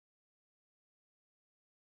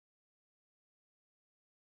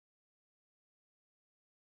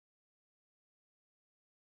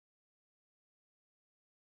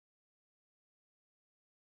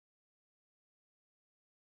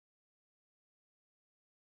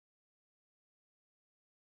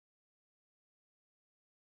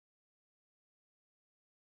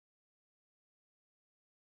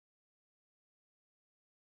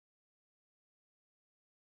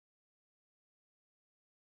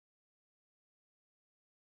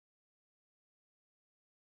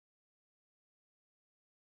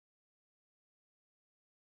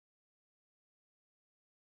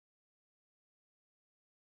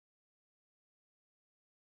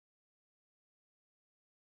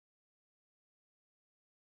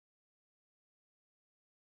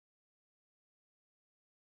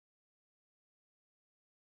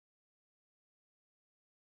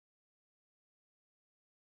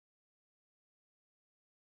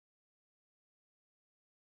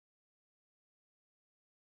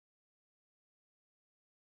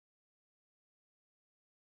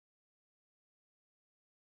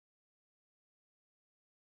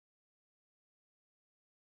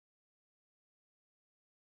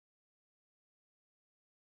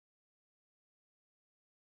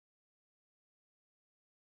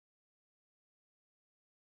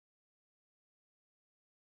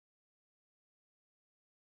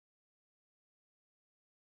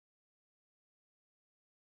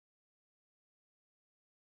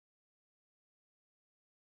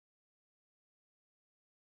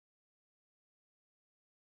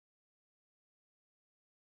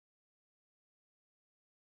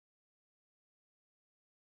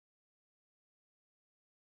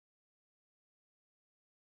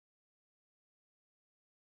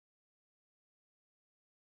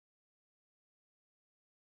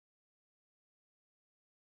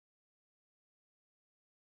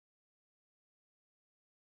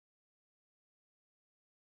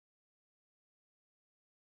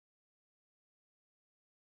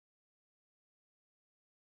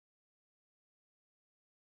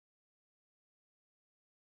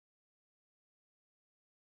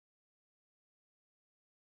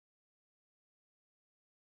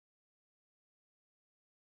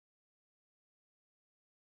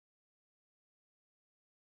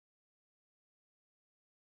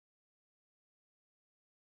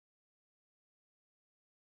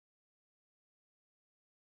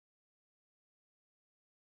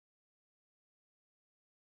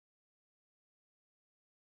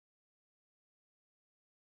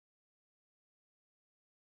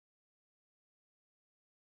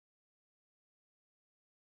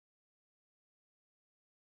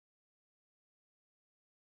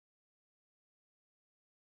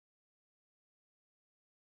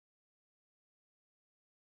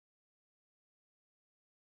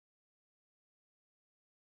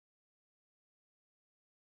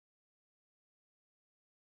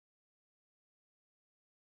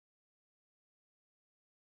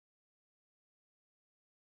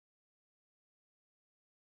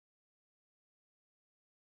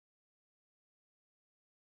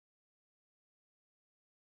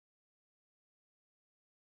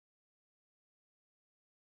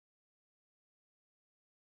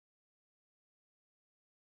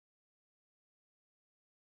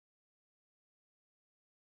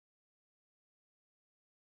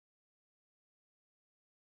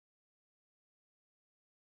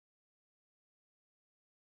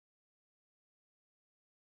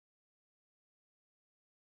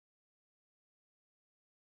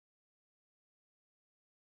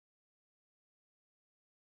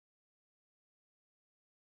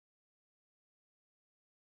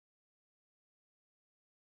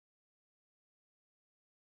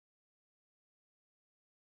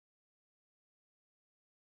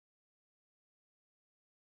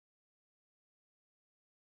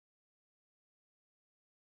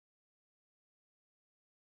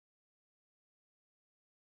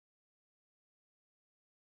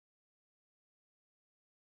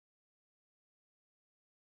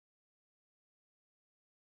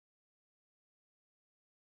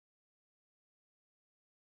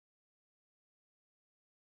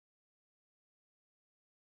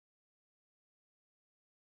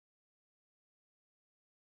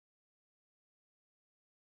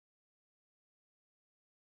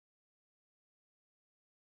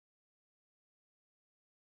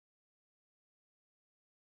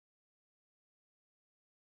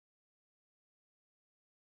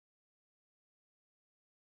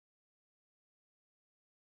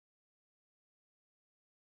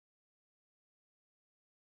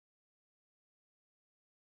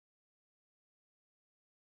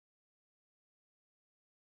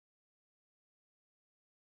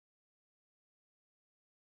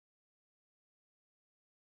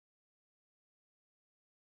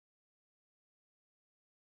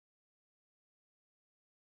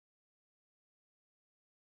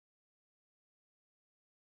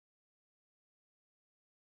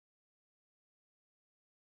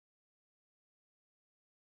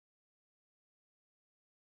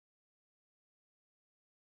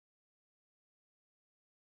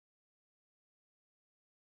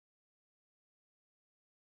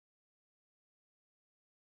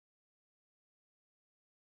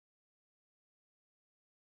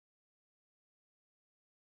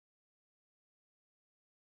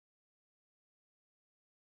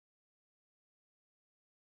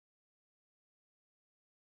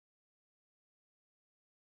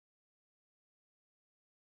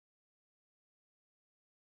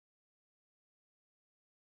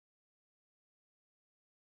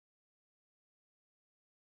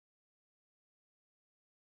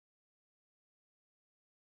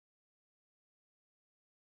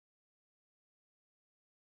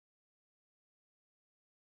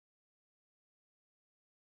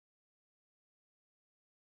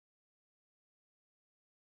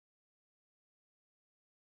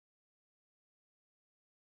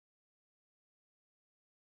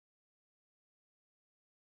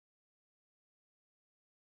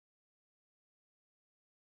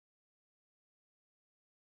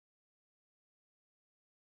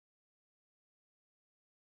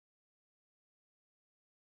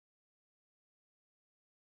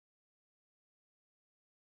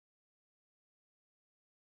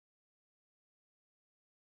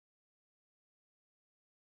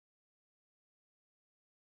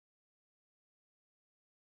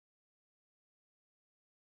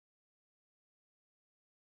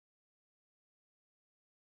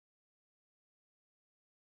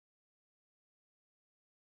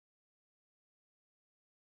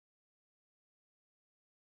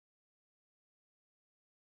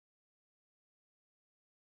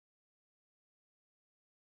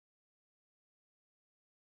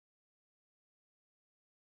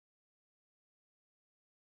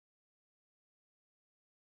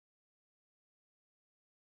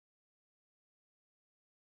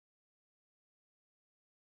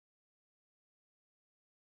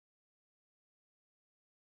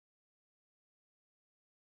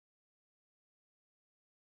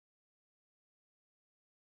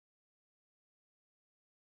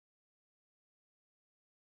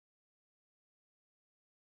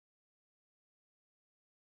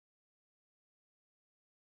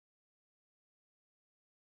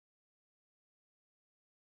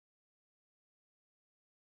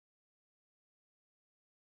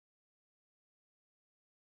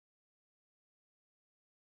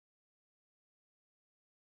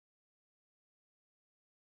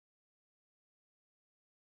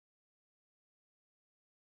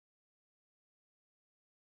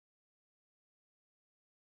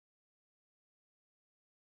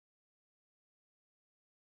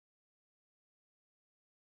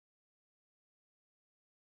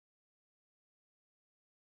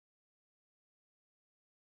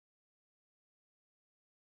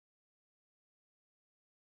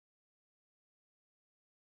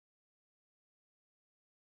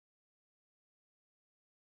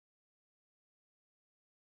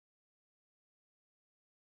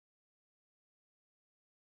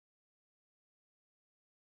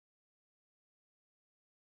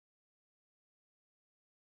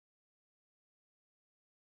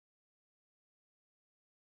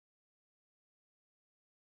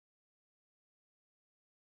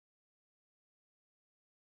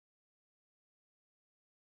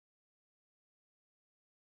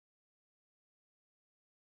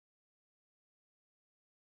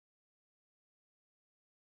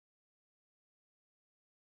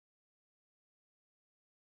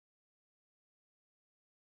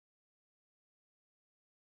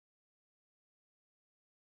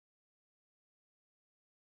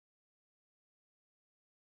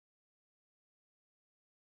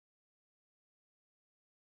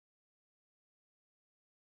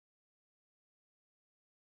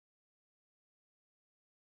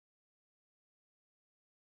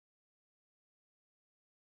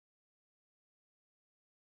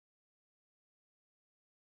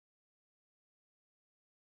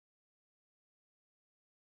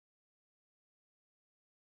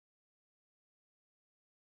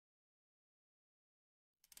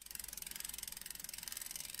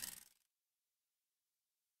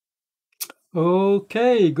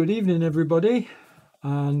Okay, good evening everybody,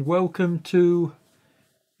 and welcome to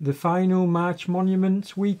the final March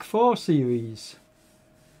Monuments Week 4 series.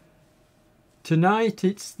 Tonight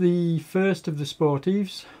it's the first of the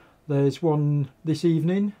Sportives. There's one this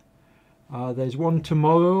evening, there's one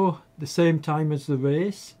tomorrow, the same time as the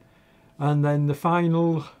race, and then the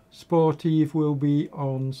final Sportive will be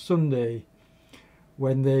on Sunday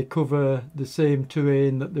when they cover the same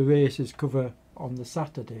terrain that the races cover on the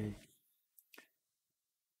Saturday.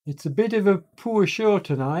 It's a bit of a poor show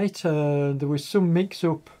tonight. There was some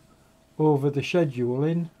mix-up over the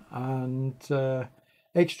scheduling, and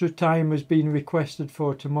extra time has been requested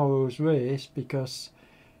for tomorrow's race because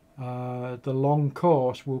the long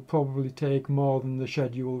course will probably take more than the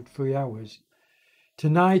scheduled 3 hours.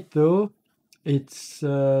 Tonight, though, it's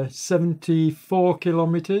 74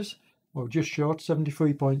 kilometres, or just short,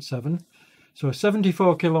 73.7. So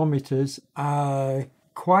 74 kilometres are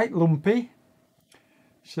quite lumpy.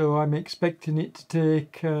 So I'm expecting it to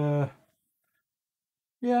take, round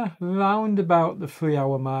about the 3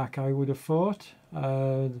 hour mark, I would have thought.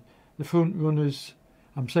 The front runners,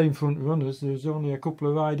 I'm saying front runners, there's only a couple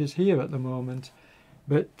of riders here at the moment.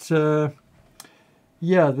 But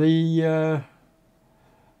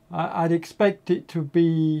I'd expect it to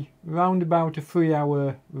be round about a 3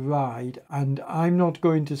 hour ride, and I'm not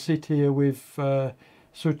going to sit here with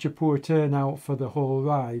such a poor turnout for the whole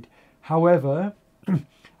ride. However,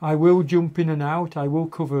 I will jump in and out. I will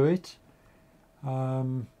cover it,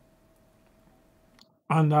 and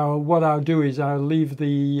what I'll do is I'll leave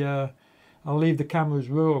the cameras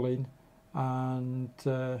rolling and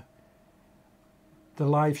the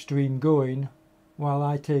live stream going while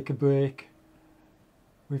I take a break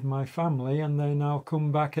with my family, and then I'll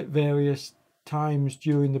come back at various times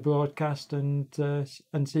during the broadcast and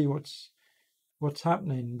see what's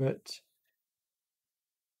happening. But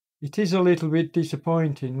it is a little bit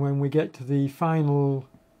disappointing when we get to the final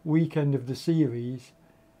weekend of the series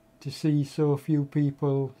to see so few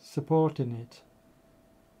people supporting it.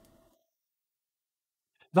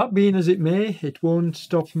 That being as it may, it won't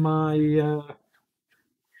stop my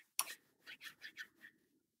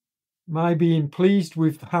being pleased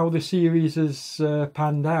with how the series has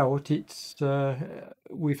panned out.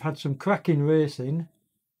 We've had some cracking racing,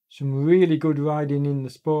 some really good riding in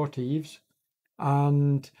the Sportives,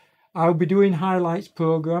 and I'll be doing highlights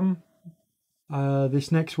program this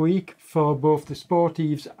next week for both the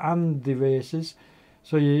Sportives and the races.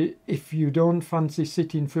 So if you don't fancy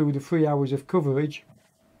sitting through the 3 hours of coverage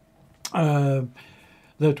that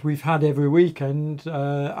we've had every weekend,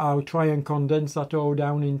 I'll try and condense that all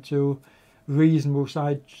down into reasonable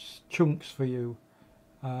sized chunks for you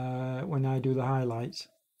when I do the highlights.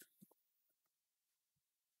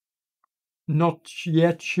 Not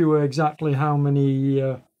yet sure exactly how many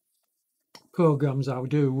programs I'll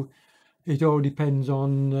do. It all depends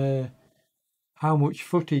on how much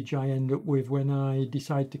footage I end up with when I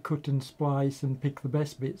decide to cut and splice and pick the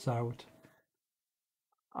best bits out.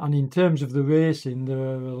 And in terms of the racing, there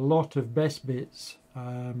are a lot of best bits.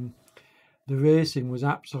 The racing was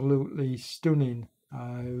absolutely stunning.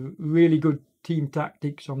 Really good team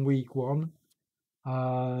tactics on week 1.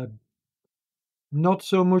 Not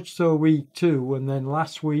so much so week 2, and then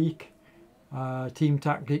last week team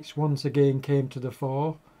tactics once again came to the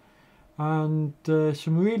fore, and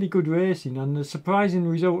some really good racing, and a surprising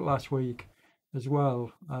result last week as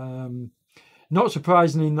well. Not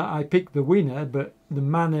surprising in that I picked the winner, but the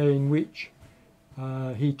manner in which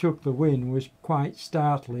he took the win was quite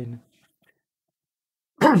startling.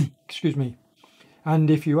 Excuse me.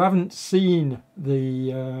 And if you haven't seen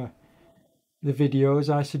the videos,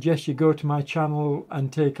 I suggest you go to my channel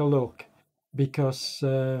and take a look, because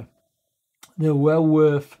they're well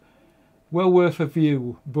worth a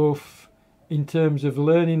view, both in terms of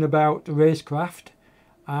learning about racecraft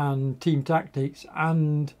and team tactics,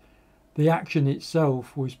 and the action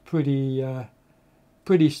itself was pretty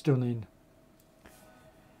stunning.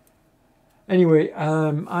 Anyway,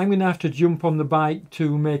 I'm going to have to jump on the bike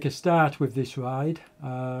to make a start with this ride.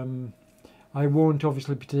 I won't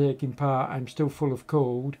obviously be taking part. I'm still full of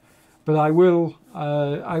cold, but I will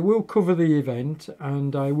cover the event,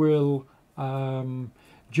 and I will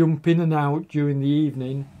jump in and out during the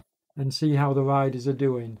evening and see how the riders are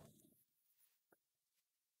doing.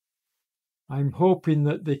 I'm hoping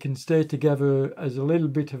that they can stay together as a little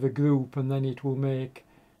bit of a group, and then it will make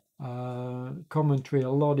commentary a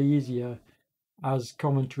lot easier, as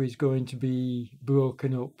commentary is going to be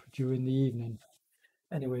broken up during the evening.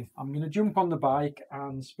 Anyway, I'm going to jump on the bike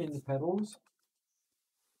and spin the pedals.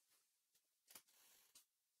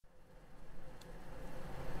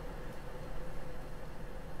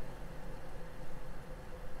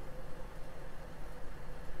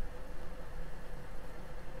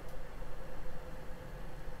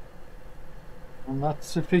 and that's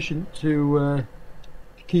sufficient to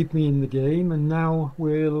keep me in the game. And now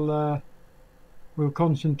we'll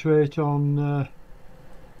concentrate on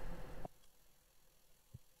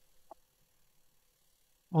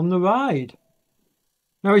the ride.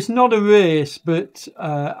 Now it's not a race, but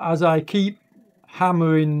as I keep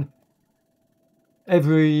hammering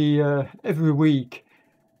every week,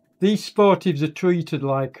 these Sportives are treated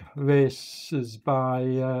like races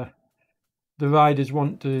by the riders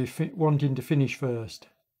wanting to finish first.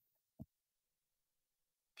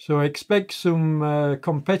 So I expect some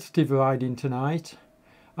competitive riding tonight,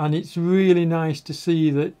 and it's really nice to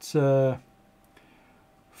see that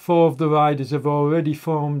 4 of the riders have already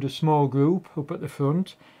formed a small group up at the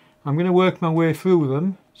front. I'm going to work my way through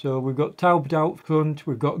them. So we've got Taubed out front,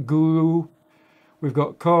 we've got Guru, we've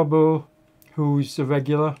got Corbo, who's a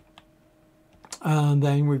regular, and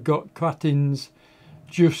then we've got Kratins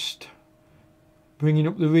just bringing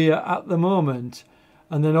up the rear at the moment.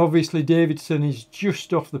 And then obviously Davidson is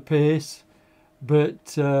just off the pace,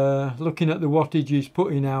 but looking at the wattage he's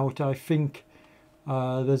putting out, I think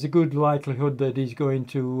there's a good likelihood that he's going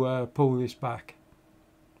to pull this back.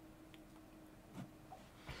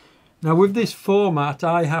 Now with this format,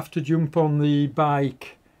 I have to jump on the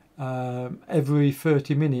bike every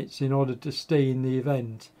 30 minutes in order to stay in the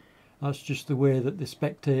event. That's just the way that the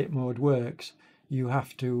spectate mode works. You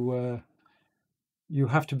have to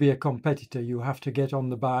be a competitor. You have to get on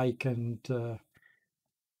the bike and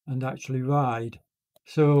actually ride.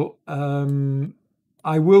 So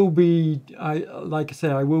I will be, like I say,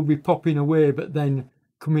 I will be popping away, but then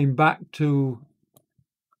coming back to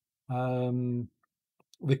the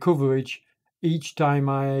coverage each time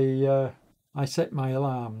I set my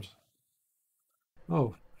alarms.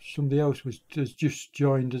 Oh, somebody else has just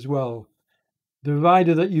joined as well. The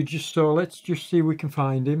rider that you just saw, let's just see if we can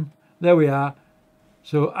find him. There we are.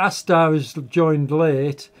 So Astar has joined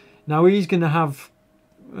late. Now he's going to have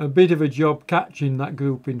a bit of a job catching that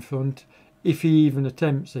group in front, if he even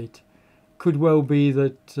attempts it. Could well be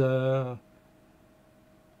that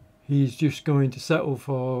he's just going to settle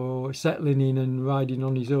for settling in and riding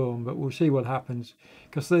on his own, but we'll see what happens,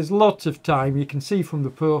 because there's lots of time. You can see from the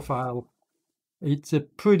profile it's a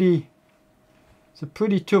pretty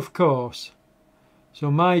tough course. So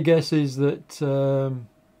my guess is that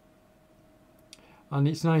and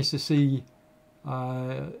it's nice to see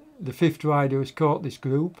the 5th rider has caught this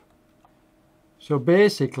group. So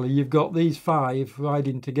basically you've got these 5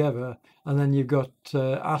 riding together, and then you've got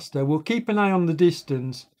Asta. We'll keep an eye on the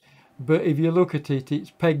distance, but if you look at it, it's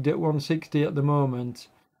pegged at 160 at the moment.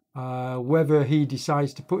 Whether he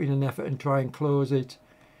decides to put in an effort and try and close it,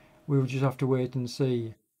 we'll just have to wait and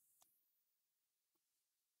see.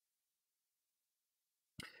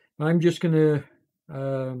 I'm just going to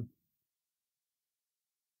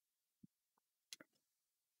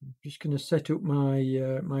set up my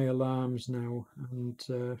my alarms now, and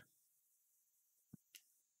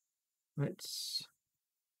let's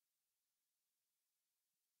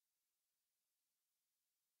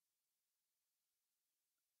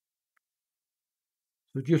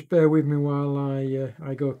so just bear with me while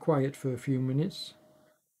I go quiet for a few minutes,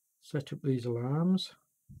 set up these alarms.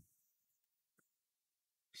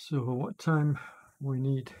 So what time we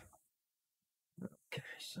need? Okay,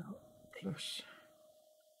 so plus.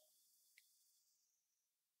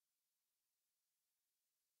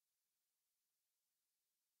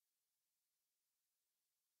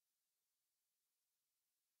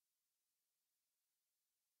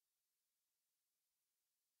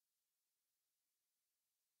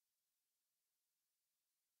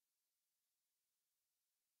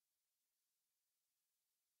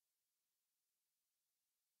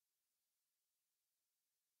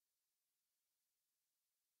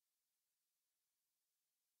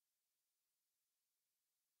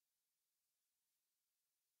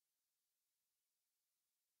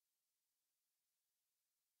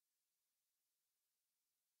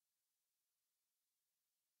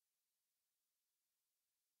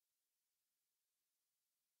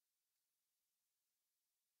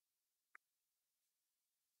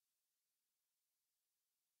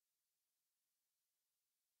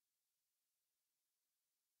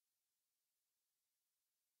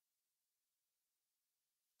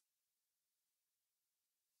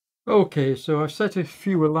 Okay, so I've set a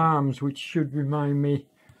few alarms which should remind me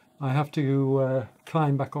I have to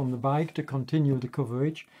climb back on the bike to continue the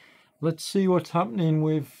coverage. Let's see what's happening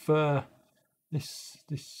with this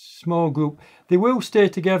small group. They will stay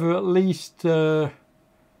together at least up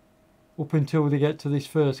until they get to this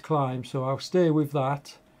first climb, so I'll stay with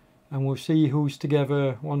that, and we'll see who's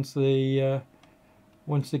together once they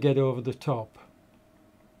get over the top.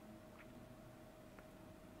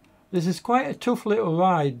 This is quite a tough little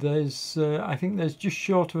ride. There's, I think there's just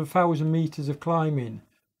short of 1,000 meters of climbing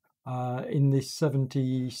in this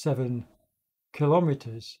 77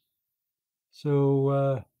 kilometers.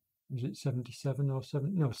 So, was it 77 or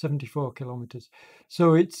 7? No, 74 kilometers.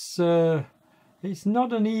 So it's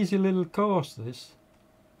not an easy little course, this.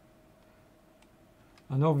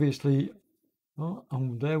 And obviously, oh,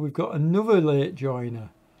 and there we've got another late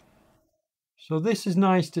joiner. So this is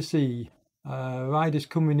nice to see. Riders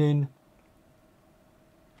coming in.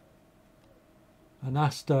 And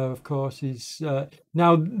Asta, of course, is...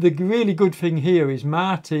 now, the really good thing here is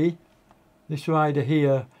Marty, this rider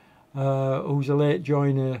here, who's a late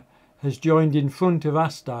joiner, has joined in front of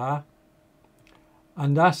Asta.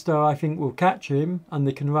 And Asta, I think, will catch him and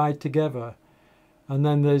they can ride together. And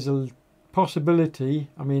then there's a possibility,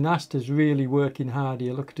 I mean, Asta's really working hard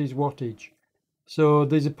here. Look at his wattage. So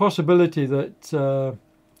there's a possibility that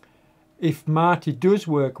if Marty does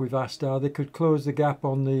work with Asta, they could close the gap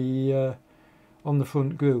on the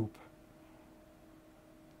front group.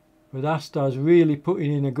 But Asta's really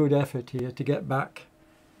putting in a good effort here to get back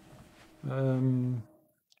to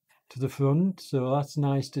the front, so that's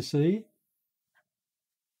nice to see.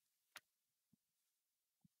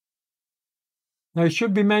 Now, it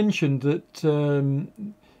should be mentioned that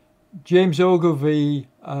James Ogilvy,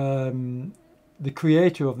 the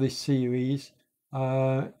creator of this series,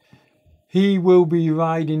 he will be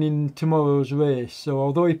riding in tomorrow's race. So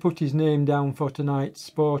although he put his name down for tonight's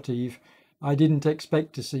Sportive, I didn't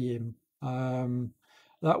expect to see him.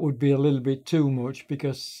 That would be a little bit too much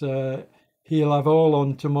because he'll have all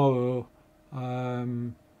on tomorrow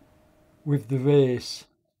with the race.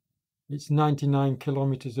 It's 99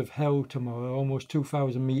 kilometers of hell tomorrow, almost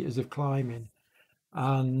 2,000 meters of climbing.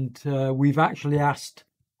 And we've actually asked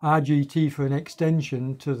RGT for an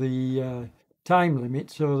extension to the time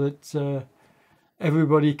limit so that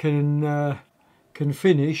everybody can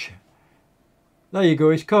finish. There you go,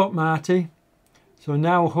 it's caught Marty. So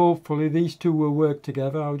now hopefully these two will work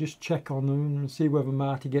together. I'll just check on them and see whether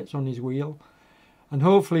Marty gets on his wheel. And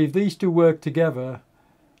hopefully if these two work together,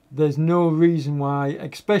 there's no reason why,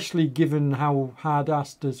 especially given how hard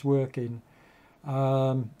Asta's working.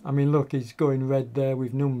 I mean, look, he's going red there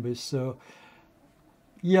with numbers. So,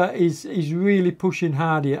 yeah, he's really pushing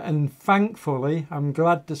hard here. And thankfully, I'm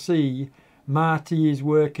glad to see Marty is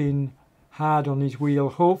working hard on his wheel.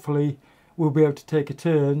 Hopefully, we'll be able to take a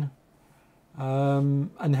turn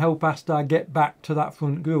and help Asta get back to that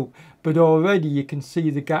front group. But already you can see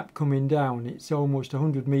the gap coming down. It's almost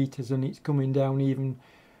 100 meters and it's coming down even...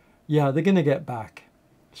 Yeah, they're going to get back.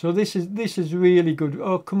 So this is really good.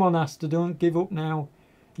 Oh, come on, Asta, don't give up now.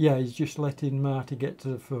 Yeah, he's just letting Marty get to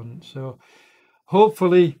the front. So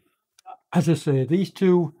hopefully, as I say, these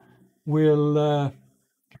two will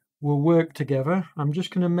work together. I'm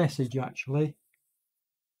just going to message actually.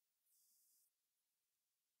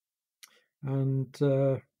 And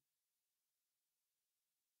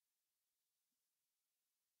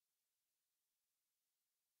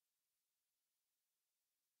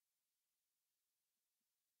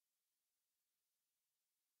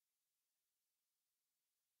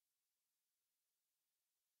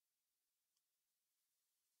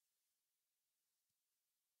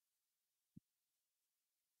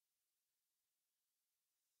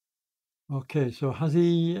okay, so has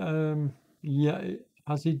he yeah,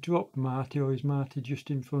 has he dropped Marty or is Marty just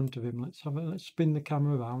in front of him? Let's spin the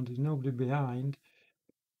camera around. There's nobody behind.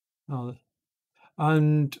 Oh,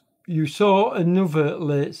 and you saw another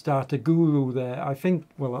late starter, Guru, there. I think,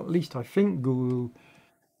 well, at least I think Guru.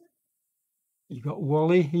 You've got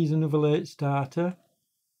Wally, he's another late starter.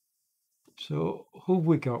 So who have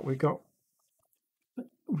we got? We've got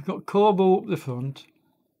Corbo up the front.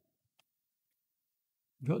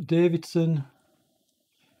 We've got Davidson.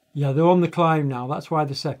 Yeah, they're on the climb now. That's why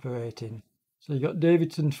they're separating. So you've got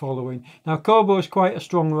Davidson following. Now, Corbo is quite a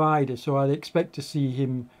strong rider, so I'd expect to see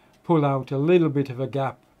him pull out a little bit of a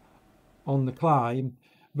gap on the climb,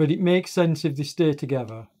 but it makes sense if they stay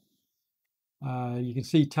together. You can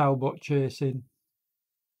see Talbot chasing.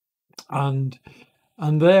 And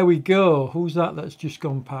there we go. Who's that that's just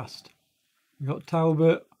gone past? We've got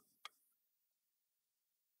Talbot.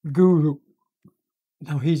 Guru.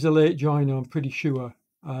 Now, he's a late joiner, I'm pretty sure.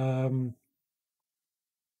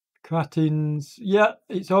 Kratins. Yeah,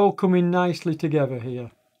 it's all coming nicely together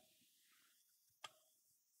here.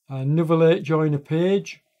 Another late joiner,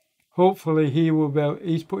 Page. Hopefully he will be able,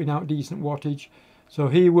 he's putting out decent wattage, so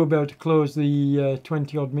he will be able to close the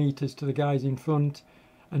 20 odd meters to the guys in front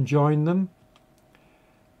and join them.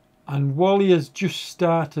 And Wally has just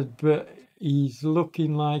started, but he's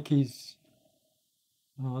looking like he's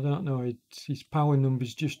Oh, I don't know. His power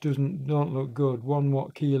numbers just don't look good. 1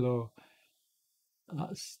 watt kilo.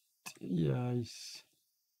 That's yeah.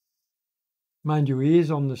 Mind you, he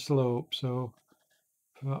is on the slope, so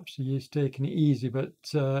perhaps he is taking it easy. But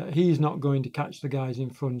he's not going to catch the guys in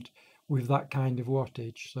front with that kind of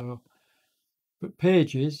wattage. So, but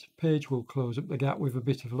Page will close up the gap with a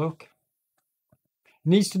bit of luck.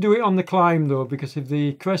 Needs to do it on the climb though, because if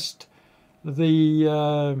they crest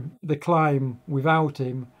the climb without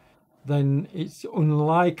him, then it's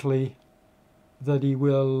unlikely that he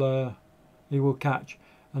will catch.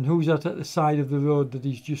 And who's that at the side of the road that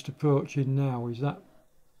he's just approaching now? Is that?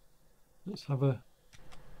 Let's have a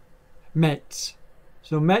Metz.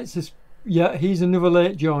 So Metz is, yeah, he's another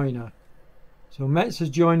late joiner. So Metz is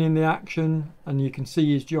joining the action, and you can see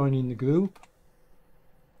he's joining the group.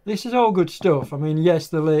 This is all good stuff. I mean, yes,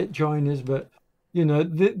 the late joiners, but you know,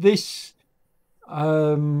 this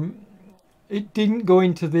it didn't go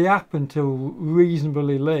into the app until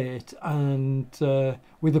reasonably late, and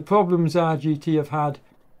with the problems RGT have had,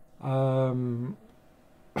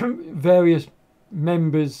 various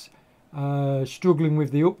members struggling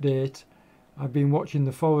with the update. I've been watching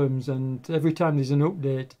the forums, and every time there's an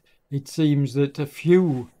update, it seems that a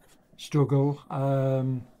few struggle.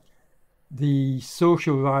 The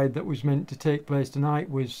social ride that was meant to take place tonight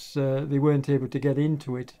was they weren't able to get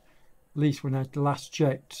into it, at least when I last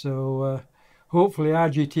checked. So hopefully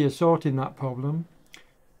RGT are sorting that problem.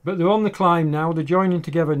 But they're on the climb now. They're joining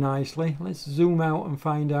together nicely. Let's zoom out and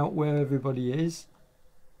find out where everybody is.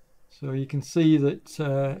 So you can see that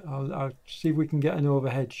I'll see if we can get an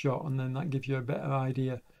overhead shot, and then that gives you a better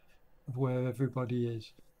idea of where everybody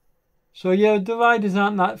is. So yeah, the riders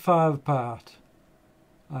aren't that far apart.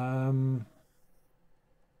 On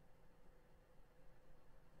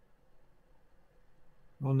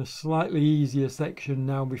a slightly easier section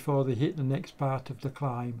now before they hit the next part of the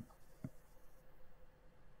climb.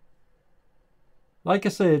 Like I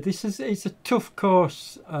say, it's a tough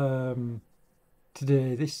course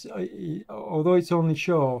today. This, although it's only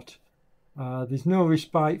short, there's no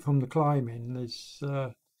respite from the climbing. This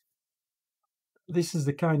is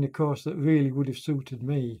the kind of course that really would have suited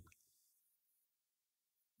me.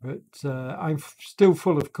 But I'm still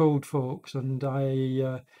full of cold, folks, and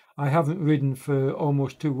I haven't ridden for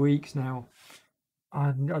almost 2 weeks now,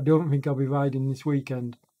 and I don't think I'll be riding this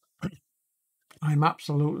weekend. I'm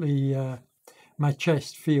absolutely, my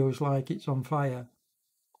chest feels like it's on fire.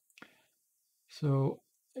 So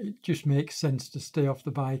it just makes sense to stay off the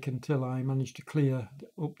bike until I manage to clear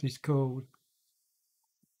up this cold.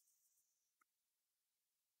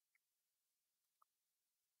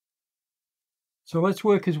 So let's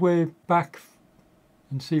work his way back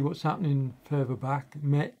and see what's happening further back.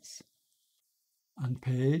 Metz and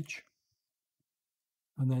Page,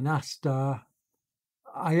 and then Astar.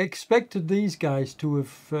 I expected these guys to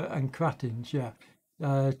have, and Kratins, yeah,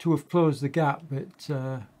 to have closed the gap, but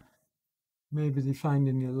maybe they're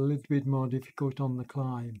finding it a little bit more difficult on the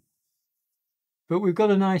climb. But we've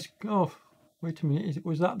got a nice, oh, wait a minute,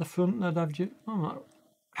 was that the front that I've just, oh,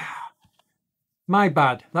 my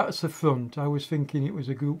bad, that's the front. I was thinking it was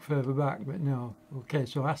a group further back, but no. Okay,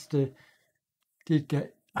 so Astar did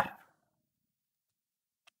get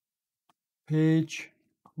Page.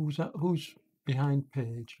 Who's that? Who's behind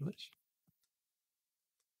Page?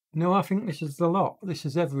 No, I think this is the lot. This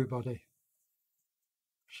is everybody.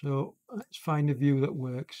 So let's find a view that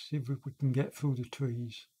works. See if we can get through the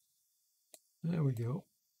trees. There we go.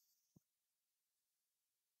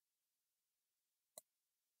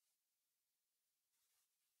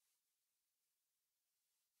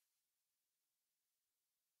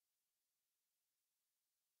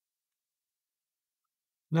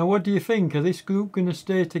 Now, what do you think? Are this group going to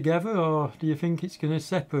stay together, or do you think it's going to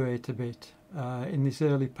separate a bit in this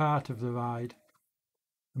early part of the ride?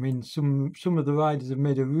 I mean, some of the riders have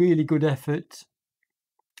made a really good effort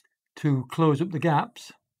to close up the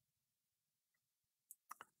gaps.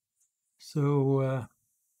 So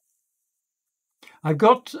I've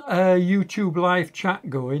got a YouTube live chat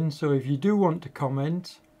going, so if you do want to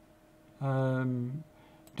comment, don't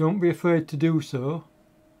be afraid to do so.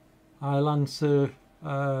 I'll answer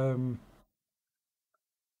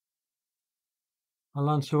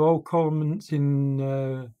all comments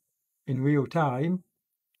in real time.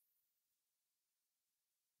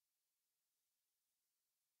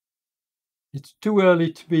 It's too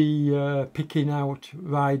early to be picking out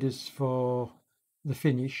riders for the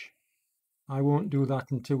finish. I won't do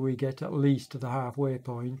that until we get at least to the halfway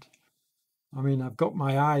point. I mean, I've got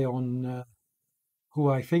my eye on who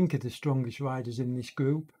I think are the strongest riders in this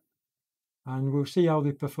group, and we'll see how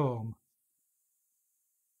they perform.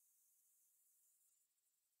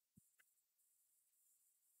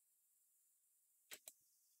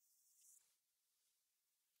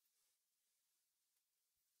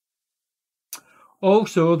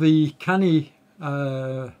 Also, the canny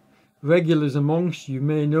regulars amongst you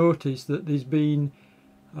may notice that there's been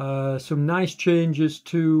some nice changes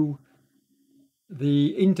to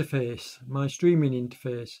the interface, my streaming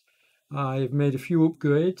interface. I've made a few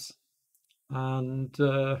upgrades, and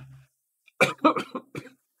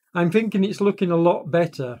I'm thinking it's looking a lot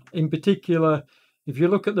better. In particular, if you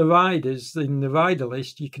look at the riders in the rider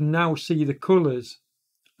list, you can now see the colours,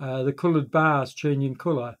 the coloured bars changing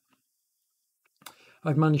colour.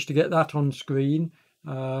 I've managed to get that on screen.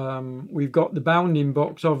 We've got the bounding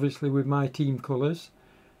box, obviously, with my team colours.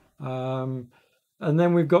 And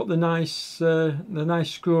then we've got the nice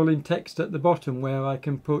scrolling text at the bottom where I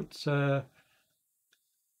can put the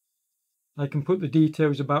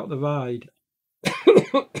details about the ride.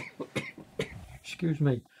 Excuse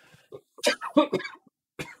me.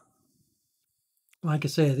 Like I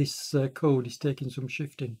say, this code is taking some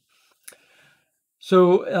shifting.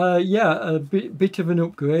 So yeah, a bit of an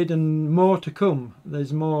upgrade and more to come.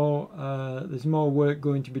 There's more work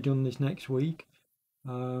going to be done this next week.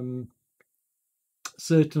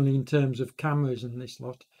 Certainly in terms of cameras and this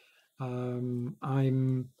lot. I'm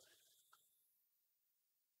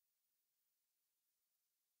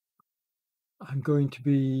going to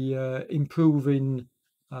be improving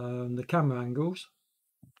the camera angles.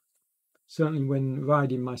 Certainly when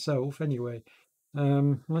riding myself, anyway.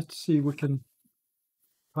 Let's see if we can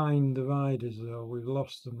find the riders, though. We've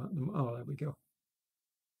lost them at the... Oh, there we go.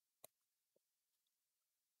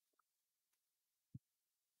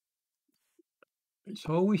 It's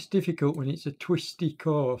always difficult when it's a twisty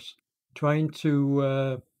course, trying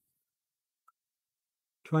to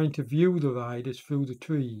view the riders through the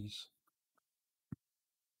trees.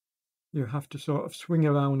 You have to sort of swing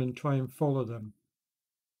around and try and follow them.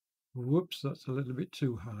 Whoops, that's a little bit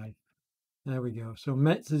too high. There we go. So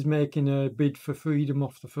Metz is making a bid for freedom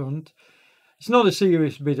off the front. It's not a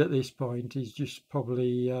serious bid at this point. He's just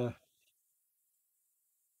probably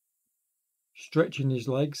stretching his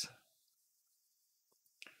legs.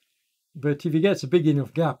 But if he gets a big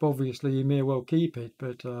enough gap, obviously he may well keep it.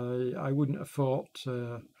 But I wouldn't have thought...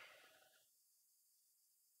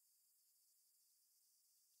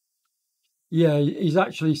 Yeah, he's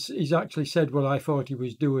actually said what I thought he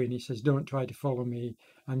was doing. He says, "Don't try to follow me.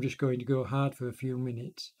 I'm just going to go hard for a few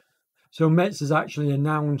minutes." So Metz has actually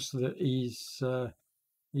announced that he's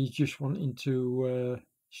just wanting to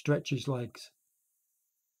stretch his legs.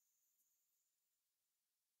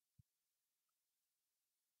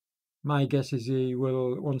 My guess is he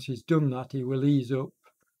will, once he's done that, he will ease up,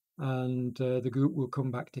 and the group will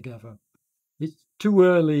come back together. It's too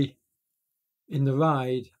early in the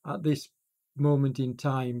ride at this moment in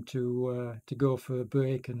time to go for a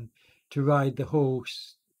break and to ride the whole,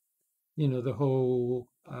 the whole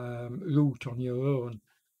route on your own.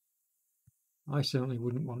 I certainly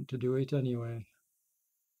wouldn't want to do it anyway.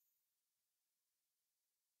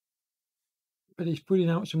 But he's putting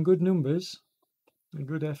out some good numbers, a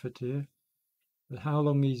good effort here. But how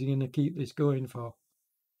long is he going to keep this going for?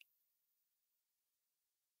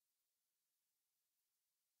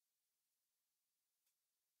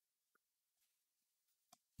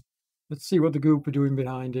 Let's see what the group are doing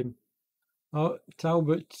behind him. Oh,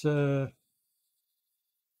 Talbot. No,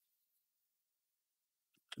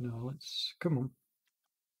 let's come on.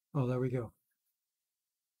 Oh, there we go.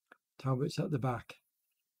 Talbot's at the back.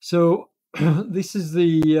 So this is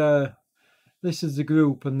the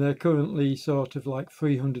group, and they're currently sort of like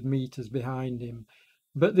 300 meters behind him.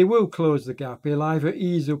 But they will close the gap. He'll either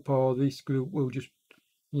ease up, or this group will just,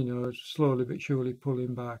 slowly but surely pull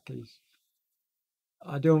him back.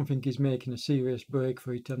 I don't think he's making a serious break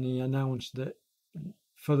for it, and he announced that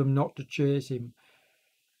for them not to chase him,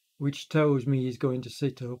 which tells me he's going to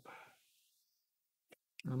sit up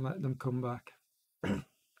and let them come back.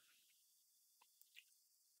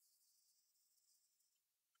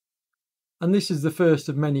 And this is the first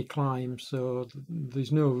of many climbs, so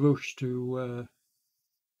there's no rush to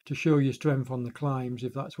show your strength on the climbs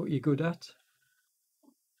if that's what you're good at.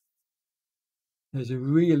 There's a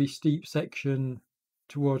really steep section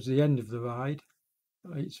towards the end of the ride.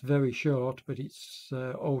 It's very short, but it's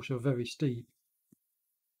also very steep.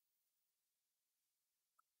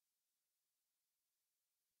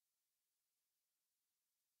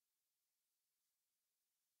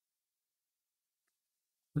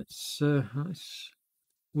 Let's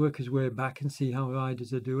work his way back and see how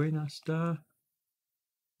riders are doing. Astar,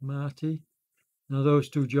 Marty. Now those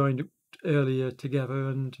two joined up earlier together,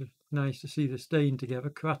 and nice to see them staying together.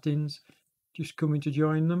 Kratin's just coming to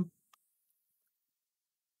join them.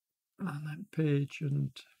 And then Page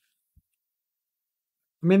and...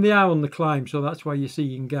 I mean, they are on the climb, so that's why you're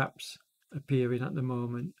seeing gaps. appearing at the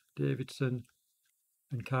moment, Davidson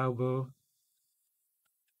and Cowboy.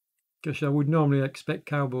 Because I would normally expect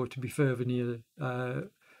Cowboy to be further near,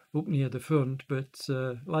 up near the front, but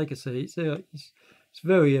like I say, it's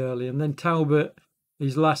very early. And then Talbot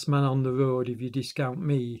is last man on the road if you discount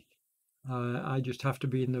me. I just have to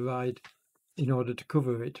be in the ride in order to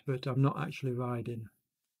cover it, but I'm not actually riding.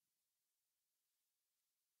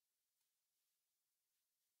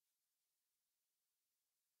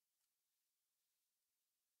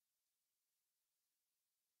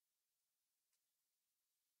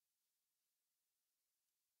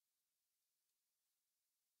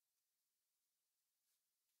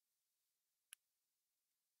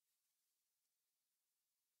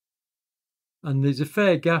 And there's a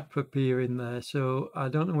fair gap appearing there, so I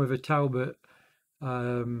don't know whether Talbot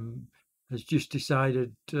has just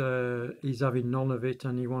decided he's having none of it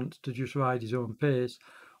and he wants to just ride his own pace,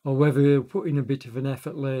 or whether he'll put in a bit of an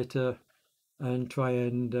effort later and try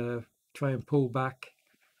and pull back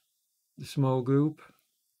the small group.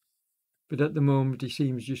 But at the moment, he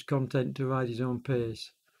seems just content to ride his own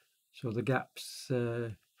pace. So the gap's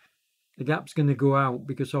going to go out,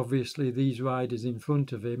 because obviously these riders in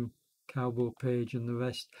front of him, Cowboy, Page and the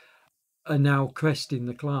rest, are now cresting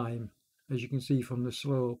the climb, as you can see from the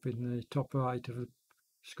slope in the top right of the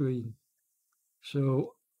screen.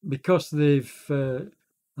 So because they've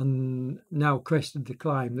now crested the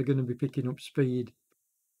climb, they're going to be picking up speed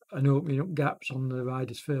and opening up gaps on the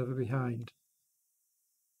riders further behind.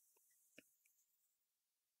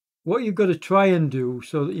 What you've got to try and do,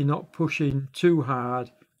 so that you're not pushing too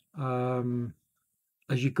hard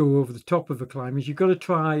as you go over the top of a climb, is you've got to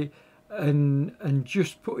try and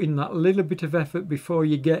just put in that little bit of effort before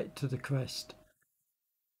you get to the crest.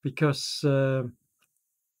 Because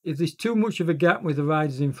if there's too much of a gap with the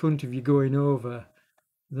riders in front of you going over,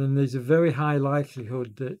 then there's a very high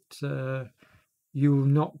likelihood that you will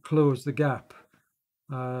not close the gap,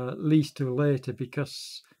 at least till later,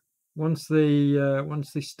 because once they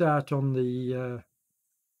start on the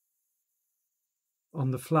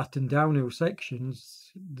flat and downhill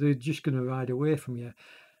sections, they're just going to ride away from you.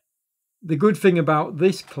 The good thing about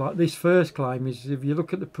this first climb is, if you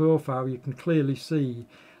look at the profile, you can clearly see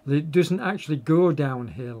that it doesn't actually go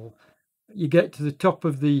downhill. You get to the top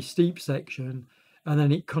of the steep section, and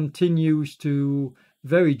then it continues to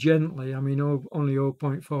very gently, I mean, only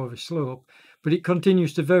 0.4 of a slope, but it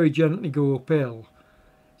continues to very gently go uphill.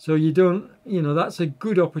 So you don't, that's a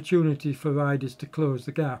good opportunity for riders to close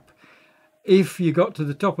the gap. If you got to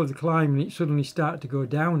the top of the climb and it suddenly started to go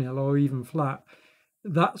downhill or even flat,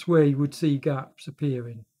 that's where you would see gaps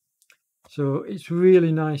appearing. So it's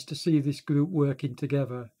really nice to see this group working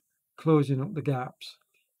together, closing up the gaps.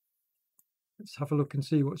 Let's have a look and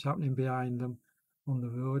see what's happening behind them on the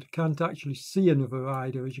road. Can't actually see another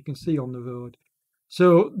rider, as you can see on the road.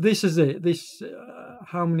 So this is it. This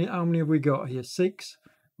how many have we got here? 6.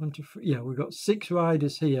 1, 2, 3. Yeah, we've got 6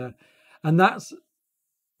 riders here, and that's,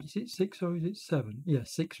 is it 6 or is it 7? Yeah,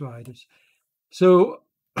 6 riders. So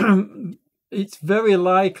it's very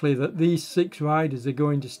likely that these 6 riders are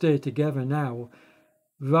going to stay together now,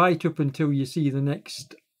 right up until you see the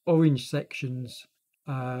next orange sections,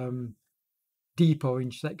 deep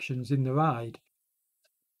orange sections in the ride.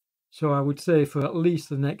 So I would say for at least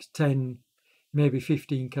the next 10, maybe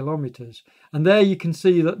 15 kilometres. And there you can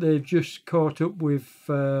see that they've just caught up with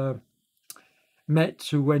Metz,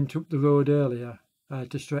 who went up the road earlier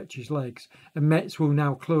to stretch his legs. And Metz will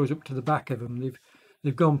now close up to the back of them.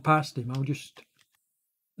 They've gone past him.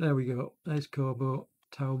 There we go. There's Corbo,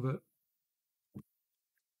 Talbot.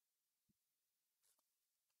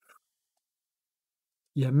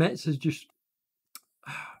 Yeah, Metz is just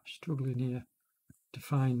struggling here to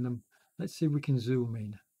find them. Let's see if we can zoom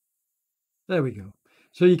in. There we go.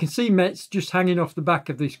 So you can see Metz just hanging off the back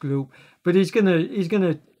of this group, but he's gonna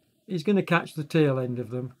catch the tail end of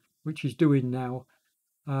them, which he's doing now.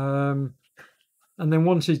 And then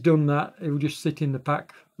once he's done that, he'll just sit in the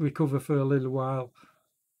pack, recover for a little while.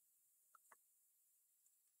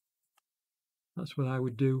 That's what I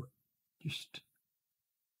would do.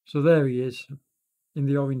 So there he is, in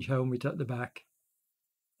the orange helmet at the back.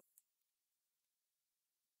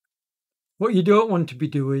 What you don't want to be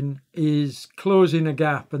doing is closing a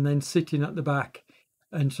gap and then sitting at the back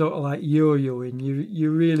and sort of like yo-yoing.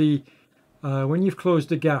 You really, when you've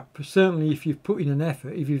closed a gap, certainly if you've put in an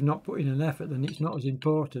effort, if you've not put in an effort, then it's not as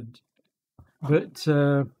important. But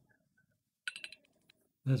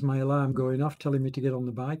there's my alarm going off telling me to get on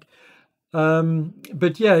the bike.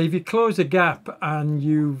 But yeah, if you close a gap and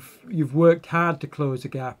you've worked hard to close a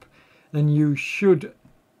gap, then you should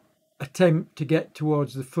attempt to get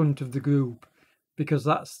towards the front of the group, because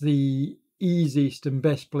that's the easiest and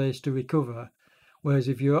best place to recover. Whereas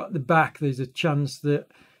if you're at the back, there's a chance that,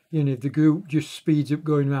 you know, if the group just speeds up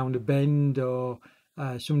going around a bend, or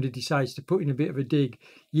somebody decides to put in a bit of a dig,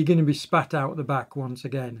 you're going to be spat out the back once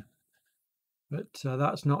again. But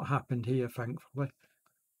that's not happened here, thankfully.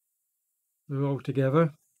 They're all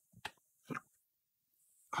together.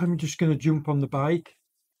 I'm just going to jump on the bike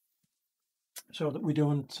so that we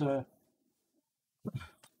don't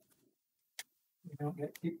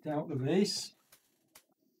get kicked out of the race.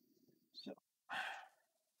 So.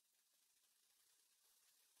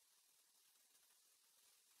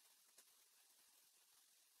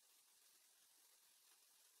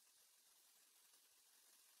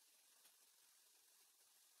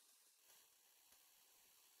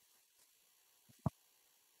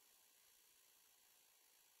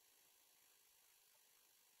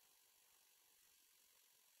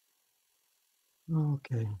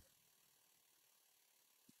 Okay.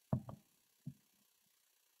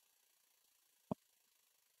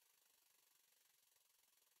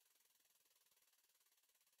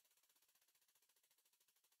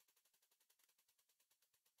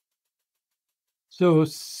 So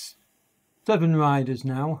 7 riders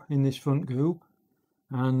now in this front group,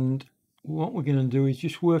 and what we're going to do is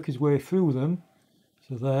just work his way through them.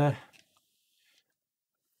 So there.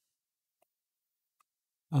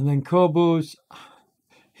 And then Corbo's,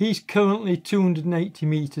 he's currently 280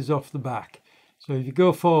 meters off the back. So if you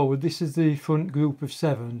go forward, this is the front group of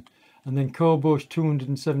 7, and then Corbo's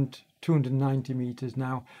 290 meters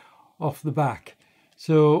now off the back.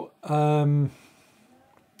 So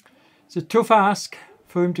it's a tough ask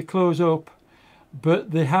for him to close up,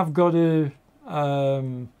 but they have got a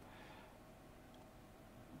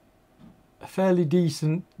fairly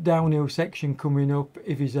decent downhill section coming up.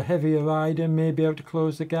 If he's a heavier rider, may be able to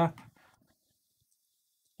close the gap.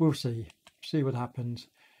 We'll see what happens.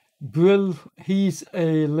 Brill, he's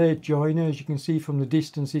a late joiner, as you can see from the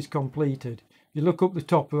distance he's completed. You look up the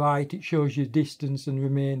top right, it shows you distance and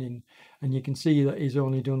remaining, and you can see that he's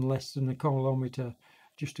only done less than a kilometre,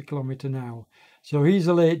 just a kilometre now. So he's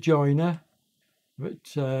a late joiner,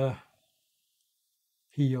 but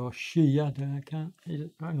he or she, I can't,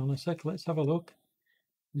 hang on a sec, let's have a look.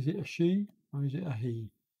 Is it a she or is it a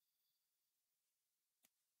he?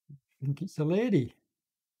 I think it's a lady.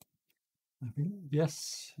 I think,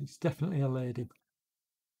 yes, it's definitely a lady.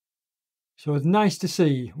 So it's nice to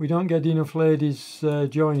see. We don't get enough ladies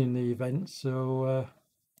joining the event, so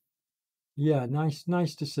yeah,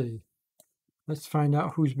 nice to see. Let's find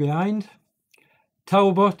out who's behind.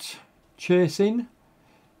 Talbot chasing.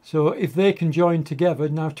 So if they can join together,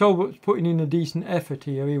 now Talbot's putting in a decent effort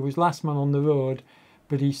here. He was last man on the road,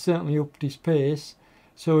 but he's certainly upped his pace.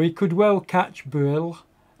 So he could well catch Brill,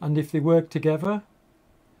 and if they work together,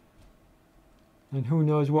 then who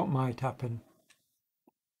knows what might happen.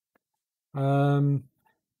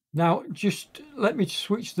 Now, just let me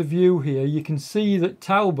switch the view here. You can see that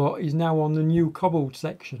Talbot is now on the new cobbled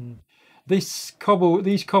section. These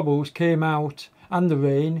cobbles came out, and the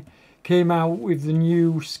rain came out with the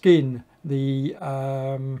new skin. The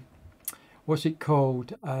what's it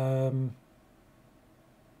called?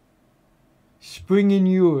 Spring in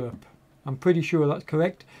Europe. I'm pretty sure that's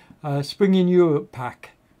correct. Spring in Europe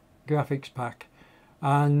pack, graphics pack,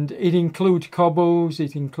 and it includes cobbles.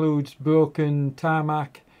 It includes broken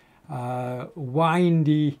tarmac.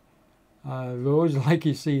 Windy roads like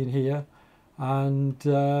you see in here,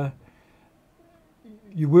 and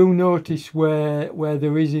you will notice where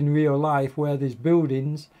there is in real life, where there's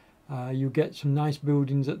buildings, you get some nice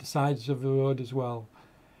buildings at the sides of the road as well.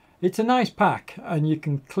 It's a nice pack, and you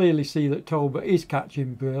can clearly see that Talbot is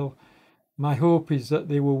catching Brill. My hope is that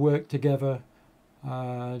they will work together,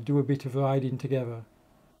 do a bit of riding together.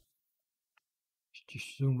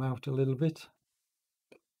 Just zoom out a little bit.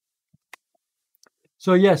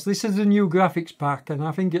 So yes, this is a new graphics pack, and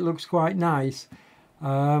I think it looks quite nice.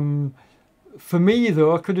 For me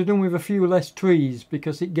though, I could have done with a few less trees,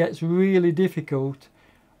 because it gets really difficult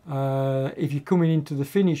if you're coming into the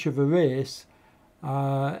finish of a race,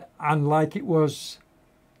 and like it was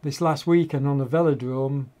this last weekend on the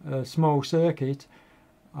velodrome, a small circuit,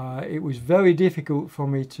 it was very difficult for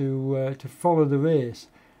me to follow the race.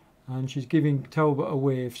 And she's giving Talbot a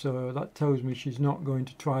wave, so that tells me she's not going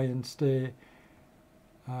to try and stay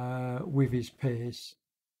with his pace.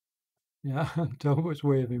 Yeah, Talbot's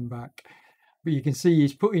waving back. But you can see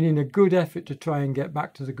he's putting in a good effort to try and get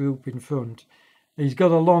back to the group in front. He's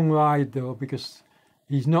got a long ride though, because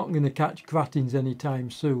he's not going to catch Kratins anytime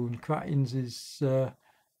soon. Kratins is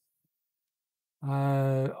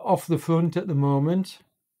off the front at the moment.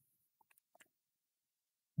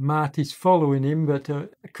 Marty's following him, but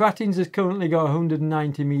Kratins has currently got a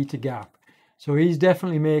 190-metre gap, so he's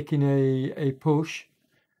definitely making a push.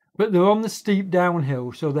 But they're on the steep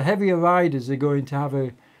downhill, so the heavier riders are going to have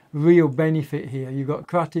a real benefit here. You've got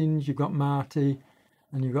Kratins, you've got Marty,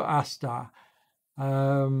 and you've got Astar.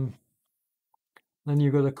 Then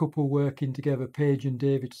you've got a couple working together, Page and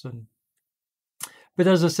Davidson. But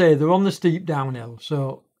as I say, they're on the steep downhill,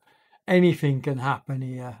 so anything can happen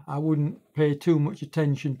here. I wouldn't pay too much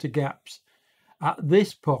attention to gaps. At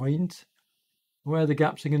this point, where the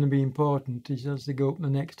gaps are going to be important is as they go up the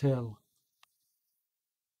next hill.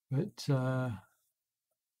 But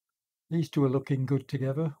these two are looking good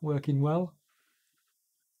together, working well.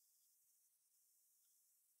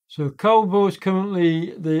 So Colbo's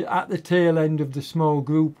currently at the tail end of the small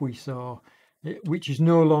group we saw, which is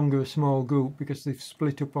no longer a small group because they've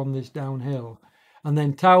split up on this downhill. And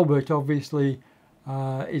then Talbot obviously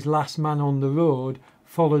is last man on the road,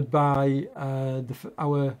 followed by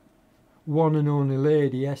our one and only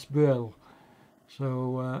lady, S. Brill.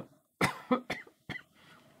 So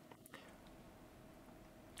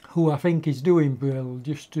who I think is doing Brill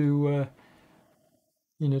just to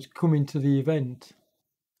to come into the event.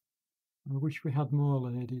 I wish we had more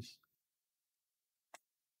ladies.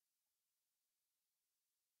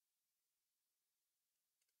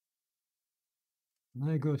 And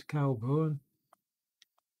there goes Cowbone.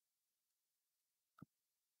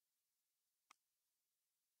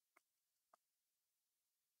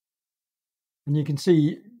 And you can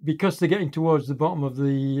see, because they're getting towards the bottom of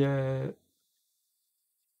the,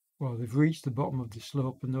 well, they've reached the bottom of the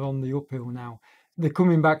slope and they're on the uphill now. They're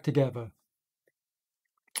coming back together,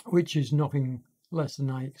 which is nothing less than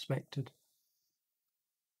I expected.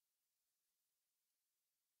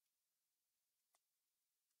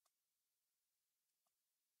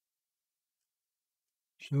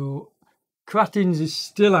 So Kratins is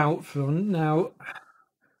still out front. Now,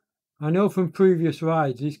 I know from previous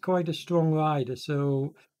rides, he's quite a strong rider,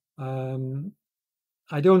 so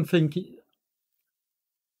I don't think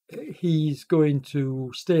he's going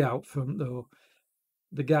to stay out front, though.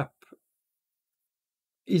 The gap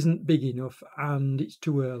isn't big enough and it's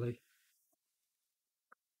too early.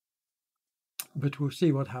 But we'll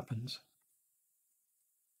see what happens.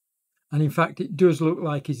 And in fact, it does look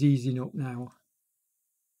like he's easing up now.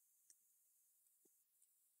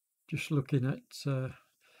 Just looking at...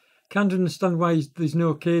 can't understand why there's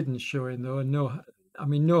no cadence showing, though, and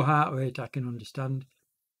no heart rate I can understand.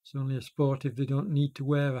 It's only a Sportive, they don't need to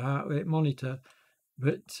wear a heart rate monitor.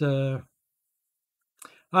 But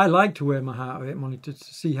I like to wear my heart rate monitor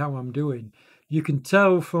to see how I'm doing. You can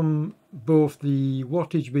tell from both the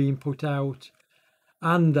wattage being put out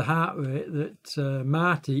and the heart rate that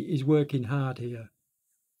Marty is working hard here.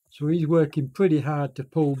 So he's working pretty hard to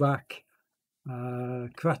pull back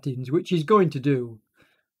Kratins, which he's going to do.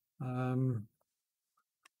 And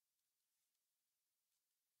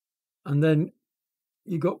then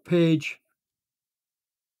you got Page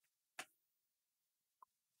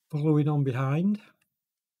following on behind.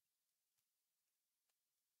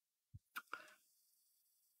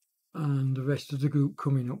 And the rest of the group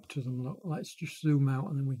coming up to them. Look, let's just zoom out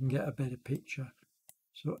and then we can get a better picture.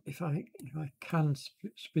 So if I can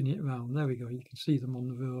spin it around, there we go, you can see them on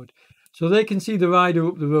the road. So they can see the rider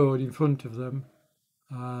up the road in front of them.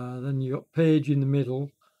 Then you got Page in the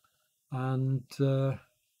middle, and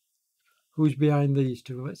who's behind these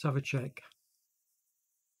two? Let's have a check.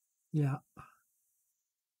 Yeah.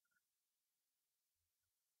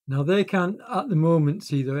 Now they can't at the moment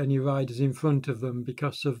see there any riders in front of them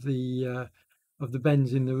because of the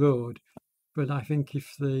bends in the road. But I think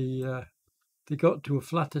if they got to a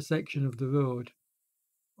flatter section of the road,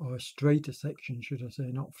 or a straighter section, should I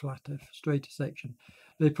say, not flatter, straighter section,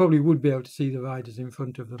 they probably would be able to see the riders in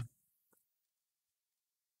front of them.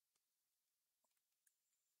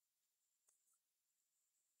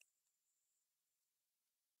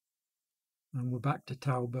 And we're back to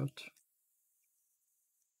Talbot.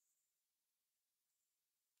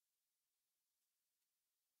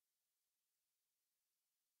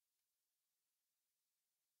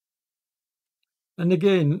 And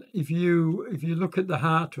again, if you look at the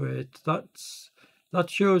heart rate, that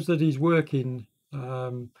shows that he's working.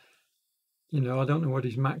 I don't know what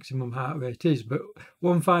his maximum heart rate is, but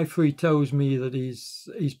 153 tells me that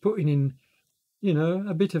he's putting in,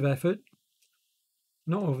 a bit of effort.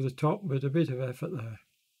 Not over the top, but a bit of effort there.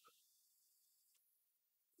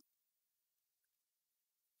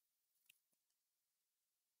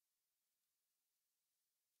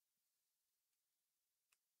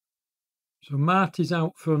 So Marty's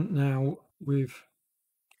out front now with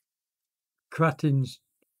Kratins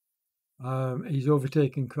He's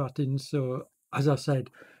overtaken Kratins, so as I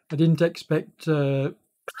said, I didn't expect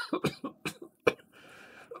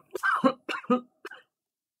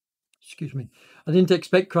excuse me, I didn't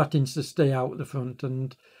expect Kratins to stay out at the front,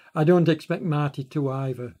 and I don't expect Marty to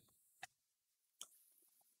either.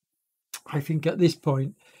 I think at this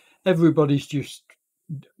point, everybody's just,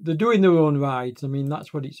 they're doing their own rides. I mean,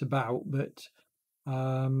 that's what it's about, but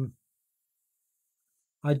I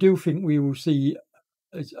do think we will see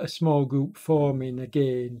a small group forming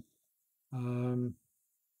again.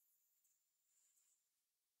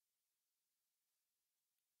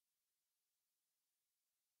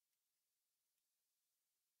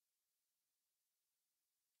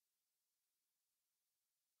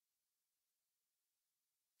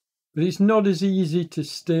 But it's not as easy to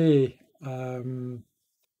stay in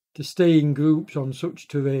groups on such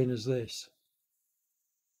terrain as this.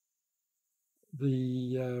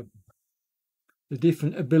 The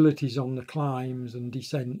different abilities on the climbs and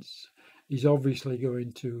descents is obviously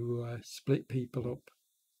going to split people up.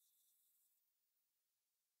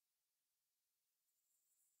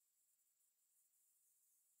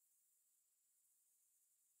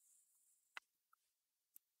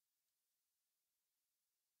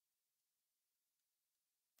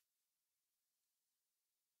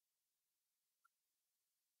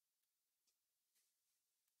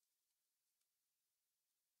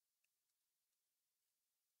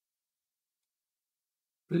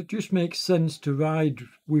 But it just makes sense to ride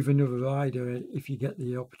with another rider if you get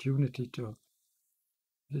the opportunity to.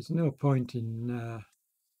 There's no point in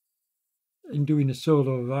doing a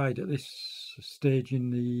solo ride at this stage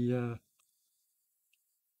in the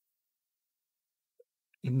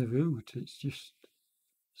route. It's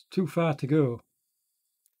too far to go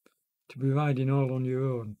to be riding all on your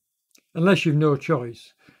own, unless you've no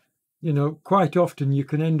choice. You know, quite often you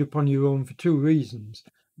can end up on your own for two reasons.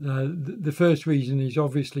 The first reason is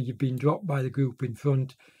obviously you've been dropped by the group in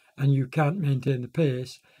front and you can't maintain the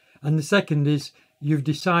pace. And the second is you've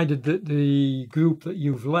decided that the group that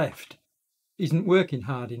you've left isn't working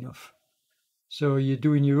hard enough. So you're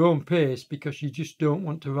doing your own pace because you just don't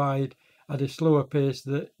want to ride at a slower pace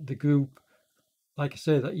that the group, like I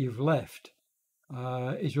say, that you've left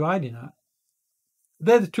is riding at.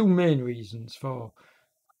 They're the two main reasons for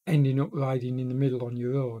ending up riding in the middle on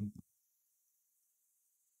your own.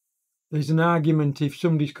 There's an argument if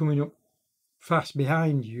somebody's coming up fast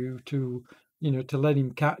behind you to let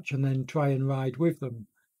him catch and then try and ride with them.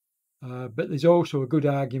 But there's also a good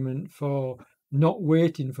argument for not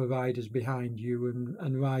waiting for riders behind you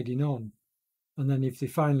and riding on. And then if they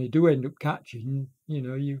finally do end up catching,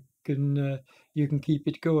 you can keep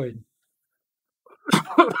it going.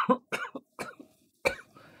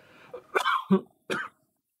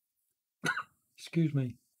 Excuse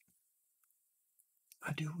me.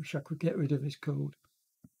 I do wish I could get rid of this cold.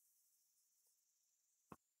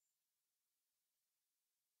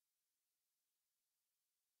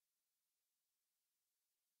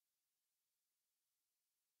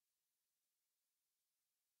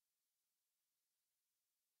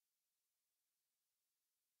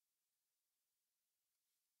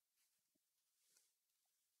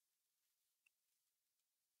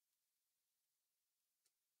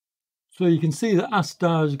 So you can see that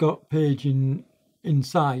Astar's got Page in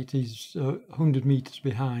sight. He's 100 metres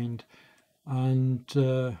behind, and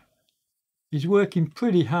he's working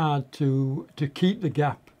pretty hard to keep the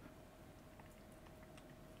gap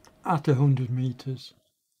at 100 metres.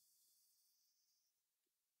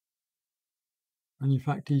 And in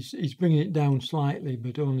fact, he's bringing it down slightly,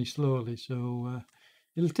 but only slowly. So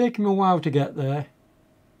it'll take him a while to get there,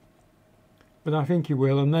 but I think he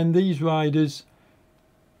will. And then these riders,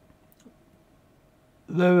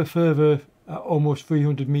 they're a further almost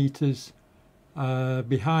 300 metres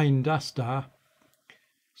behind Astar.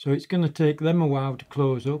 So it's going to take them a while to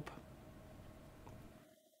close up.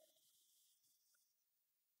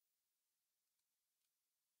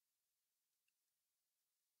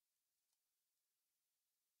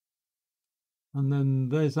 And then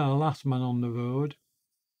there's our last man on the road.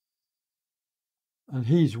 And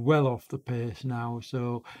he's well off the pace now.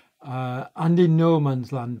 So, and in no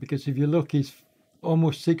man's land, because if you look, he's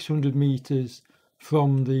almost 600 metres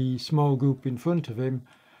from the small group in front of him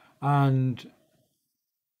and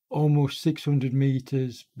almost 600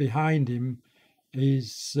 metres behind him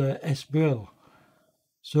is Esbrill.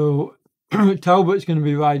 So Talbot's going to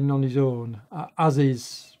be riding on his own, as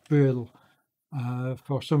is Brill,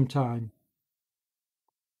 for some time.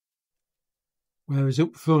 Whereas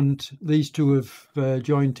up front, these two have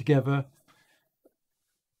joined together.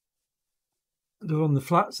 They're on the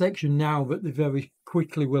flat section now, but they very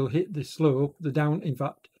quickly will hit the slope. The down, in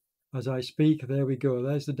fact, as I speak. There we go,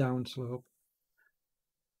 there's the downslope.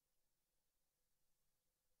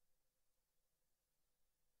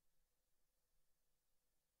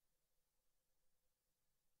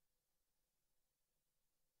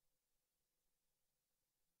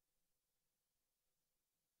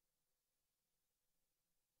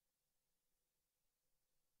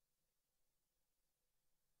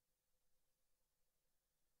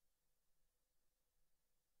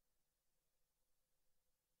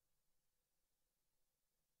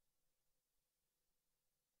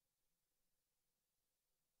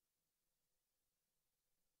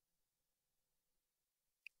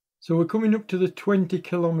 So we're coming up to the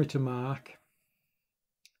 20-kilometre mark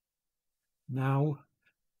now,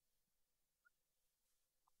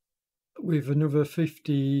 with another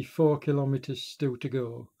 54 kilometres still to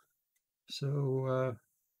go. So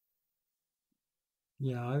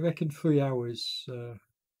yeah, I reckon 3 hours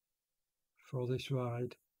for this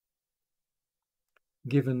ride,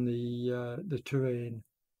 given the terrain.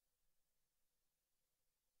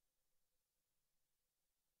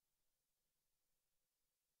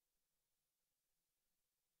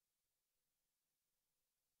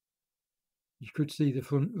 You could see the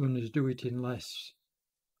front runners do it in less,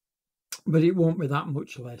 but it won't be that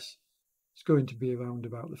much less. It's going to be around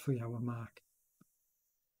about the 3 hour mark.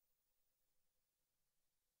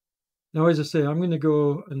 Now, as I say, I'm going to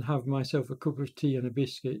go and have myself a cup of tea and a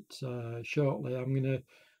biscuit shortly. I'm going to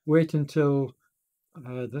wait until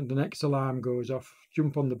the next alarm goes off,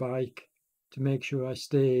 jump on the bike to make sure I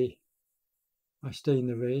stay in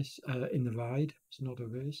the race, in the ride. It's not a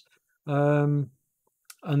race.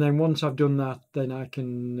 And then once I've done that, then I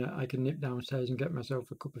can nip downstairs and get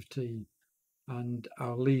myself a cup of tea, and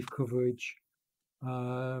I'll leave coverage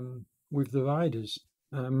with the riders.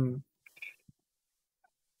 We'll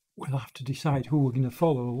have to decide who we're going to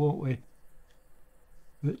follow, won't we?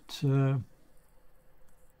 But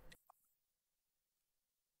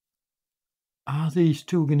are these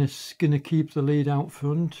two going to keep the lead out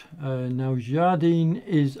front? Now Jardine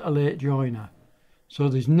is a late joiner, so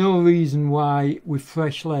there's no reason why, with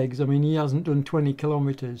fresh legs, I mean he hasn't done 20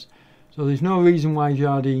 kilometres, so there's no reason why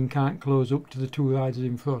Jardine can't close up to the two riders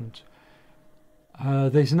in front.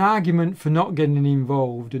 There's an argument for not getting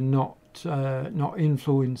involved and not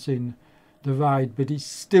influencing the ride, but it's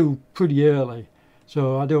still pretty early,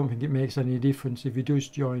 so I don't think it makes any difference if he does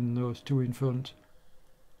join those two in front,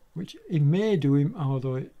 which it may do him,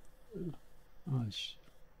 although he's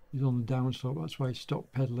on the downslope, that's why he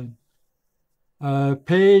stopped pedalling.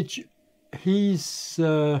 Page, he's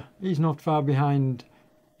not far behind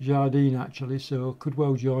Jardine actually, so could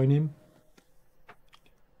well join him.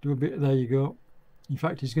 Do a bit, there you go. In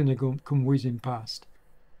fact, he's going to come whizzing past.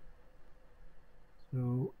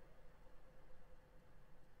 So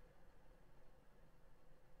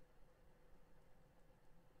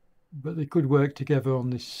but they could work together on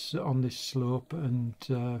this slope and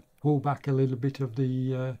pull back a little bit of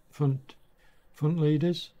the front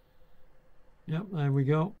leaders. Yep, there we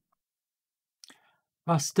go.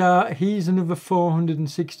 Astar, he's another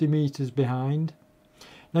 460 meters behind.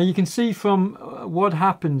 Now you can see from what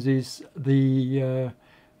happens is if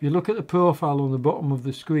you look at the profile on the bottom of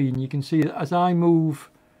the screen, you can see that as I move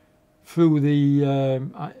through the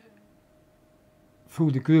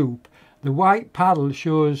group, the white paddle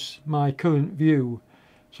shows my current view.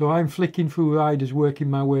 So I'm flicking through riders, working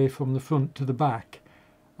my way from the front to the back,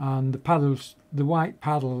 and the white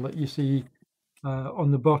paddle that you see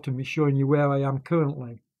on the bottom is showing you where I am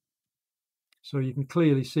currently. So you can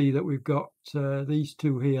clearly see that we've got these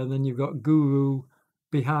two here, and then you've got Guru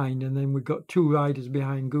behind, and then we've got two riders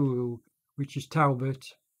behind Guru, which is Talbot,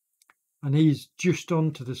 and he's just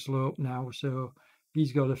onto the slope now, so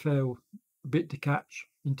he's got a fair bit to catch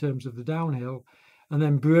in terms of the downhill. And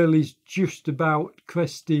then Burley's just about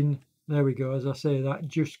cresting, there we go, as I say that,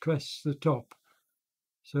 just crests the top.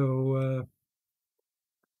 So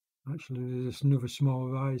actually there's another small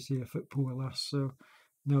rise here for poor lass, so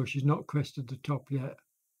no, she's not crested the top yet.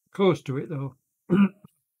 Close to it though.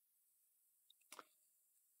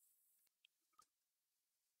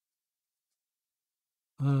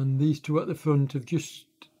 And these two at the front have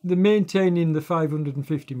they're maintaining the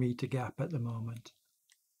 550 meter gap at the moment.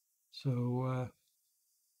 So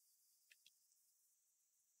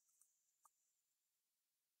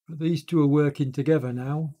these two are working together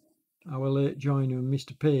now, our late joiner and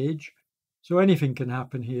Mr. Page. So anything can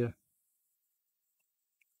happen here.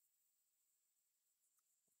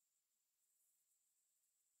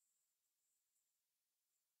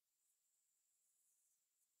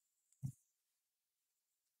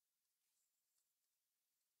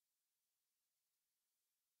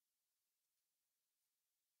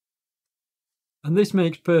 And this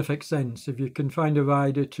makes perfect sense. If you can find a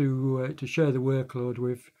rider to share the workload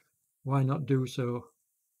with, why not do so?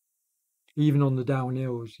 Even on the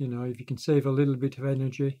downhills, you know, if you can save a little bit of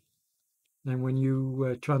energy, then when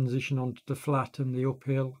you transition onto the flat and the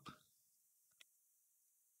uphill,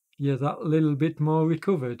 you're that little bit more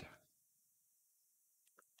recovered.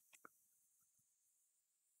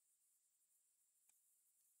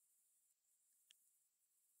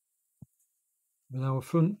 With our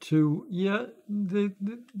front two, yeah, they're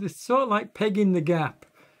sort of like pegging the gap.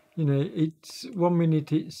 You know, it's 1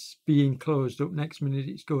 minute it's being closed up, next minute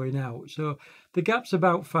it's going out. So the gap's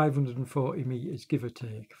about 540 meters, give or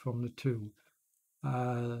take, from the two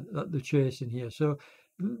that they're chasing here. So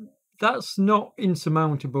that's not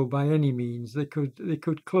insurmountable by any means. They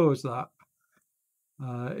could close that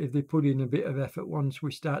if they put in a bit of effort once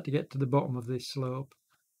we start to get to the bottom of this slope.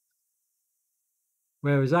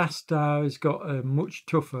 Whereas Astar has got a much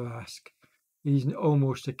tougher ask. He's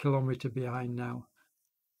almost a kilometre behind now.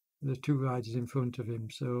 The two riders in front of him.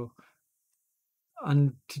 So,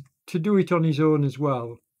 and to do it on his own as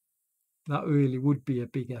well, that really would be a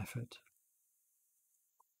big effort.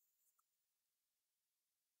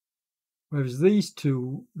 Whereas these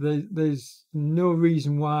two, there's no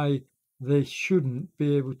reason why they shouldn't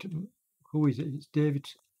be able to. Who is it? It's David.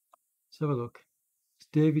 Let's have a look. It's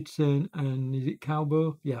Davidson and is it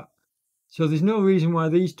Calbo? Yeah. So there's no reason why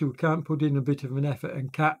these two can't put in a bit of an effort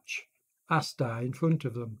and catch Astar in front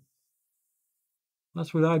of them.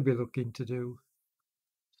 That's what I'd be looking to do.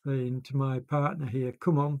 Saying to my partner here,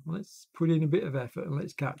 come on, let's put in a bit of effort and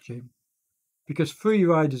let's catch him. Because three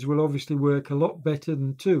riders will obviously work a lot better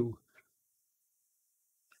than two.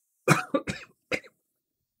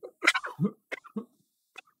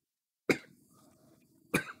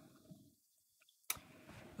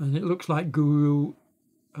 And it looks like Guru,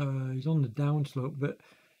 he's on the downslope, but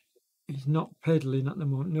he's not pedalling at the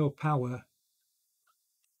moment, no power.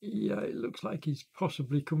 Yeah, it looks like he's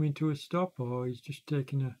possibly coming to a stop, or he's just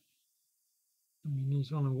taking a... I mean,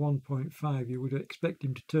 he's on a 1.5. You would expect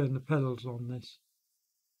him to turn the pedals on this.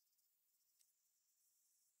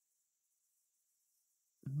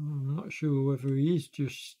 I'm not sure whether he is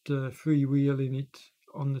just freewheeling it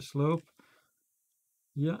on the slope.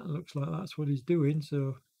 Yeah, it looks like that's what he's doing.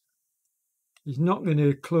 So he's not going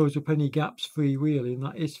to close up any gaps freewheeling,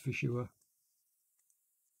 that is for sure.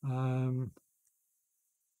 And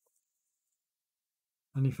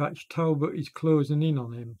in fact, Talbot is closing in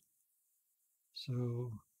on him.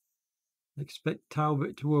 So expect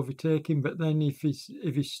Talbot to overtake him. But then if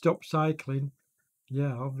he stops cycling,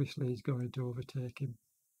 yeah, obviously he's going to overtake him.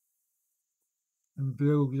 And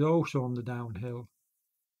Bill is also on the downhill.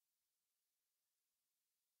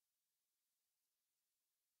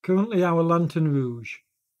 Currently our Lantern Rouge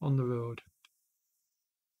on the road.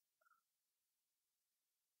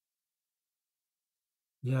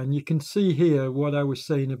 Yeah, and you can see here what I was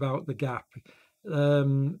saying about the gap.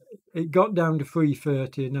 It got down to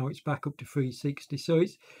 330 and now it's back up to 360. So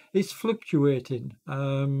it's fluctuating.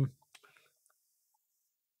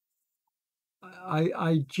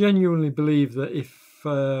 I genuinely believe that if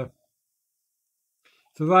the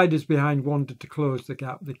riders behind wanted to close the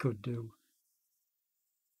gap, they could do.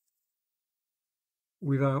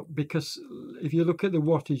 Because if you look at the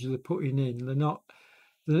wattage they're putting in,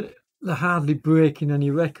 they're hardly breaking any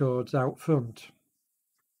records out front.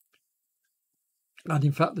 And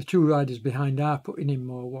in fact, the two riders behind are putting in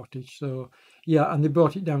more wattage. So, yeah, and they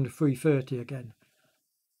brought it down to 330 again.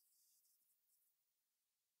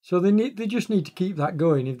 So they just need to keep that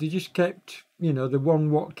going. If they just kept, you know, the 1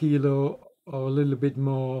 watt kilo or a little bit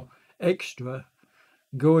more extra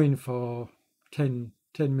going for 10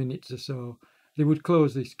 minutes or so, they would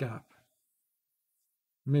close this gap.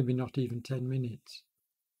 Maybe not even 10 minutes.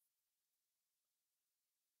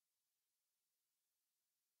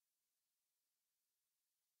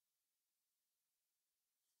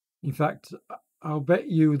 In fact, I'll bet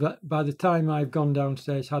you that by the time I've gone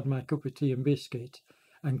downstairs, had my cup of tea and biscuit,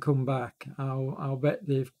 and come back, I'll bet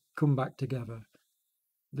they've come back together.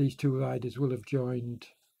 These two riders will have joined.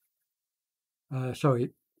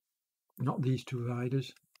 Sorry, not these two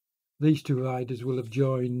riders. These two riders will have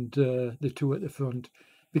joined the two at the front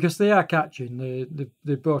because they are catching.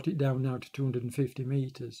 They brought it down now to 250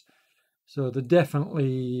 meters, so they're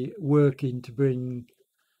definitely working to bring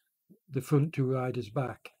the front two riders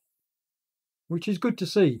back, which is good to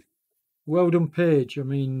see. Well done, Paige. I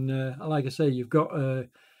mean, like I say, you've got a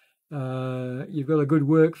good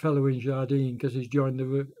work fellow in Jardine because he's joined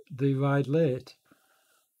the ride late.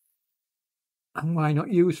 And why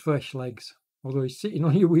not use fresh legs? Although he's sitting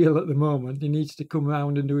on your wheel at the moment, he needs to come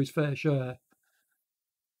round and do his fair share.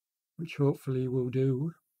 which hopefully will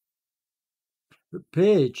do. But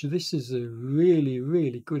Page, this is a really,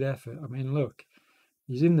 really good effort. I mean, look,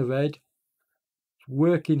 he's in the red,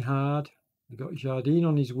 working hard. We've got Jardine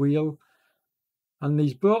on his wheel, and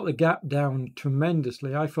he's brought the gap down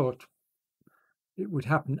tremendously. I thought it would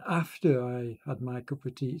happen after I had my cup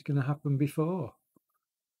of tea. It's going to happen before,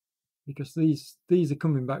 because these are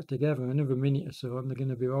coming back together another minute or so, and they're going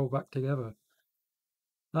to be all back together.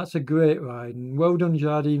 That's a great ride, and well done,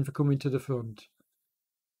 Jardine, for coming to the front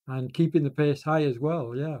and keeping the pace high as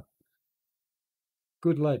well. Yeah,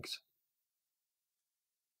 good legs.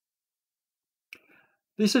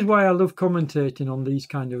 This is why I love commentating on these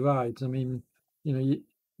kind of rides. I mean, you know,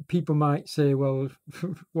 people might say, well,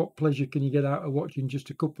 what pleasure can you get out of watching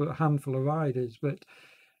just a handful of riders? But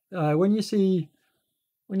when you see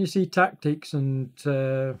tactics and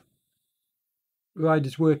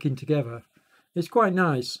riders working together, it's quite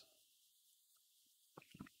nice.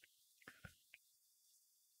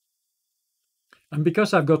 And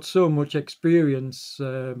because I've got so much experience,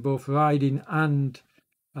 both riding and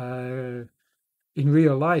in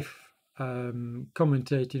real life,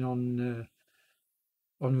 commentating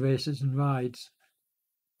on races and rides,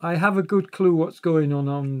 I have a good clue what's going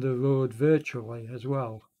on the road virtually as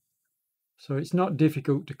well. So it's not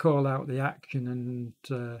difficult to call out the action, and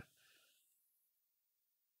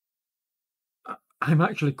I'm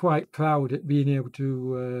actually quite proud at being able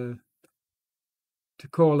to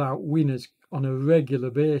call out winners on a regular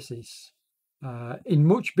basis in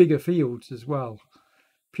much bigger fields as well,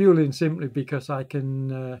 purely and simply because I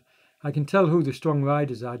can tell who the strong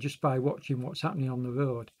riders are just by watching what's happening on the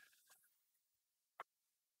road.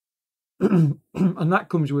 And that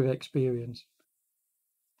comes with experience.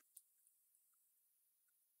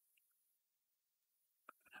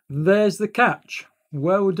 There's the catch.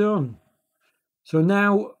 Well done. So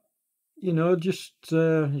now, you know, just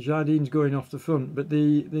Jardine's going off the front, but they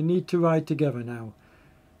need to ride together now.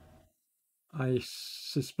 I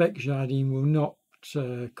suspect Jardine will not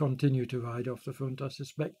continue to ride off the front. I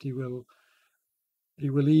suspect he will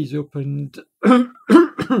ease up and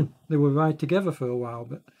they will ride together for a while,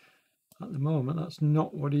 but at the moment that's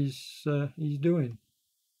not what he's doing.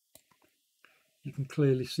 You can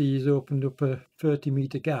clearly see he's opened up a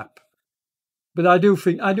 30-meter gap. But I do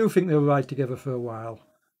think they'll ride together for a while.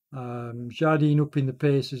 Jardine up in the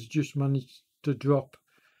pace has just managed to drop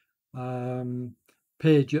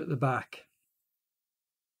Page at the back,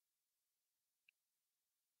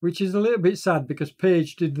 which is a little bit sad because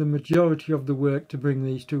Page did the majority of the work to bring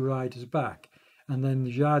these two riders back, and then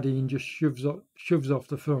Jardine just shoves off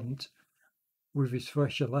the front with his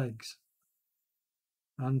fresher legs,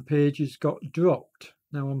 and Page has got dropped.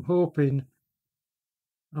 Now I'm hoping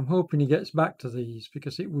he gets back to these,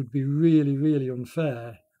 because it would be really, really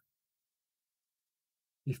unfair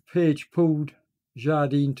if Page pulled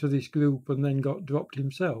Jardine to this group and then got dropped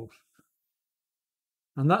himself.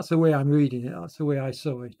 And that's the way I'm reading it. That's the way I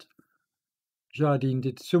saw it. Jardine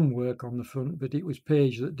did some work on the front, but it was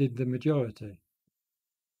Page that did the majority.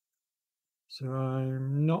 So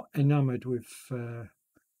I'm not enamoured with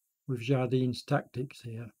Jardine's tactics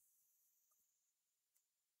here.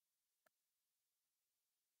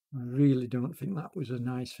 I really don't think that was a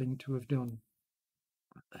nice thing to have done.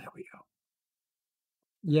 But there we go.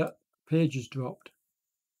 Yeah, Page has dropped.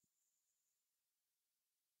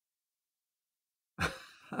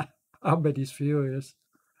 I bet he's furious.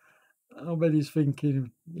 I bet he's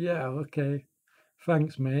thinking, yeah, okay,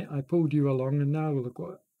 thanks, mate. I pulled you along, and now look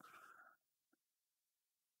what.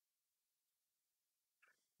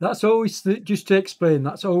 That's always just to explain.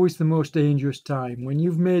 That's always the most dangerous time when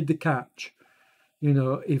you've made the catch. You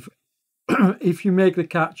know, if if you make the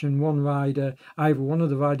catch and one rider, either one of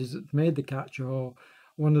the riders that's made the catch or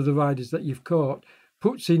one of the riders that you've caught,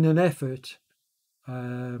 puts in an effort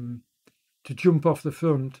to jump off the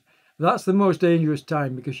front, that's the most dangerous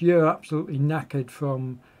time, because you're absolutely knackered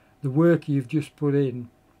from the work you've just put in,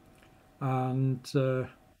 and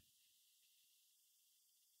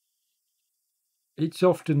it's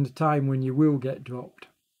often the time when you will get dropped.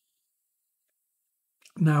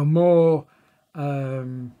 Now, more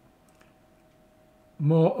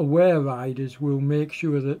aware riders will make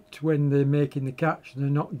sure that when they're making the catch, they're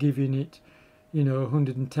not giving it,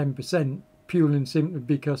 110%, purely and simply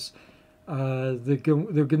because they're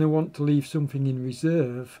going to want to leave something in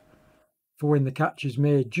reserve for when the catch is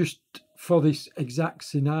made, just for this exact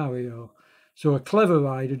scenario. So a clever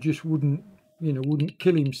rider just wouldn't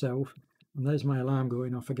kill himself. And there's my alarm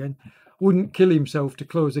going off again. Wouldn't kill himself to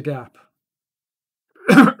close a gap.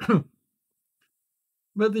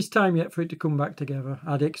 But there's time yet for it to come back together.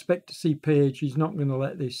 I'd expect to see Paige. He's not going to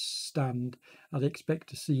let this stand. I'd expect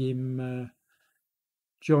to see him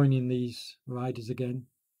joining these riders again.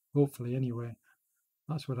 Hopefully, anyway.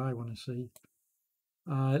 That's what I want to see.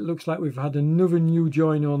 It looks like we've had another new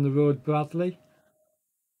joiner on the road, Bradley.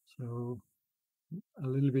 So a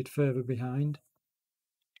little bit further behind.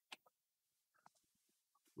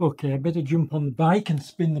 Okay, I better jump on the bike and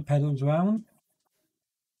spin the pedals round.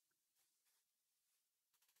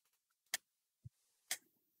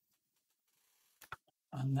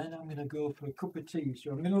 And then I'm going to go for a cup of tea.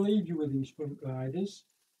 So I'm going to leave you with these front riders.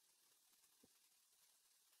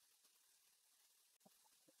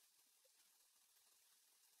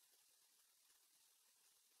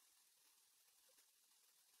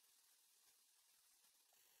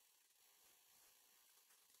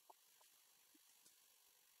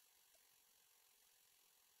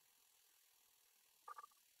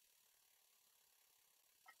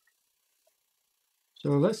 So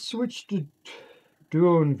let's switch to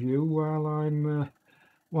drone view while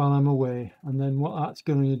I'm away, and then what that's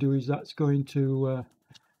going to do is that's going to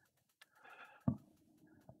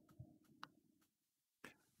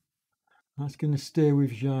stay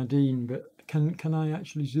with Jardine. But can I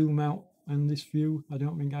actually zoom out in this view? I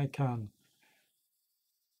don't think I can.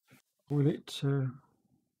 Will it? There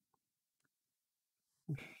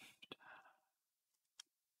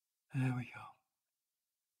we go.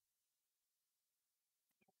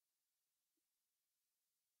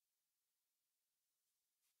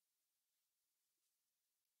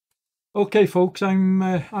 Okay, folks, I'm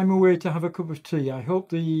away to have a cup of tea. I hope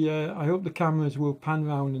the cameras will pan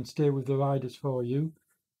round and stay with the riders for you.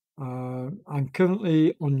 I'm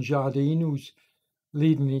currently on Jardine, who's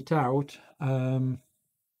leading it out. I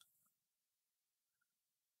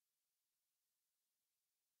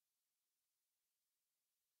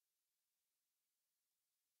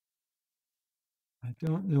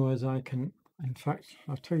don't know as I can. In fact,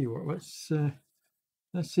 I'll tell you what. Let's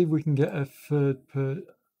see if we can get a third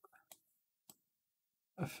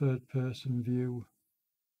person view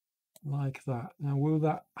like that. Now, will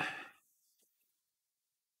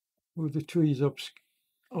the trees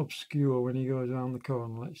obscure when he goes around the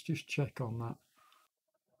corner? Let's just check on that.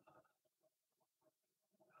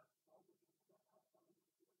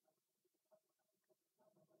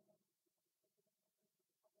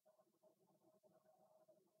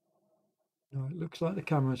 No, it looks like the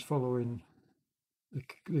camera's following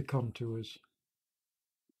the contours.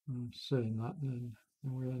 I'm saying that, then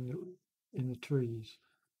we end up in the trees.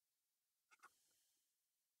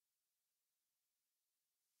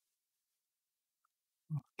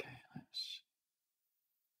 Okay, let's.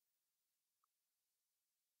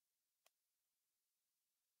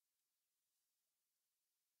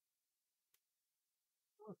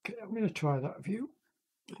 Okay, I'm going to try that view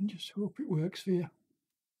and just hope it works for you.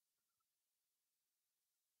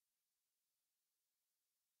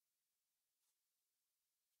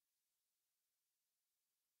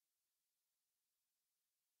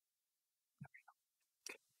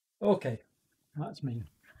 Okay, that's me.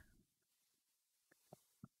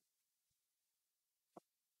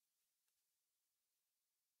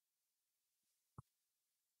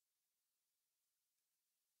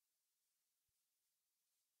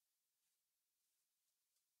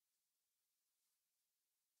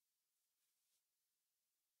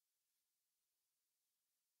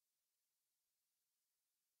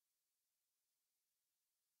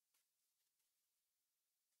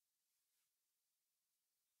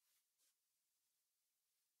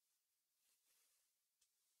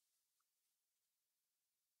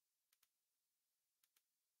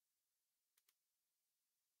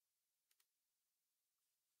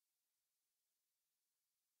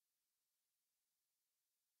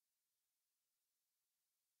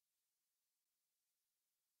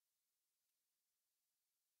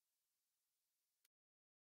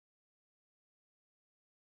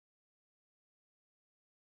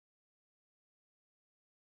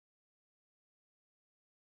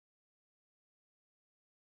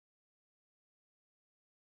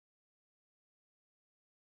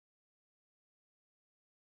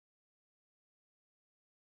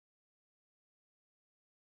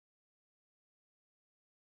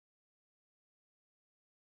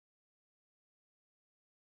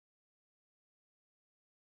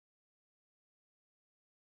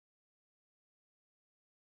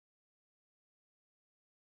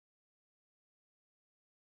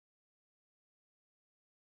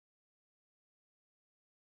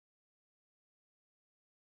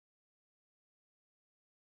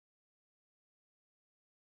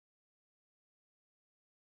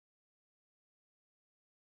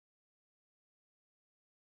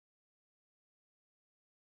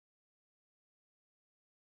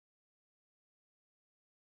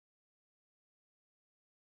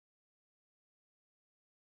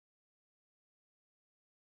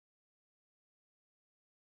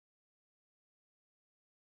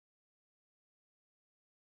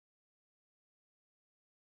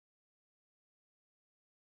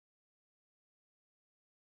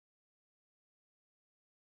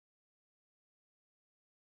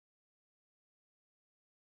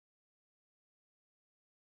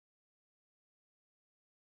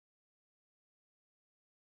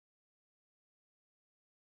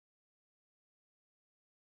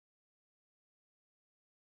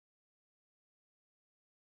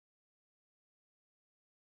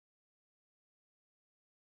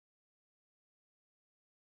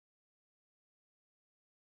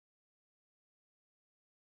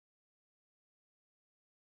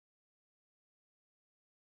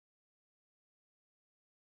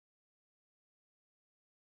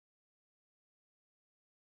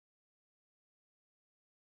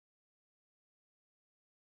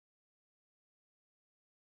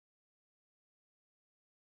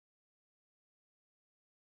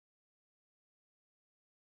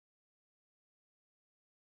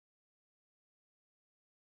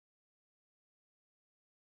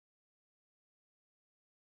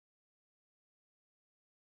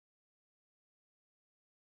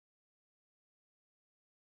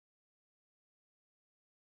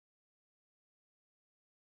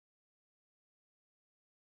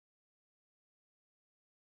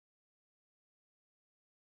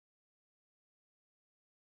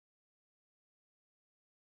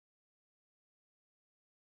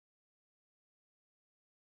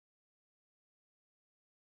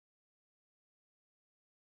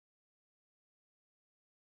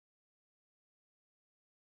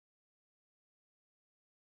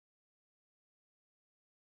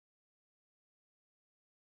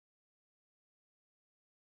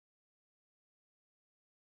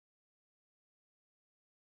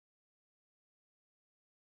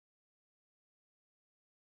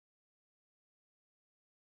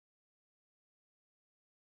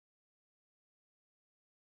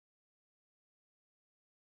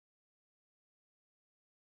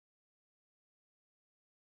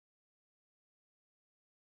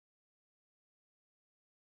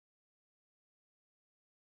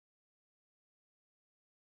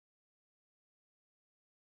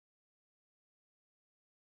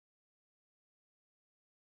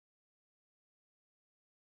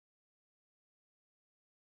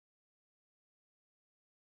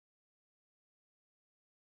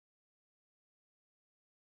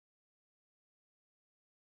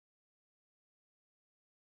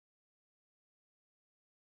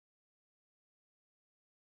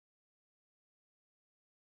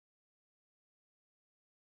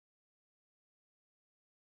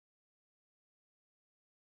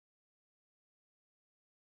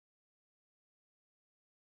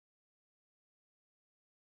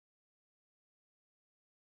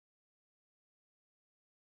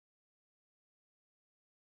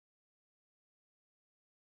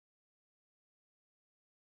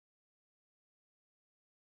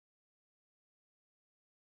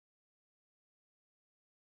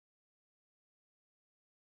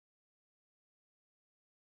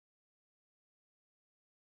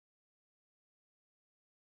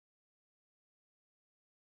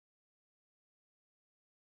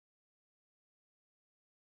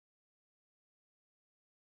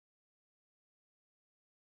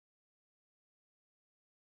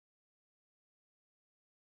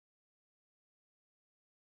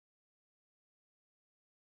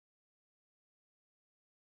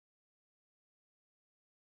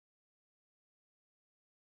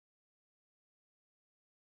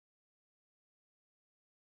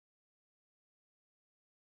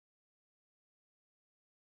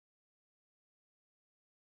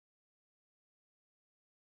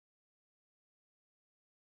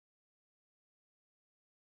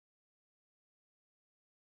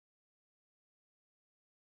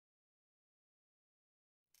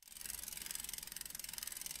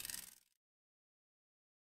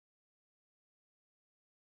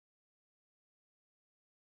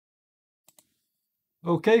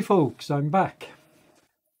 Okay folks, I'm back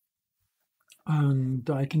and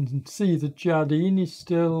I can see that Jardine is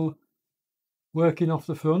still working off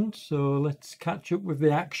the front, so let's catch up with the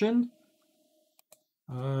action.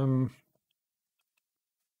 See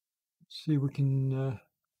if we can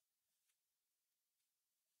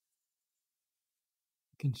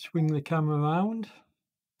swing the camera around.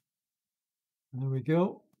 There we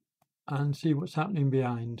go, and see what's happening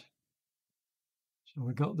behind. So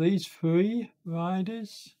we've got these 3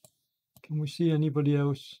 riders. Can we see anybody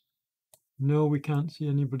else? No, we can't see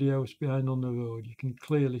anybody else behind on the road. You can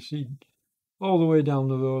clearly see all the way down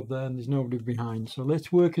the road there, and there's nobody behind. So let's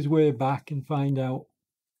work his way back and find out.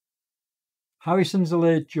 Harrison's a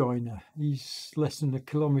late joiner. He's less than 1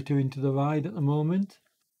 kilometre into the ride at the moment,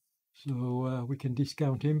 so we can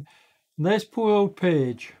discount him. And there's poor old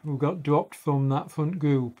Page, who got dropped from that front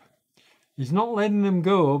group. He's not letting them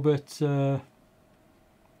go, but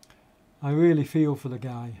I really feel for the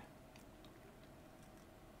guy.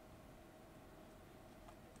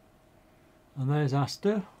 And there's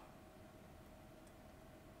Astor.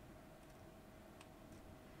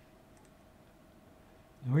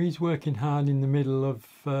 Now he's working hard in the middle of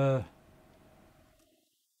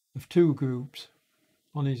 2 groups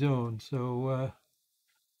on his own, so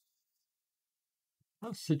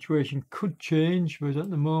that situation could change, but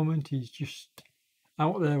at the moment he's just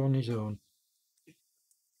out there on his own.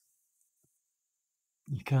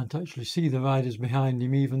 You can't actually see the riders behind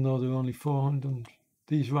him, even though they're only 400.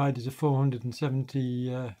 These riders are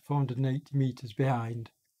 480 metres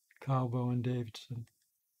behind Carbo and Davidson.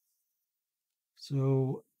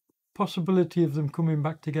 So, possibility of them coming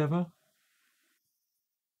back together.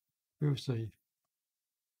 We'll see.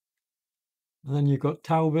 And then you've got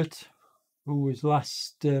Talbot, who was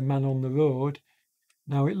last man on the road.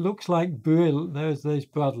 Now it looks like Brill. There's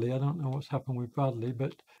Bradley. I don't know what's happened with Bradley,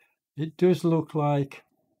 but it does look like,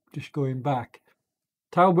 just going back,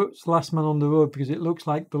 Talbot's last man on the road, because it looks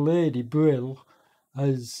like the lady Brill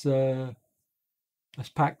has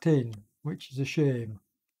packed in, which is a shame.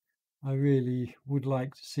 I really would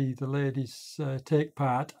like to see the ladies take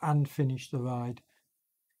part and finish the ride,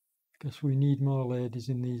 because we need more ladies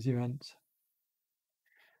in these events.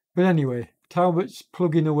 But anyway, Talbot's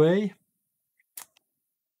plugging away,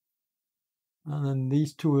 and then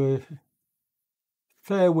these 2 are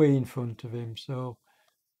fair way in front of him, so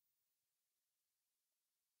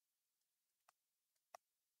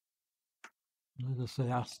as I say,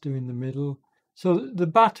 Astor in the middle. So the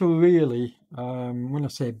battle really, when I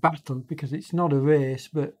say battle, because it's not a race,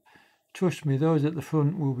 but trust me, those at the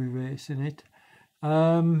front will be racing it.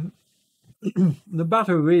 The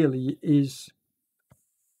battle really is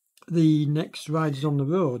the next riders on the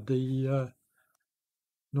road,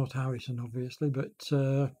 not Harrison obviously, but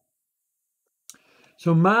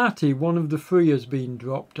so Marty, one of the 3, has been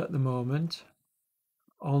dropped at the moment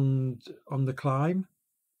on the climb.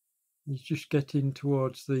 He's just getting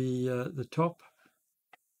towards the top.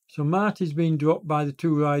 So Marty's been dropped by the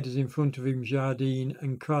 2 riders in front of him, Jardine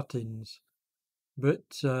and Kratins.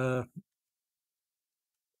 But there's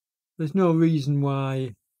no reason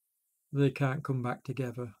why they can't come back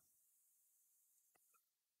together.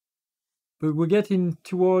 But we're getting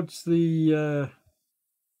towards the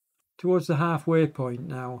halfway point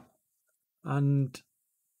now, and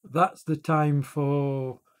that's the time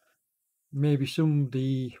for maybe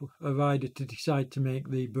a rider, to decide to make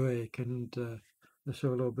the break and the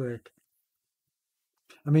solo break.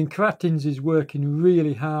 I mean, Kratins is working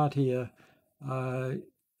really hard here.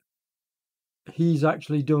 He's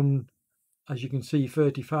actually done, as you can see,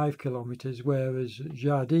 35 kilometres, whereas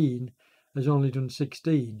Jardine has only done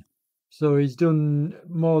 16. So he's done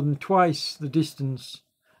more than twice the distance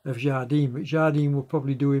of Jardine, but Jardine will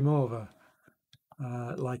probably do him over,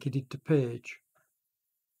 like he did to Page.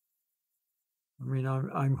 I mean,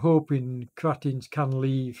 I'm hoping Kratins can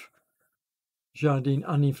leave Jardine,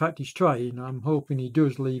 and in fact he's trying. I'm hoping he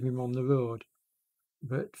does leave him on the road,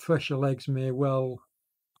 but fresher legs may well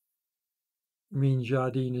mean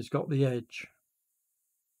Jardine has got the edge.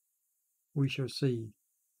 We shall see.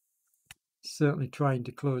 Certainly trying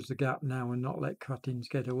to close the gap now and not let Kratins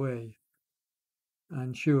get away.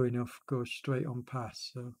 And sure enough, goes straight on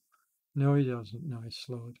past. So no, he doesn't. No, he's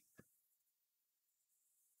slowed.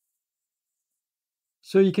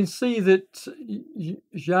 So you can see that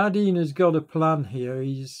Jardine has got a plan here.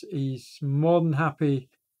 He's more than happy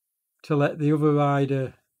to let the other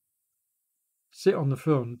rider sit on the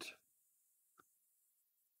front.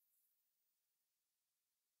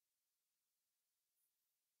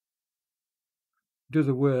 Do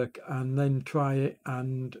the work and then try it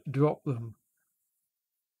and drop them.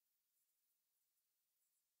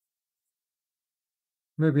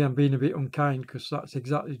 maybe I'm being a bit unkind because that's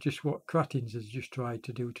exactly just what Kratins has just tried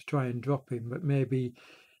to do, to try and drop him. But maybe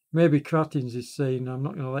Kratins is saying, I'm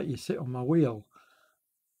not going to let you sit on my wheel.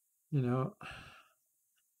 You know,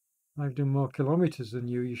 I've done more kilometres than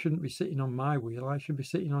you. You shouldn't be sitting on my wheel. I should be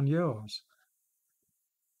sitting on yours.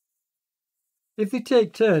 If they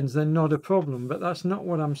take turns, then not a problem. But that's not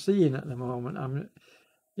what I'm seeing at the moment. I'm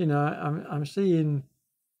seeing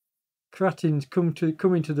Kratins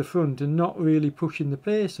coming to the front and not really pushing the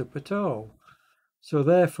pace up at all. So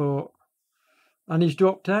therefore, and he's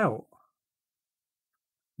dropped out.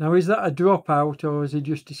 Now, is that a dropout, or has he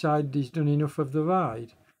just decided he's done enough of the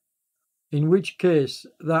ride? In which case,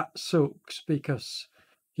 that sucks, because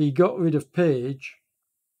he got rid of Page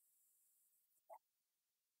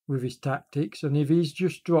with his tactics, and if he's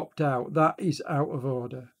just dropped out, that is out of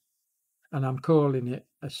order, and I'm calling it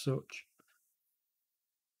as such.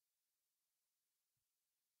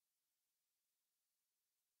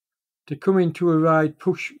 To come into a ride,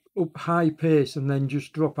 push up high pace, and then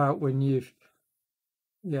just drop out when you've...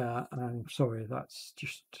 Yeah, I'm sorry, that's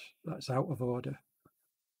out of order.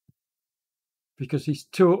 Because he's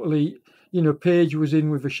totally, Page was in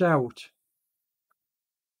with a shout.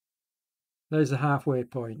 There's the halfway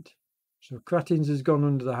point. So Kratins has gone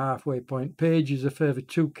under the halfway point. Page is a further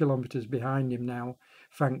 2 kilometres behind him now,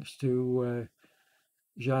 thanks to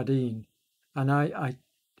Jardine. And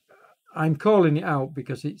I'm calling it out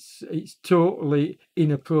because it's totally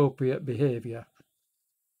inappropriate behaviour.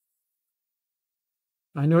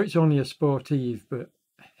 I know it's only a Sportive, but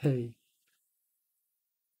hey.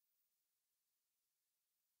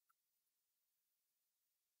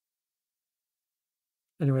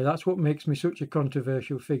 Anyway, that's what makes me such a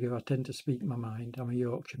controversial figure. I tend to speak my mind. I'm a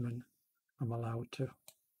Yorkshireman. I'm allowed to.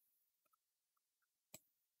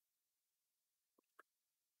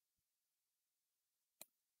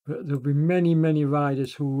 But there'll be many, many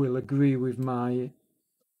riders who will agree with my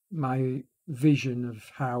vision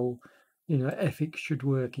of how, ethics should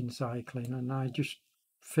work in cycling. And I just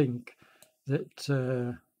think that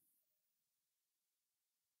there's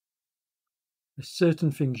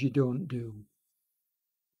certain things you don't do.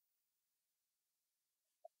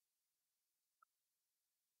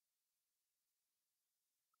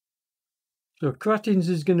 So Kratins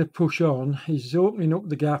is going to push on. He's opening up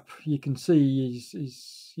the gap. You can see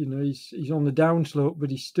he's on the downslope, but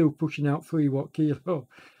he's still pushing out 3 watt kilo.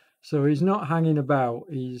 So he's not hanging about.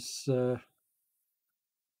 It's not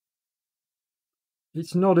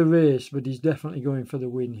a race, but he's definitely going for the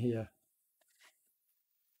win here.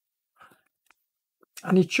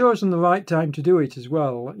 And he's chosen the right time to do it as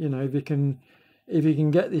well. If he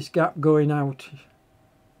can get this gap going out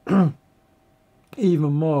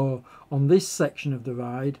even more on this section of the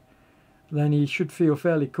ride, then he should feel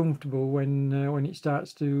fairly comfortable when it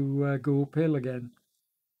starts to go uphill again.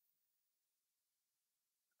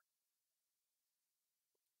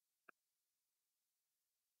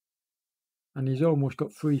 And he's almost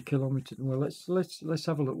got 3 kilometres. Well, let's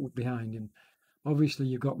have a look behind him. Obviously,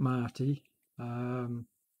 you've got Marty.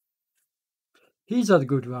 He's had a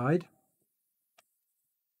good ride,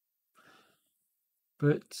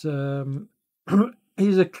 but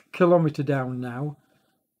he's a kilometre down now.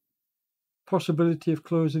 Possibility of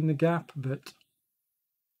closing the gap, but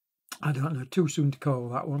I don't know, too soon to call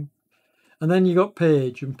that one. And then you got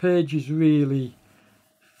Page, and Page is really,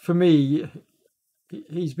 for me,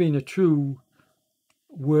 he's been a true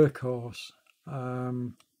workhorse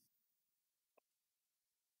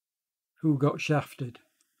who got shafted.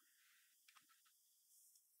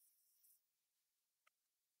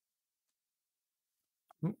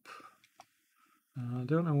 I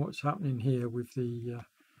don't know what's happening here with the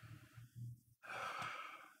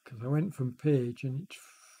because I went from Page and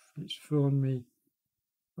it's thrown me.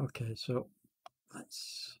 Okay, so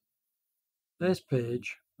there's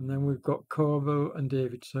Page, and then we've got Corvo and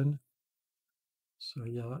Davidson. So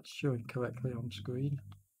yeah, that's showing correctly on screen.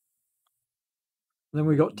 Then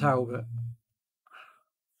we got Talbot,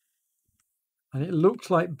 and it looks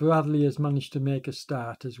like Bradley has managed to make a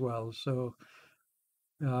start as well. So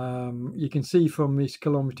you can see from his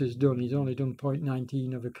kilometres done, he's only done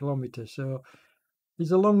 0.19 of a kilometre. So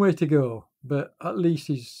he's a long way to go, but at least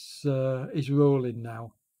he's rolling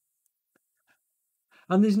now.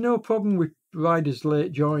 And there's no problem with riders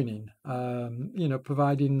late joining,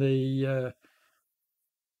 providing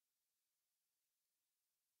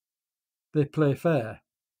they play fair.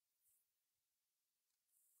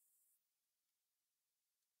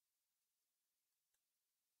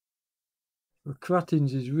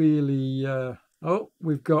 Kratins is really... oh,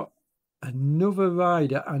 we've got another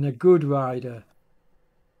rider, and a good rider,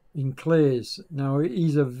 in Clays. Now,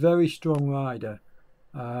 he's a very strong rider.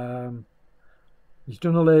 He's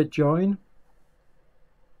done a late join.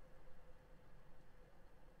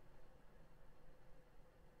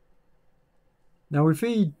 Now, if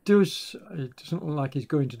he does, it doesn't look like he's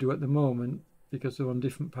going to do at the moment because they're on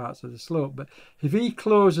different parts of the slope, but if he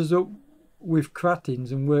closes up with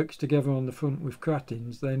crattins and works together on the front with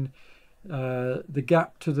crattins, then the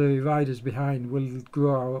gap to the riders behind will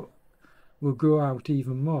grow out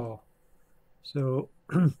even more. So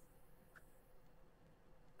I'm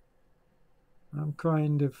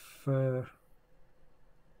kind of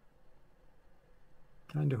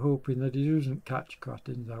hoping that he doesn't catch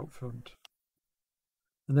crattins out front.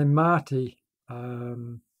 And then Marty,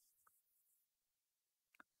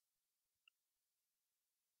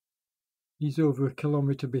 he's over a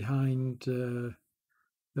kilometre behind the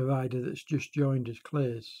rider that's just joined us,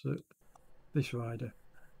 Clay's, this rider.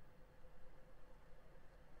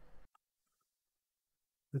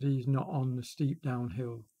 But he's not on the steep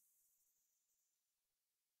downhill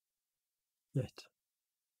yet.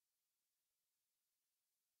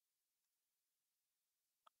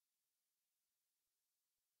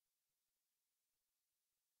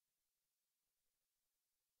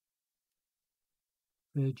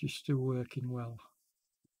 They're just still working well.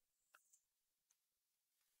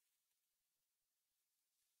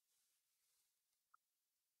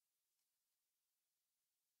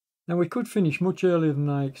 Now we could finish much earlier than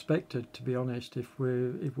I expected, to be honest. If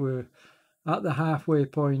we're at the halfway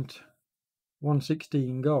point,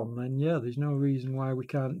 1:16 gone, then yeah, there's no reason why we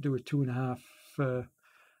can't do a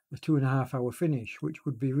 2.5 hour finish, which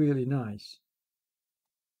would be really nice.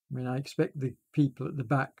 I mean, I expect the people at the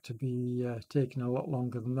back to be taking a lot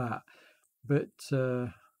longer than that, but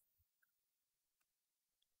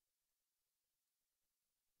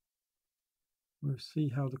we'll see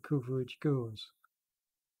how the coverage goes.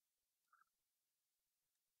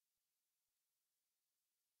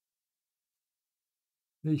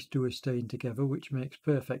 These two are staying together, which makes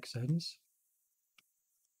perfect sense.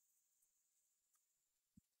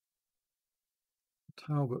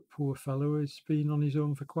 Talbot, poor fellow, has been on his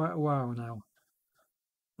own for quite a while now,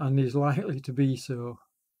 and is likely to be so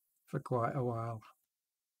for quite a while.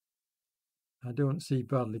 I don't see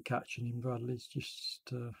Bradley catching him. Bradley's just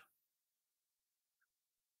so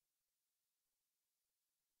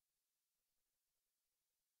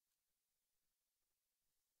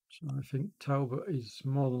I think Talbot is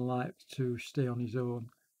more than likely to stay on his own.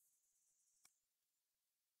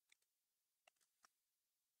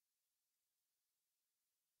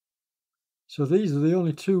 So these are the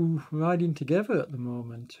only two riding together at the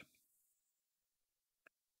moment,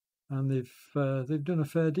 and they've done a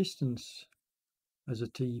fair distance as a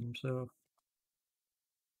team. So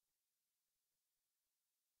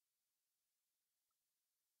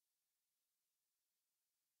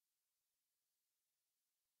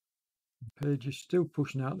Page is still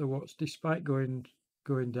pushing out the watts despite going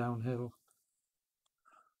downhill.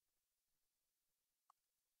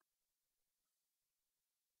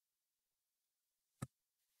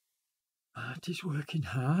 It is working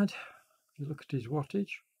hard. If you look at his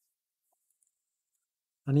wattage,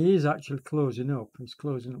 and he is actually closing up. He's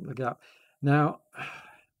closing up the gap. Now,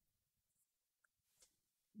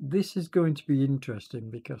 this is going to be interesting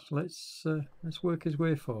because let's work his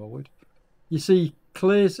way forward. You see,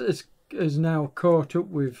 Clay's has now caught up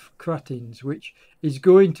with Crattins, which is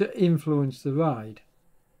going to influence the ride.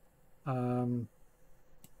 There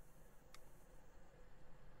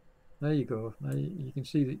you go. You can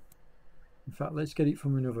see that. In fact, let's get it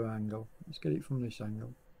from another angle. Let's get it from this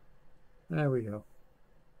angle. There we go.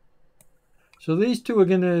 So these two are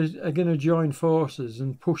gonna join forces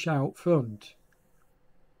and push out front.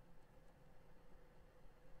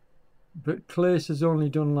 But Clace has only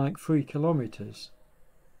done like 3 kilometers.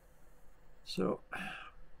 So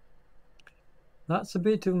that's a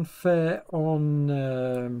bit unfair on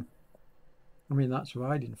I mean, that's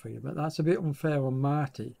riding for you, but that's a bit unfair on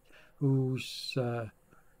Marty, who's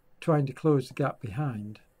trying to close the gap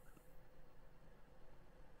behind.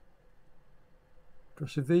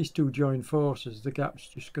 Because if these two join forces, the gap's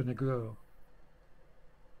just going to grow.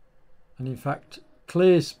 And in fact,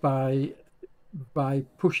 Clace, by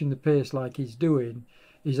pushing the pace like he's doing,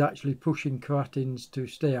 is actually pushing Crattins to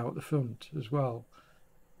stay out the front as well.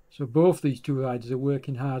 So both these two riders are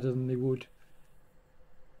working harder than they would,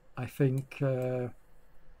 I think, so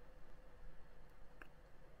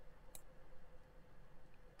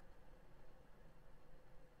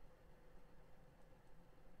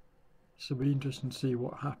it'll be interesting to see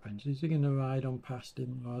what happens. Is he going to ride on past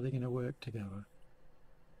him, or are they going to work together?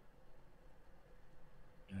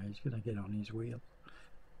 Yeah, he's going to get on his wheel.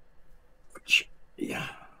 Which, yeah.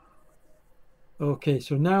 Okay,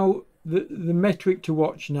 so now the metric to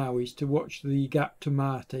watch now is to watch the gap to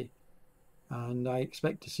Marty, and I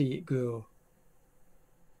expect to see it grow,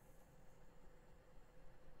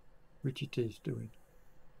 which it is doing.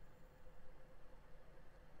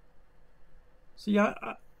 See,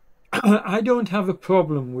 I don't have a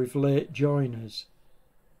problem with late joiners,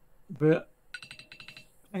 but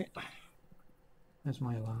there's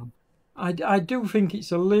my alarm. I do think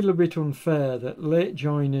it's a little bit unfair that late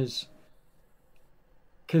joiners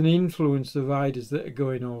can influence the riders that are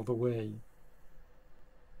going all the way.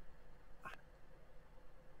 I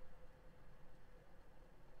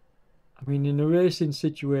mean, in a racing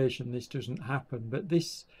situation, this doesn't happen, but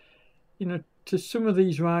this, you know, to some of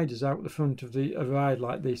these riders out the front of a ride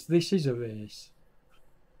like this is a race.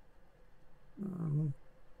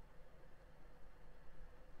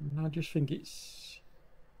 I just think it's...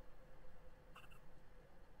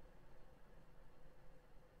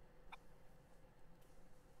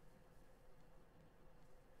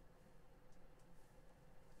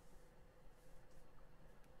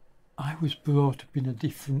 I was brought up in a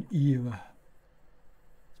different era,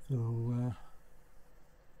 so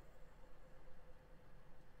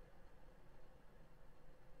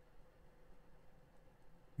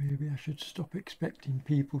maybe I should stop expecting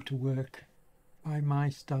people to work by my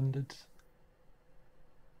standards.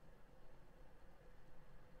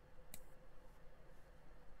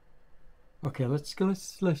 Okay, let's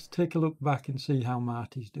take a look back and see how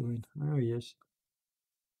Marty's doing. There he is.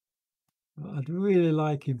 I'd really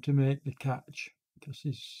like him to make the catch because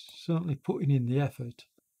he's certainly putting in the effort.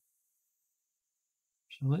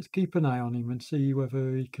 So let's keep an eye on him and see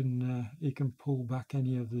whether he can pull back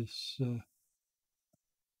any of this.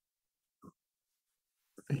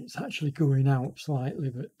 It's actually going out slightly,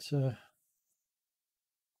 but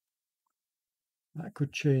that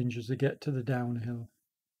could change as they get to the downhill.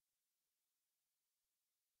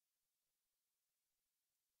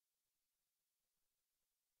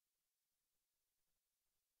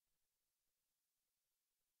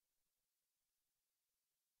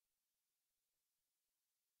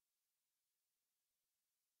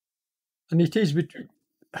 And it is between,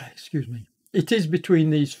 excuse me, it is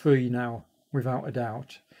between these three now, without a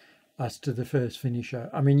doubt, as to the first finisher.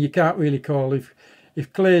 I mean, you can't really call,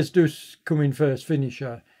 if Claes does come in first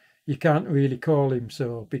finisher, you can't really call him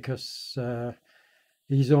so, because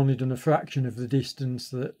he's only done a fraction of the distance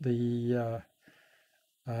that the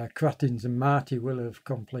Kratins and Marty will have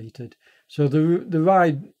completed. So the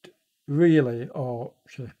ride really, or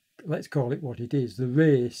let's call it what it is, the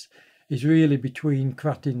race is really between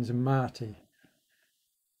Kratins and Marty.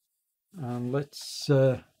 And let's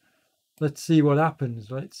see what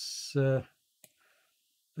happens. Let's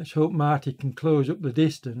hope Marty can close up the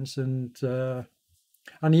distance, and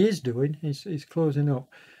he is doing. He's closing up.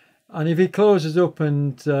 And if he closes up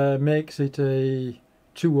and makes it a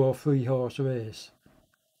 2 or 3 horse race,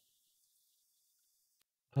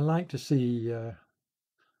 I like to see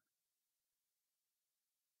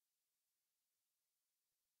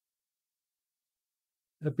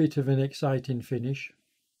a bit of an exciting finish.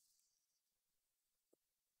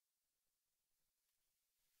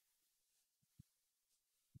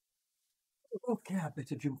 Okay, I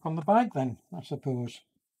better jump on the bike then, I suppose.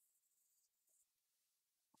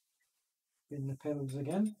 In the pedals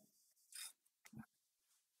again.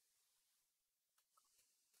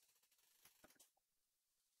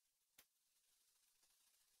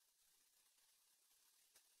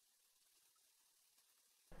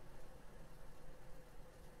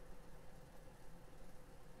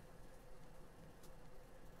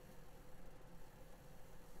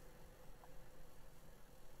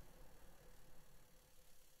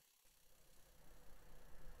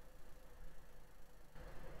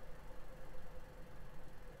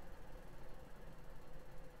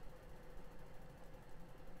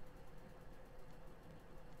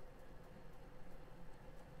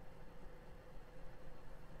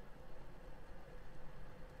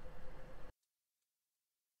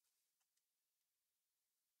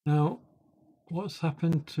 Now, what's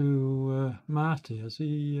happened to Marty? Has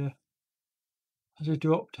he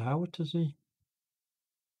dropped out? Has he?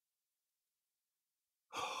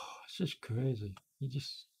 Oh, it's just crazy. He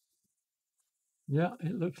just, yeah,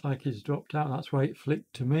 it looks like he's dropped out. That's why it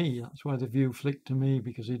flicked to me. That's why the view flicked to me,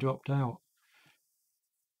 because he dropped out.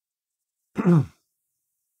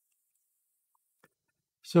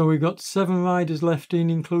 So we've got 7 riders left in,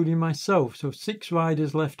 including myself. So 6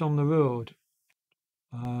 riders left on the road.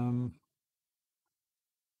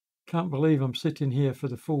 Can't believe I'm sitting here for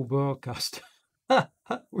the full broadcast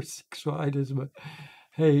with 6 riders, but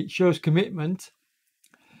hey, it shows commitment.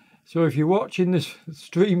 So if you're watching this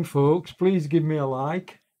stream, folks, please give me a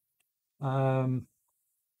like. And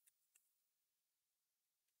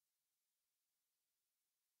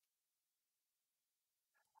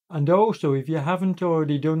also, if you haven't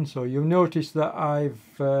already done so, you'll notice that I've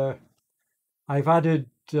added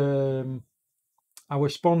our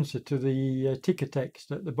sponsor to the ticker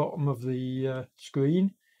text at the bottom of the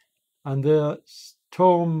screen, and that's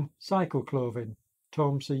Torm Cycle Clothing,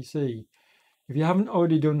 torm.cc. If you haven't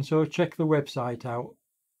already done so, check the website out.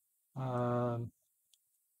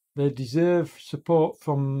 They deserve support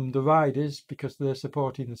from the riders because they're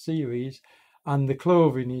supporting the series, and the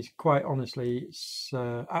clothing is, quite honestly, it's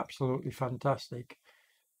absolutely fantastic.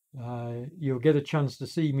 You'll get a chance to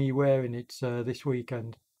see me wearing it this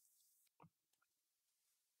weekend.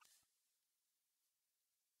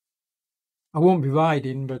 I won't be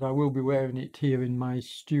riding, but I will be wearing it here in my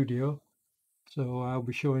studio, so I'll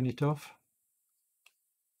be showing it off.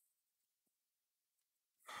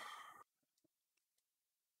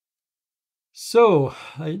 So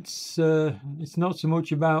it's not so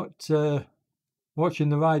much about watching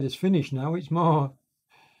the riders finish now. It's more,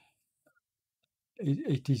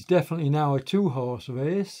 it is definitely now a 2-horse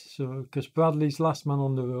race. So because Bradley's last man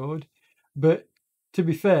on the road, but to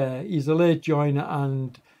be fair, he's a late joiner,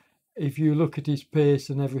 and if you look at his pace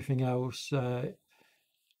and everything else, the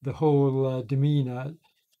whole demeanour,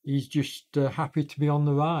 he's just happy to be on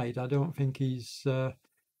the ride. I don't think he's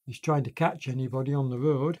trying to catch anybody on the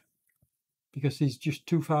road, because he's just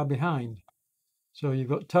too far behind. So you've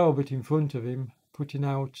got Talbot in front of him, putting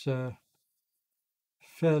out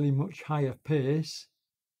fairly much higher pace.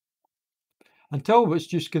 And Talbot's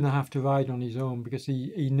just going to have to ride on his own, because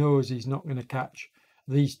he knows he's not going to catch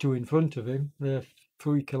these two in front of him. They're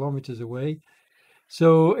 3 kilometres away.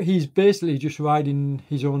 So he's basically just riding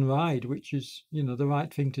his own ride, which is, the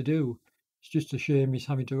right thing to do. It's just a shame he's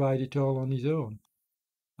having to ride it all on his own.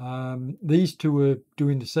 These two are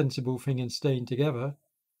doing the sensible thing and staying together,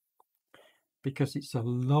 because it's a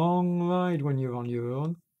long ride when you're on your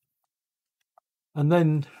own. And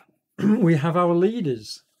then we have our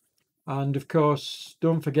leaders. And of course,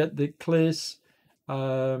 don't forget that Claes,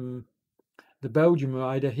 the Belgian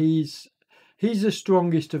rider, he's the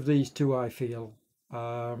strongest of these two, I feel.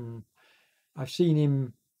 I've seen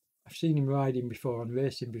him riding before and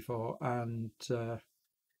racing before, and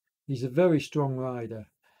he's a very strong rider.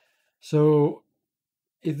 So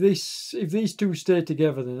if these two stay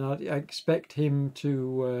together, then I expect him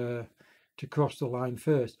to cross the line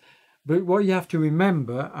first. But what you have to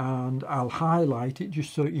remember, and I'll highlight it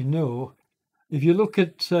just so you know, if you look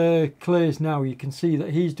at Claes now, you can see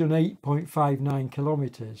that he's done 8.59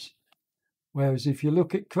 kilometres. Whereas if you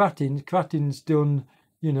look at Kratin's done,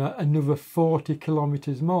 another 40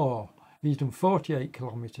 kilometres more. He's done 48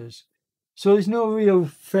 kilometres. So there's no real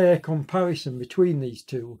fair comparison between these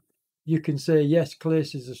two. You can say, yes,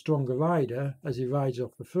 Claes is a stronger rider as he rides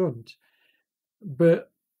off the front, but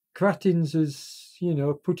Kratin's is,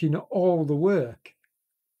 put in all the work.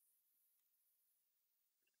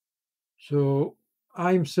 So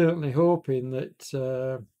I'm certainly hoping that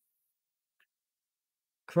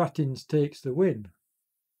Kratin's takes the win.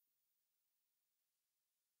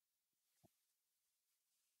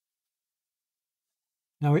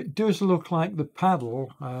 Now it does look like the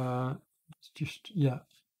paddle, it's just,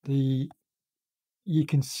 you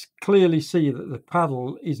can clearly see that the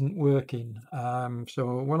paddle isn't working.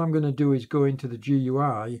 So what I'm going to do is go into the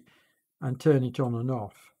GUI and turn it on and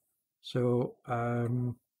off. So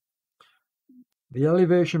the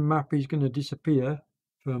elevation map is going to disappear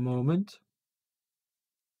for a moment.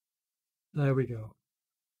 There we go.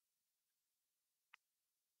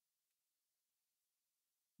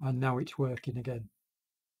 And now it's working again.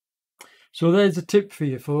 So there's a tip for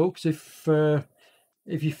you folks. If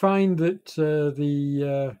you find that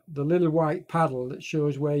the little white paddle that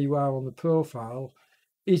shows where you are on the profile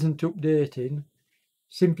isn't updating,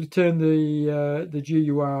 simply turn the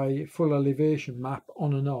GUI full elevation map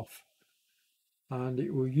on and off, and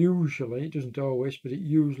it will usually, it doesn't always, but it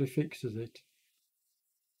usually fixes it.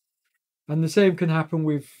 And the same can happen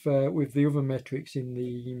with the other metrics in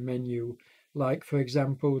the menu, like for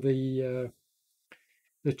example the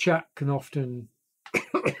chat can often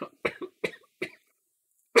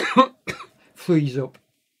freeze up.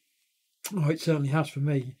 Oh, it certainly has for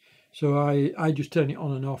me. So I just turn it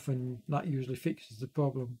on and off, and that usually fixes the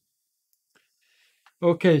problem.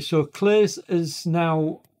 Okay, so Claes is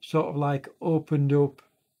now sort of like opened up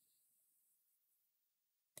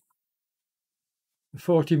a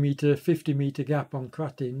 40 metre, 50 metre gap on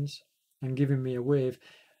Kratin's and giving me a wave.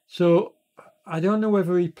 So I don't know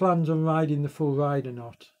whether he plans on riding the full ride or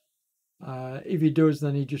not. If he does,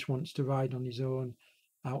 then he just wants to ride on his own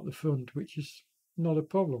out the front, which is not a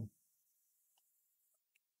problem.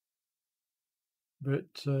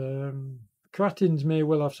 But Cratins may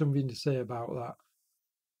well have something to say about that.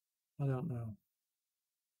 I don't know.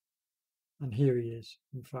 And here he is,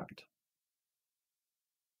 in fact.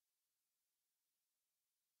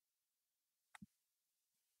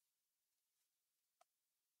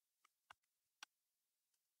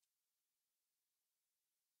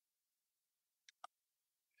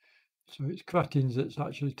 So it's Cratins that's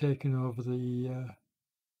actually taken over the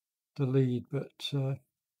lead, but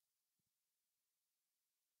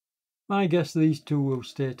I guess these two will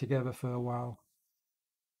stay together for a while.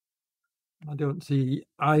 I don't see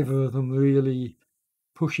either of them really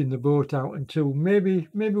pushing the boat out until maybe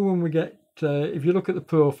when we get, if you look at the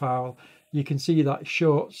profile, you can see that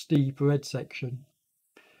short, steep red section.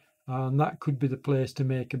 And that could be the place to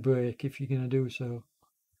make a break if you're going to do so.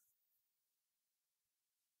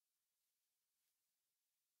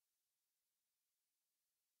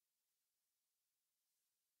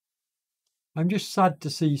 I'm just sad to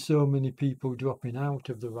see so many people dropping out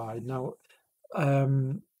of the ride. Now,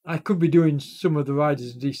 I could be doing some of the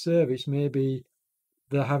riders a disservice. Maybe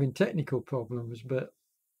they're having technical problems, but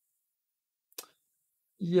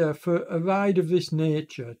yeah, for a ride of this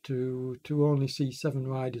nature to only see 7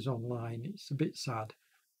 riders online, it's a bit sad.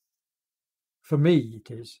 For me,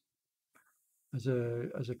 it is, as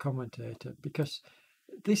a commentator, because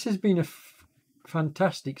this has been a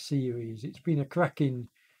fantastic series. It's been a cracking,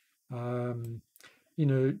 you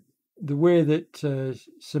know, the way that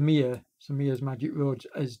Samir's Magic Roads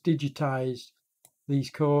has digitized these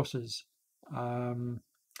courses. You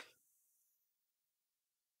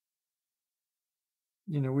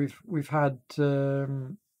know, we've had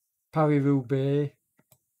Paris-Roubaix,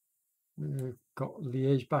 we've got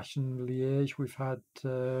Liege-Bastogne-Liège, we've had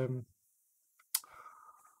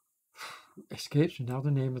escapes me now the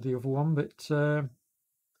name of the other one, but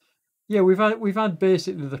yeah, we've had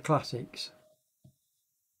basically the classics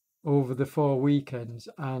over the 4 weekends,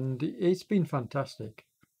 and it's been fantastic.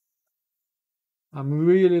 I'm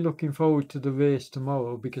really looking forward to the race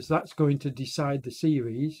tomorrow because that's going to decide the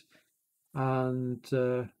series, and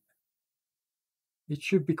it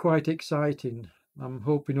should be quite exciting. I'm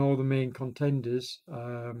hoping all the main contenders,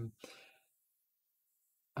 and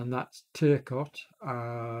that's Turcotte.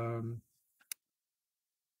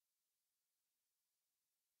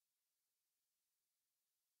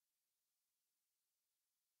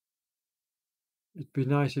 It'd be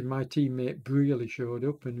nice if my teammate Brearley showed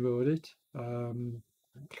up and rode it.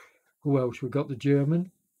 Who else? We've got the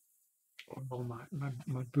German. Oh,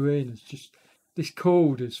 my brain is just, this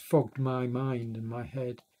cold has fogged my mind and my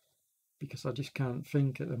head because I just can't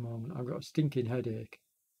think at the moment. I've got a stinking headache.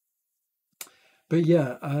 But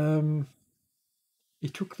yeah, he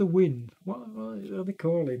took the win. What do they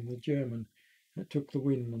call him, the German that took the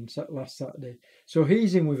win on last Saturday? So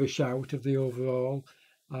he's in with a shout of the overall.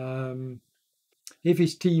 If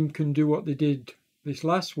his team can do what they did this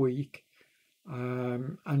last week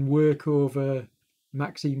and work over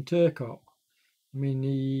Maxime Turcotte, I mean,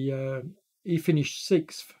 he finished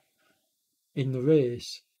 6th in the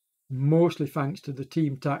race, mostly thanks to the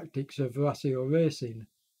team tactics of Rasio Racing.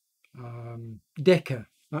 Decker,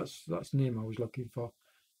 that's the name I was looking for.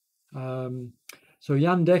 So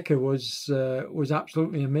Jan Decker was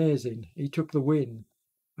absolutely amazing. He took the win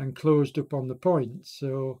and closed up on the points.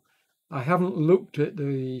 So I haven't looked at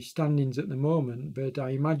the standings at the moment, but I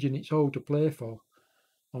imagine it's all to play for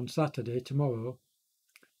on Saturday, tomorrow.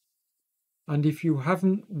 And if you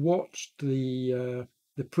haven't watched the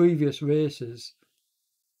previous races,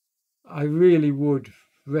 I really would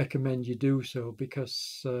recommend you do so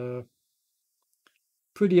because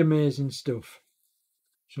pretty amazing stuff.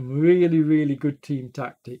 Some really good team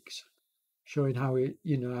tactics, showing how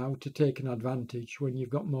how to take an advantage when you've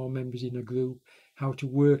got more members in a group, how to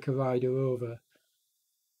work a rider over.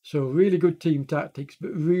 So really good team tactics,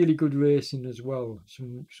 but really good racing as well.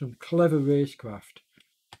 Some clever racecraft.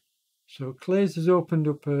 So Clays has opened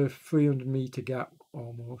up a 300-meter gap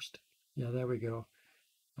almost. Yeah, there we go.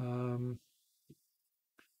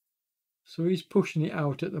 So he's pushing it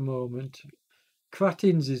out at the moment.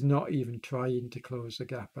 Cratins is not even trying to close the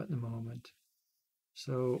gap at the moment.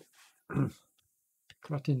 So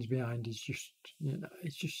Cratins behind is just,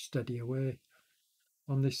 it's just steady away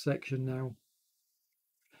on this section now.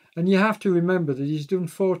 And you have to remember that he's done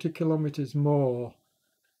 40 kilometres more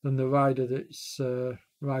than the rider that's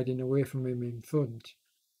riding away from him in front.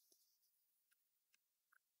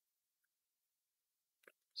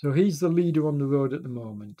 So he's the leader on the road at the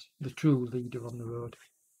moment, the true leader on the road.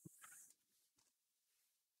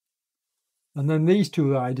 And then these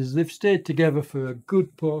two riders, they've stayed together for a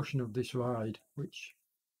good portion of this ride, which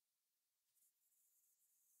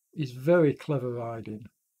is very clever riding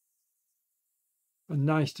and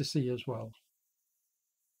nice to see as well.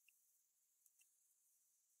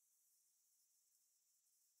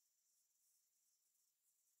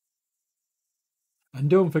 And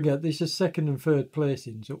don't forget, this is second and third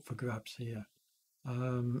placings up for grabs here.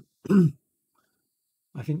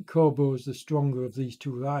 I think Corbo's the stronger of these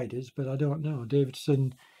two riders, but I don't know.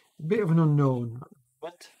 Davidson, a bit of an unknown.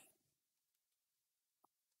 But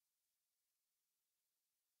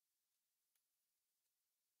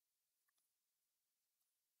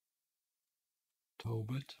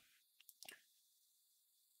Talbot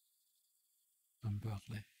and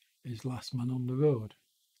Bradley is last man on the road.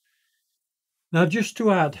 Now, just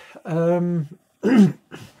to add, as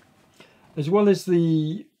well as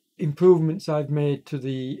the improvements I've made to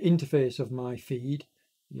the interface of my feed,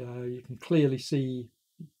 you can clearly see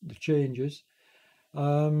the changes.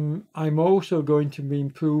 I'm also going to be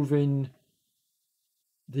improving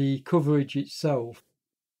the coverage itself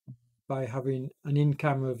by having an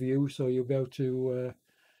in-camera view, so you'll be able to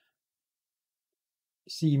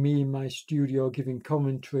see me in my studio giving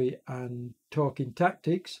commentary and talking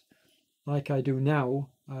tactics like I do now.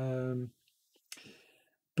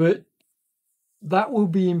 But that will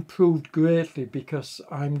be improved greatly because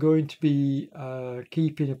I'm going to be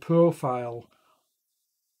keeping a profile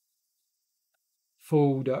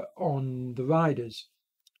folder on the riders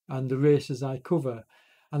and the races I cover,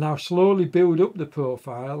 and I'll slowly build up the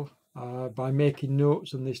profile by making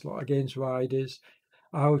notes on this lot against riders.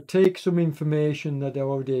 I'll take some information that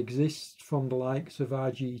already exists from the likes of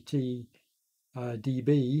RGT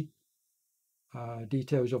DB,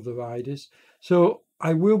 details of the riders, so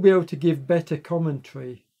I will be able to give better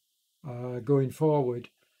commentary going forward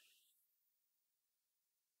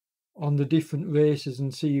on the different races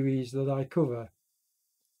and series that I cover.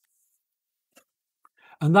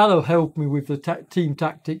 And that'll help me with the team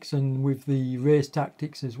tactics and with the race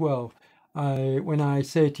tactics as well. When I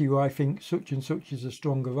say to you, I think such and such is a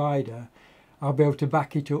stronger rider, I'll be able to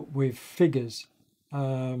back it up with figures.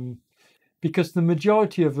 Because the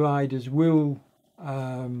majority of riders will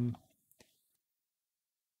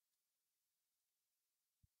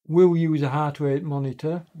use a heart rate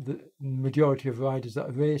monitor, the majority of riders that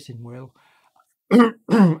are racing will.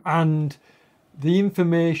 And the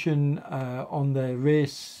information on their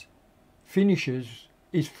race finishes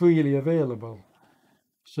is freely available.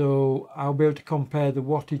 So I'll be able to compare the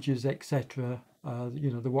wattages, etc.,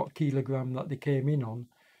 the watt kilogram that they came in on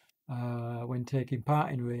when taking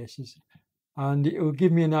part in races. And it will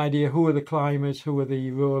give me an idea who are the climbers, who are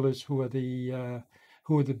the rollers, who are the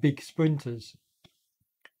big sprinters.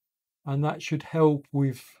 And that should help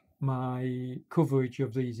with my coverage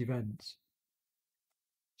of these events.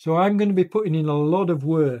 So I'm going to be putting in a lot of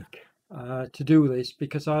work to do this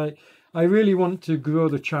because I really want to grow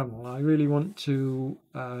the channel. I really want to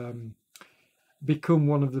become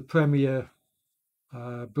one of the premier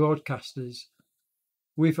broadcasters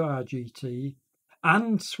with RGT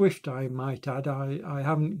and Swift, I might add. I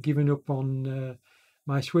haven't given up on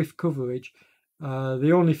my Swift coverage.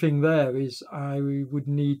 The only thing there is I would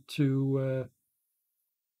need to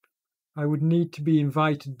be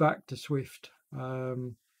invited back to Swift.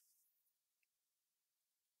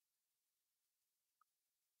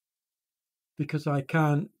 Because I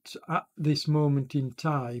can't, at this moment in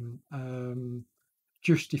time,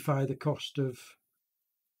 justify the cost of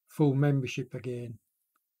full membership again.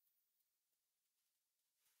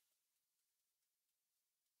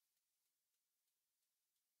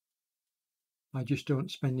 I just don't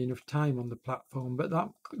spend enough time on the platform, but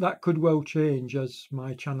that could well change as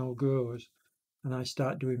my channel grows and I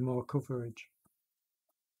start doing more coverage.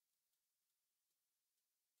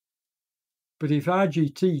 But if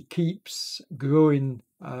RGT keeps growing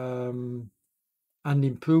and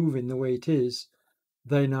improving the way it is,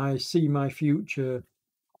 then I see my future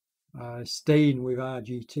staying with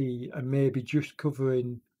RGT and maybe just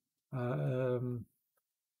covering their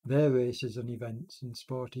races and events and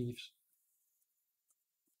sportives.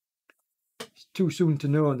 It's too soon to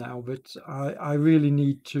know now, but I really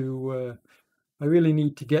need to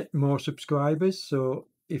get more subscribers. So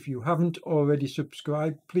if you haven't already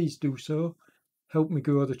subscribed, please do so. Help me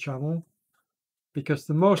grow the channel, because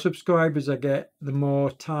the more subscribers I get, the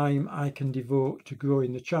more time I can devote to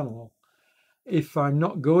growing the channel. If I'm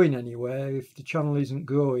not going anywhere, if the channel isn't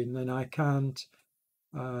growing, then I can't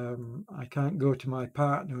go to my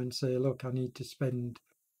partner and say, look, I need to spend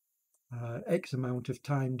X amount of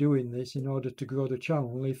time doing this in order to grow the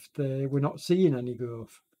channel if we're not seeing any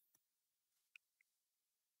growth.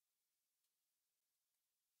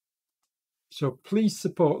 So please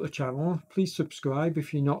support the channel, please subscribe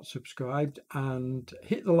if you're not subscribed, and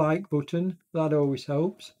hit the like button, that always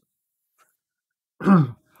helps.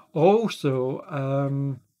 Also,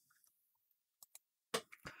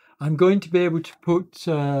 I'm going to be able to put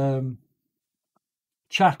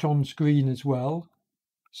chat on screen as well.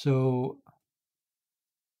 So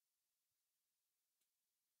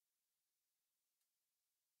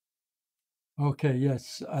okay,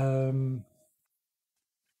 yes,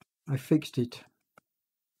 I fixed it.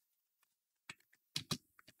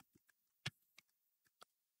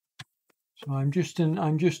 So I'm just in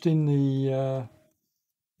the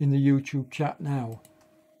YouTube chat now.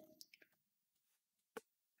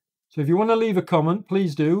 So if you want to leave a comment,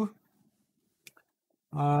 please do.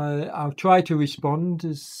 I'll try to respond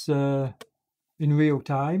as in real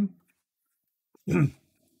time.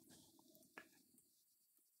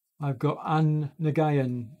 I've got Anne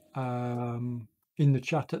Nagayan in the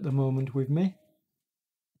chat at the moment with me.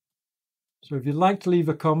 So if you'd like to leave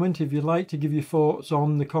a comment, if you'd like to give your thoughts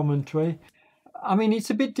on the commentary, I mean,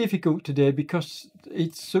 it's a bit difficult today because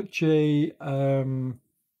it's such a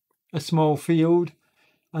small field,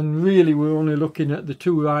 and really we're only looking at the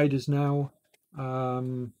two riders now,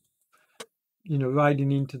 you know,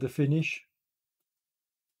 riding into the finish.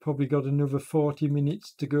 Probably got another 40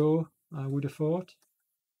 minutes to go, I would have thought.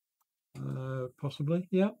 Possibly,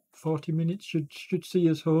 yeah, 40 minutes should see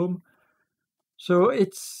us home. So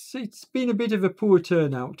it's been a bit of a poor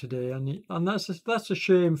turnout today, and that's a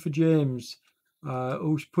shame for James,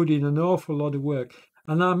 who's put in an awful lot of work.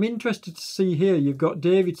 And I'm interested to see here. You've got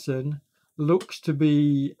Davidson, looks to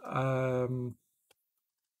be,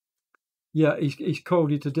 yeah, he's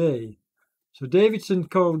called it a day. So Davidson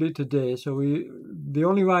called it a day. So the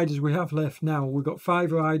only riders we have left now, we've got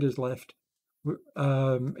 5 riders left.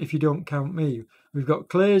 If you don't count me, we've got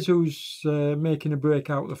Clays, who's making a break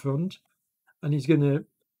out the front, and he's going to,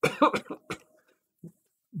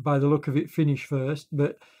 by the look of it, finish first.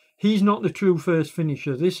 But he's not the true first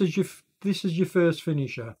finisher. This is your first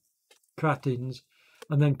finisher, Cratins,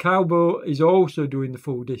 and then Calbo is also doing the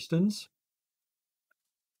full distance.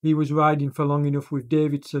 He was riding for long enough with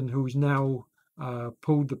Davidson, who's now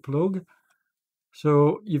pulled the plug.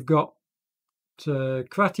 So you've got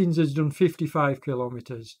Cratins has done 55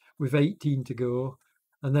 kilometres with 18 to go,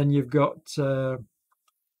 and then you've got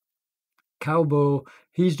Calbo,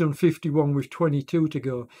 he's done 51 with 22 to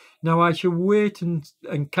go. Now I shall wait and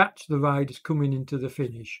catch the riders coming into the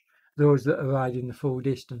finish, those that are riding the full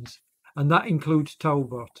distance, and that includes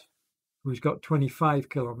Talbot, who's got 25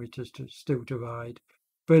 kilometres still to ride.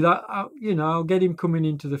 But you know, I'll get him coming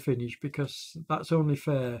into the finish because that's only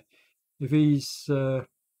fair. If he's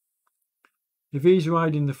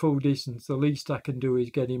riding the full distance, the least I can do is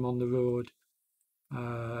get him on the road.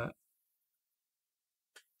 And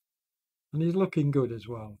he's looking good as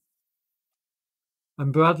well.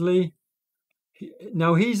 And Bradley,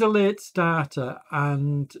 now he's a late starter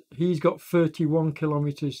and he's got 31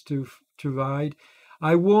 kilometres to ride.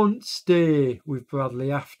 I won't stay with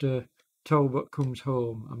Bradley after Talbot comes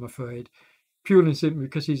home, I'm afraid, purely and simply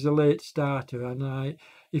because he's a late starter. And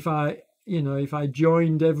if I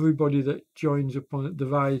joined everybody that joins up on the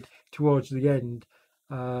ride towards the end,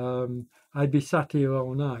 I'd be sat here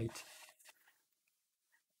all night.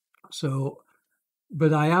 So,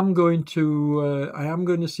 but I am going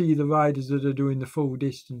to see the riders that are doing the full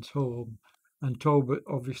distance home, and Talbot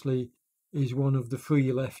obviously is one of the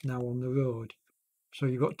 3 left now on the road. So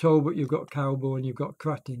you've got Talbot, you've got Calbo, and you've got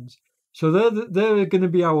Cratins. So they're going to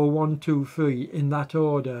be our 1, 2, 3 in that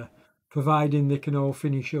order, providing they can all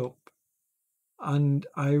finish up. And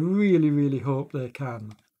I really, really hope they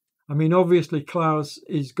can. I mean, obviously Klaus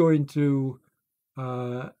is going to,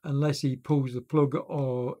 unless he pulls the plug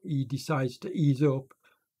or he decides to ease up,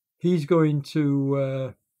 he's going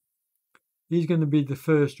to be the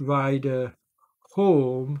first rider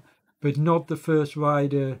home, but not the first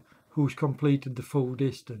rider who's completed the full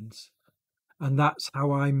distance. And that's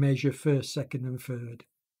how I measure first, second, and third.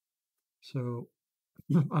 So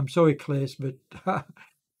I'm sorry, Claes, but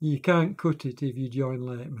you can't cut it if you join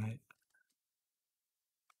late, mate.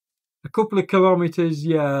 A couple of kilometres,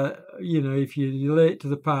 yeah, you know, if you're late to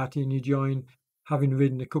the party and you join having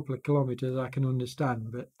ridden a couple of kilometres, I can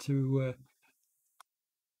understand. But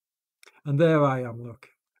and there I am, look,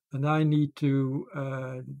 and I need to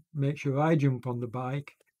make sure I jump on the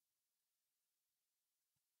bike.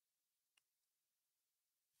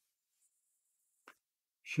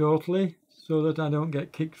 Shortly, so that I don't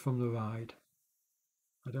get kicked from the ride.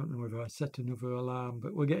 I don't know whether I set another alarm,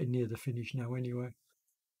 but we're getting near the finish now anyway.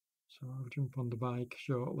 So I'll jump on the bike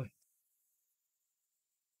shortly.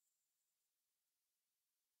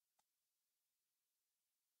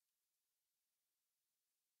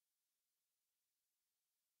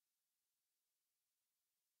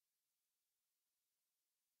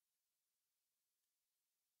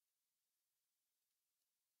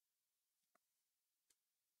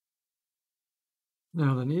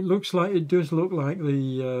 Now then, it does look like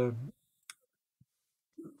the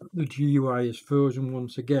GUI is frozen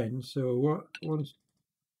once again. So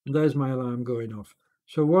there's my alarm going off.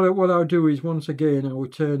 So what I'll do is once again I will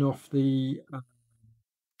turn off the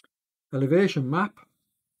elevation map.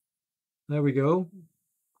 There we go.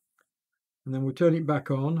 And then we'll turn it back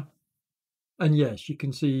on. And yes, you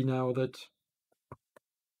can see now that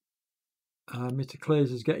Mr.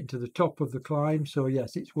 Clays is getting to the top of the climb. So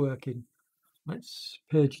yes, it's working. Let's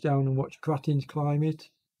page down and watch Cratins climb it.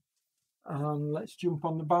 And let's jump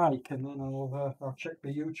on the bike, and then I'll check the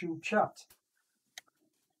YouTube chat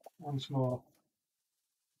once more.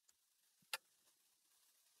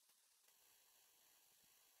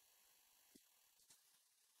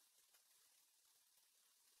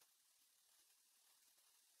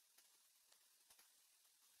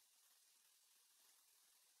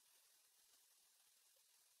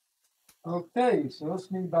 Okay, so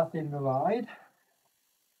that's me back in the ride.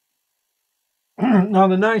 Now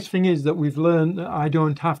the nice thing is that we've learned that I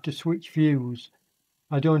don't have to switch views.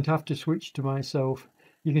 I don't have to switch to myself.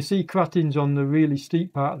 You can see Cratins on the really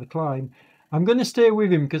steep part of the climb. I'm going to stay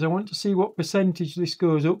with him because I want to see what percentage this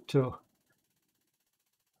goes up to.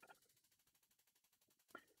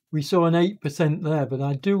 We saw an 8% there, but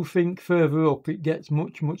I do think further up it gets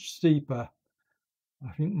much, much steeper.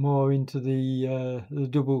 I think more into the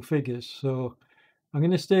double figures. So I'm going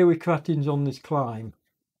to stay with Cratins on this climb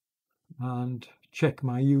and check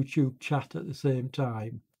my YouTube chat at the same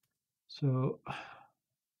time. So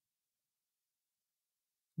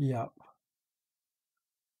yeah.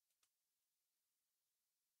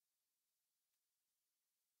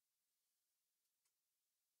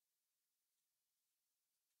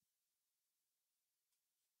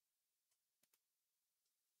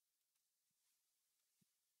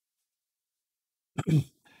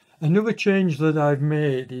 Another change that I've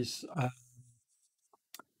made is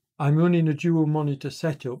I'm running a dual monitor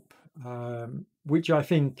setup, which I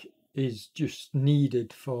think is just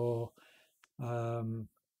needed for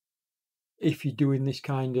if you're doing this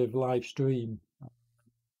kind of live stream.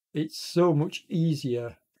 It's so much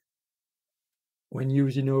easier when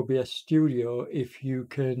using OBS Studio if you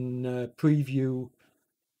can preview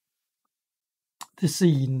the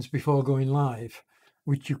scenes before going live,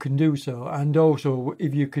 which you can do so. And also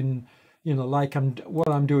if you can, like what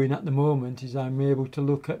I'm doing at the moment is I'm able to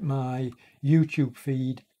look at my YouTube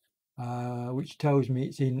feed, which tells me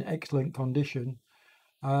it's in excellent condition.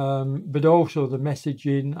 But also the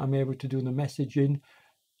messaging, I'm able to do the messaging.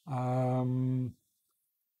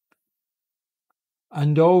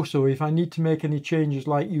 And also if I need to make any changes,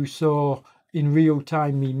 like you saw in real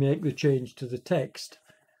time me make the change to the text,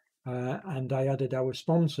 and I added our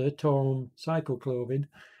sponsor, Torm Cycle Clothing.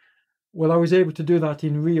 Well, I was able to do that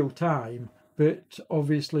in real time, but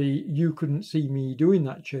obviously you couldn't see me doing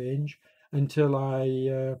that change until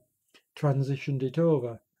I transitioned it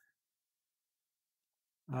over.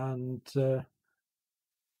 And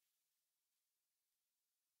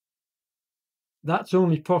that's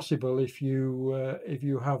only possible if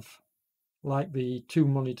you have like the two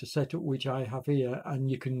monitor setup, which I have here,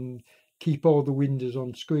 and you can keep all the windows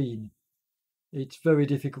on screen. It's very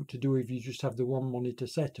difficult to do if you just have the one monitor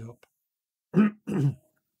setup.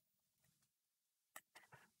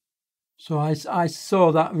 So I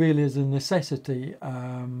saw that really as a necessity,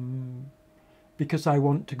 because I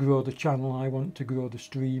want to grow the channel, I want to grow the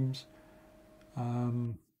streams.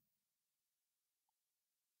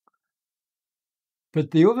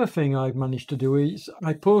 But the other thing I've managed to do is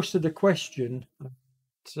I posted a question.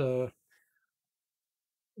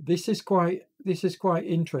 This is quite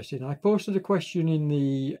interesting. I posted a question in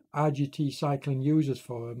the RGT Cycling Users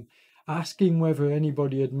Forum asking whether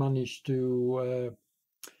anybody had managed to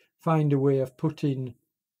find a way of putting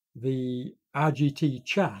the RGT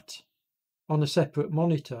chat on a separate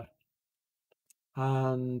monitor.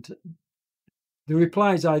 And the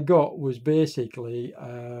replies I got was basically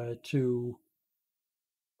to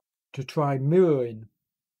try mirroring.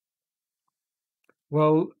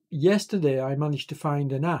 Well, yesterday I managed to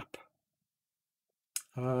find an app.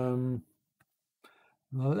 Well,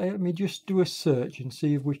 let me just do a search and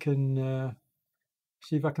see if we can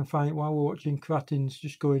see if I can find it while we're watching Cratins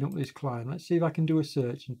just going up this climb. Let's see if I can do a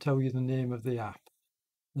search and tell you the name of the app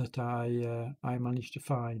that I managed to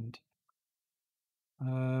find.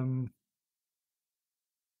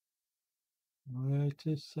 Wait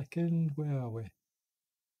a second, where are we?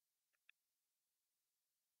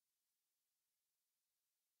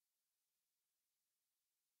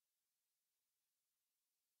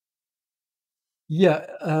 Yeah,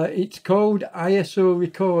 it's called ISO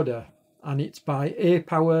Recorder, and it's by A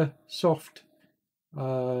Power Soft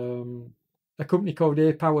a company called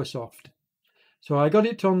Powersoft. So I got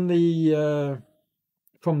it on the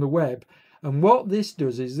from the web, and what this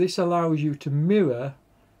does is this allows you to mirror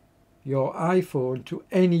your iPhone to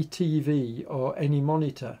any TV or any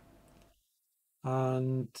monitor,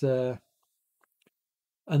 and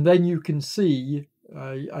then you can see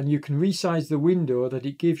and you can resize the window that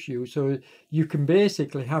it gives you, so you can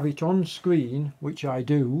basically have it on screen, which I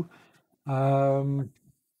do, on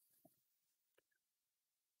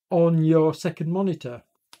your second monitor,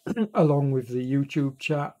 along with the YouTube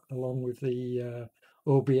chat, along with the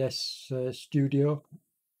OBS studio.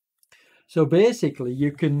 So basically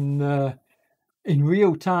you can in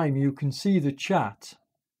real time you can see the chat,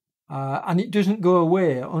 and it doesn't go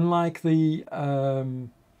away, unlike the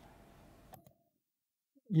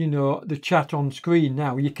you know, the chat on screen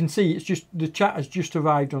now. You can see it's just the chat has just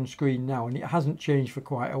arrived on screen now, and it hasn't changed for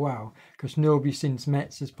quite a while because nobody since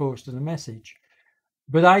Metz has posted a message.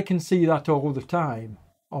 But I can see that all the time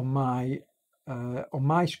on my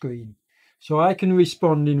screen, so I can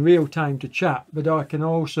respond in real time to chat, but I can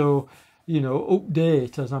also, you know,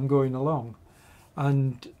 update as I'm going along.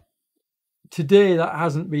 And today that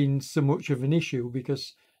hasn't been so much of an issue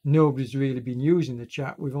because nobody's really been using the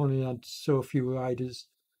chat. We've only had so few riders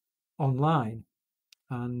online.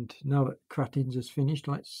 And now that Cratins has finished,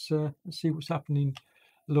 let's see what's happening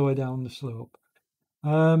lower down the slope.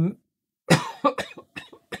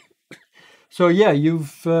 So yeah,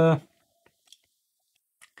 you've got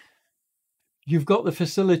the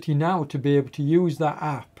facility now to be able to use that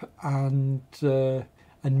app and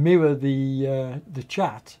mirror the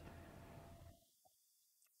chat.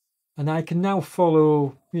 And I can now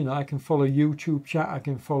follow, you know, I can follow YouTube chat, I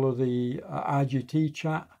can follow the RGT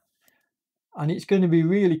chat, and it's going to be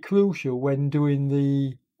really crucial when doing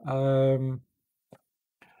the I'll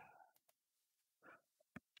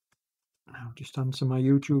just answer my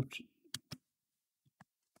YouTube.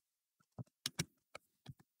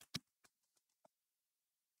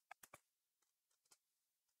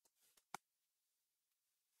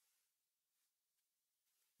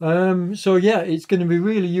 So yeah, it's going to be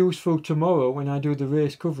really useful tomorrow when I do the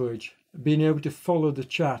race coverage, being able to follow the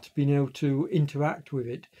chat, being able to interact with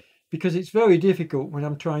it, because it's very difficult when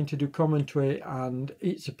I'm trying to do commentary and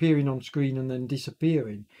it's appearing on screen and then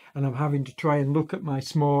disappearing, and I'm having to try and look at my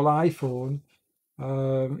small iPhone,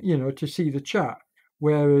 you know, to see the chat.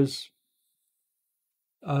 Whereas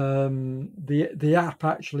the app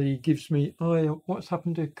actually gives me, oh, what's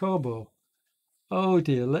happened to Corbo? Oh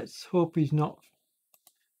dear, let's hope he's not.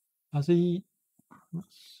 Has he?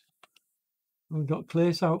 We've got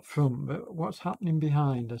Clace out front, but what's happening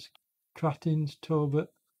behind us? Cratins, Tobert.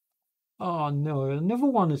 Oh no, another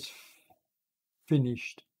one is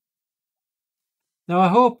finished. Now I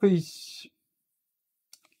hope he's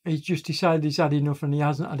just decided he's had enough and he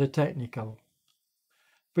hasn't had a technical.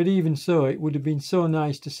 But even so, it would have been so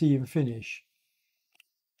nice to see him finish.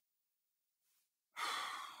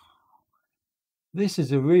 This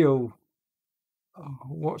is a real,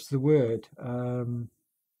 what's the word?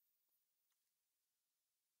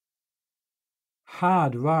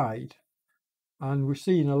 Hard ride. And we're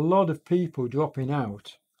seeing a lot of people dropping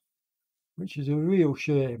out, which is a real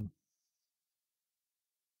shame.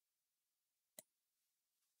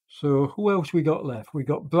 So who else we got left? We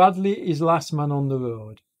got Bradley is last man on the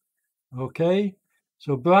road. Okay,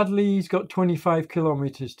 so Bradley's got 25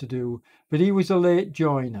 kilometers to do, but he was a late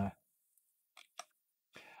joiner.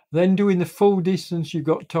 Then doing the full distance, you've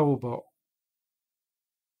got Talbot,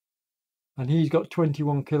 and he's got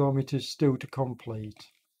 21 kilometers still to complete.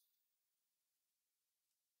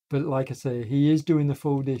 But like I say, he is doing the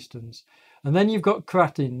full distance. And then you've got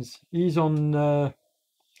Cratins. He's on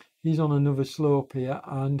another slope here,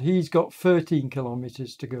 and he's got 13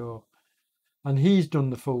 kilometers to go, and he's done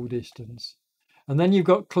the full distance. And then you've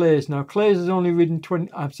got Clays. Now Clays has only ridden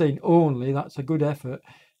 20. I'm saying only. That's a good effort.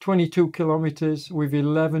 22 kilometers with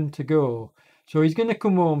 11 to go. So he's going to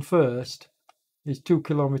come home first. He's 2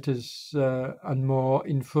 kilometers and more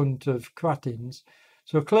in front of Cratins.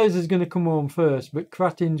 So Clays is going to come home first, but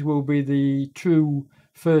Cratins will be the true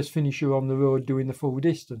first finisher on the road doing the full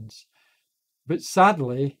distance. But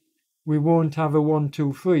sadly, we won't have a 1,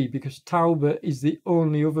 2, 3 because Talbot is the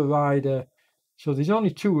only other rider. So there's only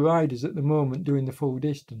 2 riders at the moment doing the full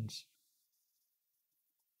distance.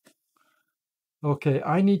 Okay,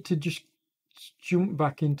 I need to just jump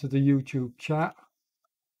back into the YouTube chat.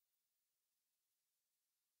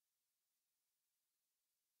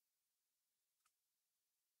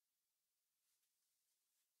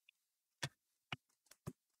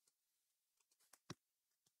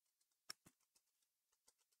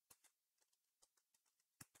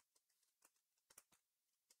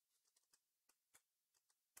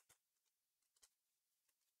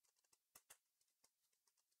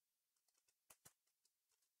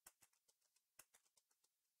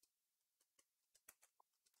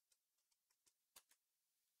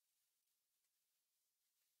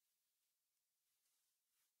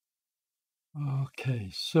 Okay,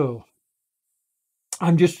 so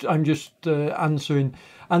I'm just answering,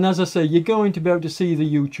 and as I say, you're going to be able to see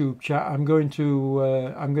the YouTube chat. I'm going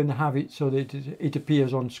to have it so that it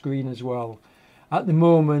appears on screen as well. At the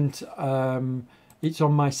moment, it's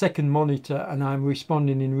on my second monitor, and I'm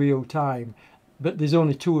responding in real time. But there's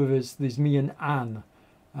only two of us. There's me and Anne,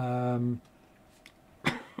 um,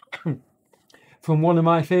 from one of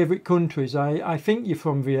my favourite countries. I think you're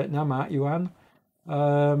from Vietnam, aren't you, Anne?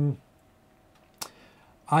 Um,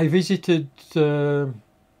 I visited.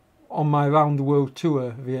 On my round the world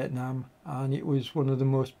tour Vietnam, and it was one of the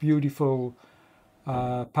most beautiful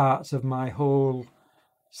parts of my whole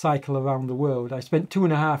cycle around the world. I spent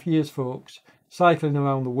 2.5 years, folks, cycling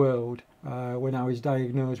around the world when I was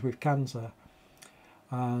diagnosed with cancer,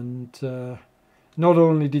 and not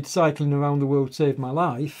only did cycling around the world save my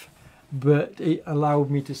life, but it allowed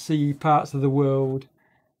me to see parts of the world,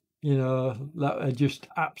 that are just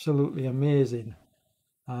absolutely amazing,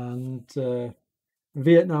 and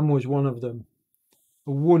Vietnam was one of them.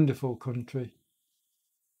 A wonderful country.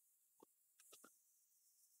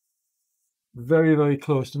 Very, very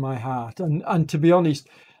close to my heart. And to be honest,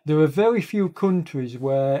 there are very few countries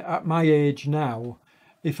where, at my age now,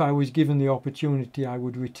 if I was given the opportunity, I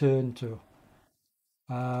would return to.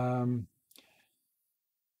 Um,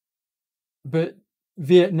 but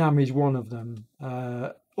Vietnam is one of them.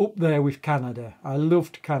 Up there with Canada. I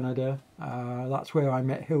loved Canada. That's where I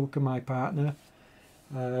met Hilke, my partner.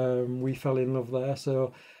 We fell in love there.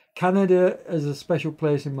 So Canada is a special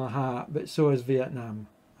place in my heart, but so is Vietnam.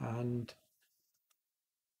 And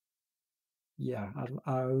yeah,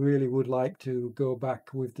 I really would like to go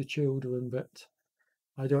back with the children, but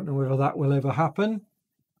I don't know whether that will ever happen.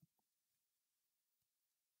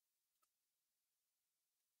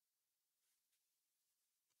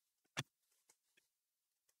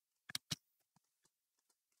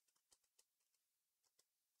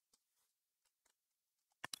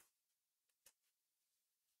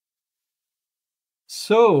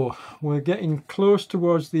 So we're getting close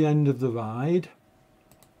towards the end of the ride,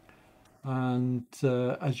 and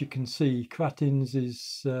as you can see, Kratins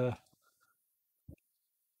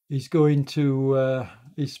is going to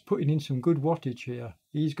is putting in some good wattage here.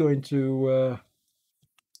 He's going to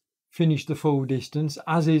finish the full distance,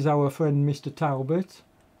 as is our friend Mr. Talbot.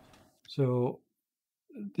 So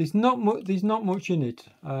there's not much. There's not much in it.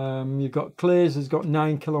 You've got Clays has got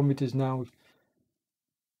 9 kilometres now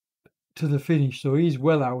to the finish, so he's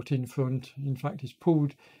well out in front. In fact, he's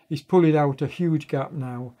pulling out a huge gap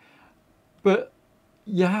now. But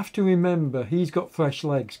you have to remember he's got fresh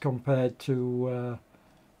legs compared to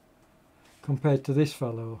this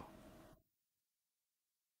fellow,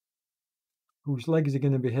 whose legs are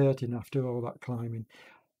going to be hurting after all that climbing.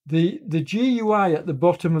 The GUI at the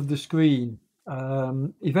bottom of the screen.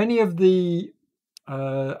 If any of the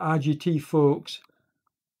RGT folks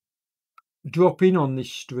drop in on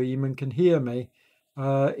this stream and can hear me,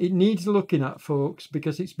 it needs looking at, folks,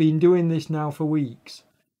 because it's been doing this now for weeks.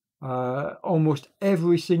 Almost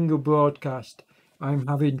every single broadcast, I'm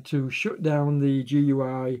having to shut down the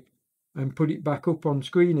GUI and put it back up on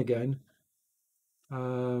screen again,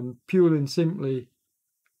 purely and simply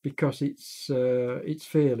because it's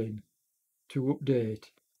failing to update.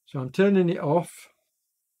 So I'm turning it off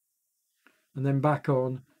and then back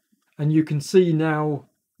on, and you can see now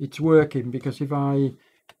it's working, because if I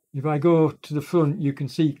go to the front, you can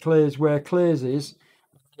see Clays where Clays is.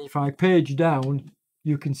 If I page down,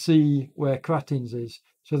 you can see where Kratins is.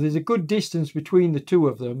 So there's a good distance between the two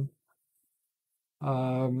of them.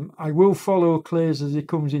 I will follow Clays as he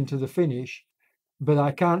comes into the finish, but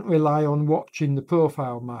I can't rely on watching the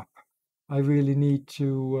profile map. I really need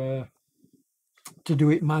to do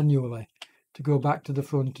it manually, to go back to the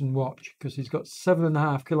front and watch, because he's got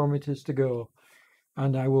 7.5 kilometres to go,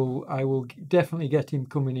 and I will definitely get him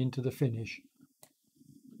coming into the finish.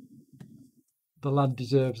 The lad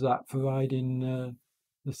deserves that for riding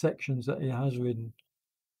the sections that he has ridden.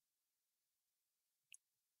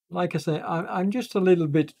 Like I say, I'm just a little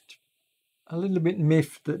bit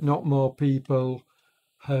miffed that not more people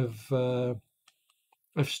have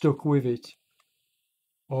stuck with it,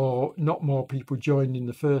 or not more people joined in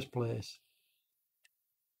the first place.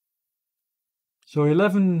 So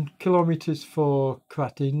 11 kilometres for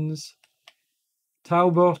Kratins,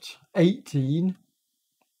 Talbot 18,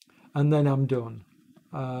 and then I'm done.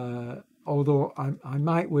 Although I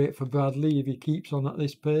might wait for Bradley if he keeps on at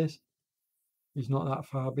this pace. He's not that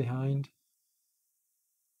far behind.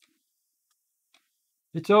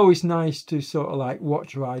 It's always nice to sort of like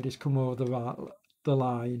watch riders come over the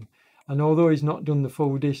line, and although he's not done the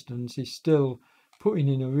full distance, he's still putting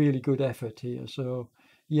in a really good effort here. So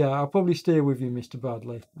Yeah, I'll probably stay with you, Mr.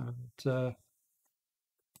 Bradley. And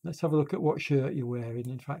let's have a look at what shirt you're wearing.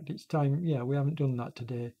 In fact, it's time. Yeah, we haven't done that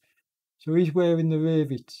today. So he's wearing the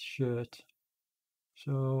Ravit shirt.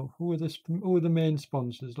 So who are the main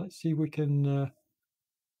sponsors? Let's see if we can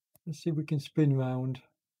spin round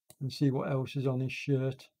and see what else is on his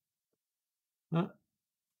shirt.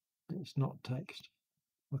 It's not text.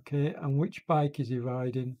 Okay, and which bike is he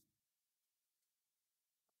riding?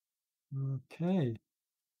 Okay.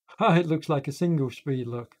 It looks like a single speed,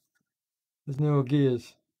 look. There's no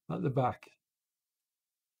gears at the back.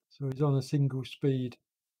 So he's on a single speed.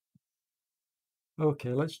 Okay,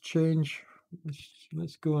 let's change.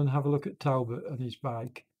 Let's go and have a look at Talbot and his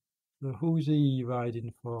bike. So who's he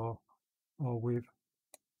riding for or with?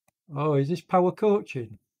 Oh, is this power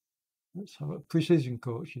coaching? Let's have a precision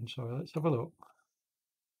coaching, sorry, let's have a look.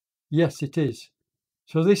 Yes, it is.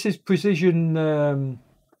 So this is precision.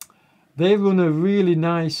 They run a really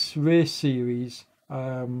nice race series.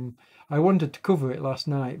 I wanted to cover it last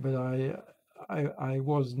night, but I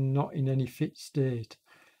was not in any fit state.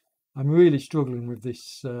 I'm really struggling with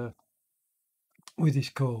this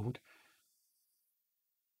cold.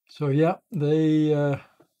 So yeah, they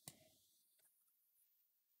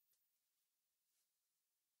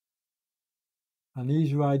and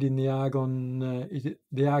he's riding the Argon. Is it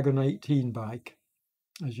the Argon 18 bike?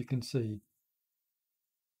 As you can see,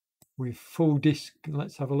 with full disc.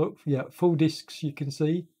 Let's have a look. Yeah, full discs. You can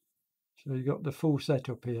see. So you got the full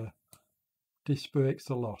setup here. Disc brakes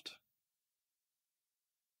a lot.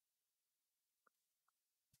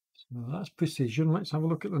 So that's precision. Let's have a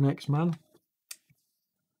look at the next man.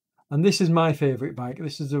 And this is my favourite bike.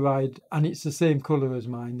 This is the ride, and it's the same colour as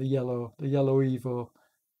mine, the yellow Evo.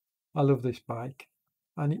 I love this bike,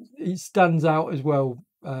 and it stands out as well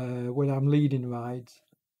when I'm leading rides.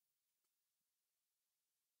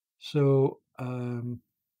 So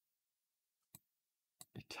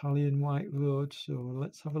Italian white road. So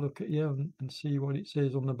let's have a look at you and see what it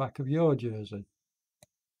says on the back of your jersey.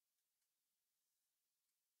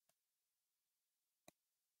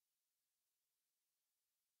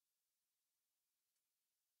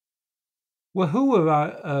 Well, who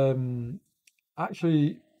are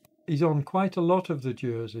actually is on quite a lot of the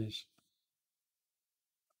jerseys.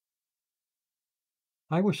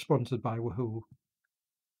 I was sponsored by Wahoo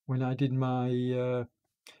when I did my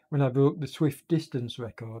when I broke the Swift distance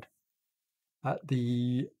record at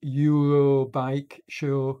the Eurobike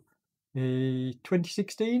show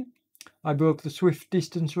 2016. I broke the Swift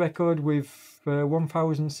distance record with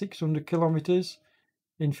 1,600 kilometers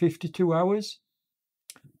in 52 hours.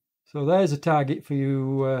 So there's a target for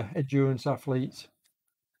you endurance athletes.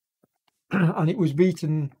 And it was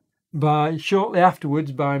beaten shortly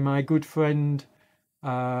afterwards by my good friend,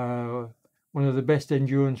 one of the best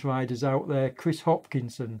endurance riders out there, Chris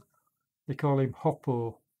Hopkinson. They call him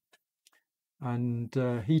Hoppo. And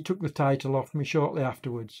he took the title off me shortly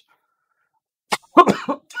afterwards.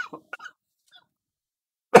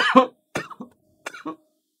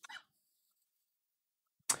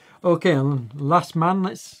 Okay, and last man,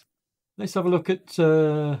 let's have a look at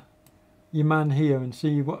your man here and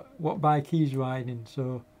see what bike he's riding.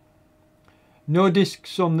 So no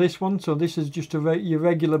discs on this one, so this is just your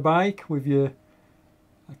regular bike with your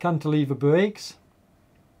cantilever brakes.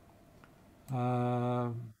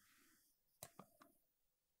 I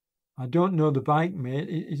don't know the bike, mate.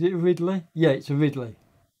 Is it a Ridley? Yeah, it's a Ridley.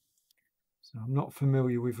 So I'm not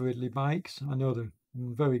familiar with Ridley bikes. I know they're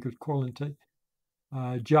very good quality.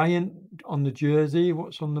 Giant on the jersey.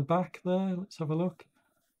 What's on the back there? Let's have a look.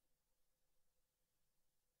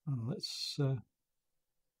 Oh, let's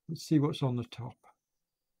see what's on the top.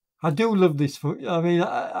 I do love this. I mean,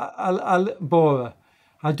 Bora.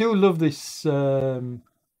 I do love this above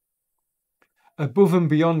and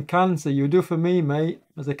beyond cancer. You do for me, mate,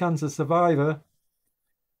 as a cancer survivor.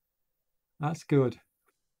 That's good.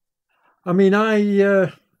 I mean,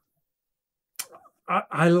 I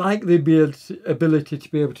like the ability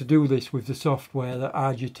to be able to do this with the software that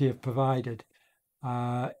RGT have provided.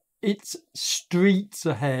 It's streets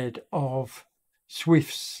ahead of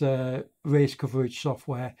Swift's race coverage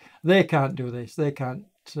software. They can't do this. They can't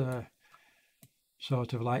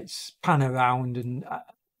sort of like pan around and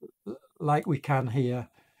like we can here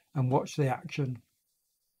and watch the action.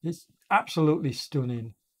 It's absolutely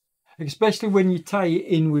stunning, especially when you tie it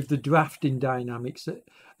in with the drafting dynamics, a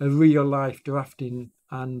real life drafting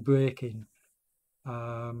and braking.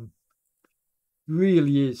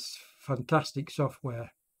 Really is fantastic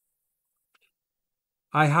software.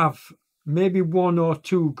 I have maybe one or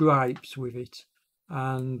two gripes with it,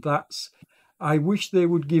 and that's I wish they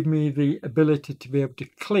would give me the ability to be able to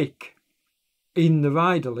click in the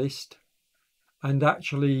rider list and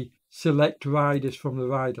actually select riders from the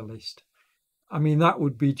rider list. I mean, that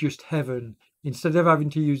would be just heaven, instead of having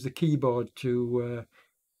to use the keyboard to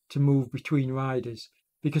move between riders,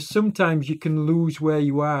 because sometimes you can lose where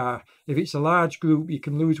you are. If it's a large group, you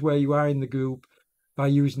can lose where you are in the group by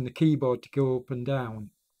using the keyboard to go up and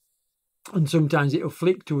down. And sometimes it'll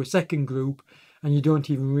flick to a second group and you don't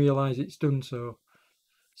even realize it's done so.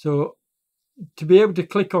 So to be able to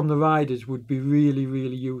click on the riders would be really,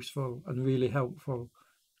 really useful and really helpful.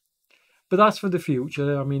 But that's for the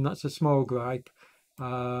future. I mean, that's a small gripe.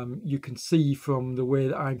 You can see from the way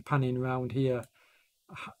that I'm panning around here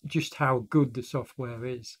just how good the software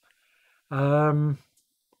is. And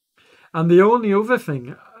the only other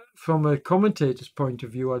thing from a commentator's point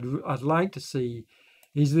of view I'd like to see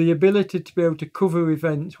is the ability to be able to cover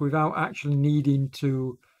events without actually needing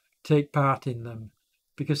to take part in them.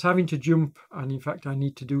 Because having to jump, and in fact I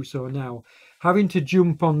need to do so now, having to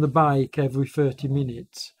jump on the bike every 30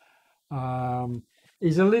 minutes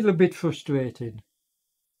is a little bit frustrating.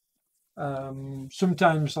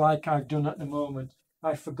 Sometimes, like I've done at the moment,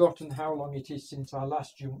 I've forgotten how long it is since I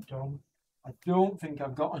last jumped on. I don't think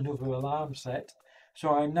I've got another alarm set, so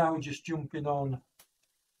I'm now just jumping on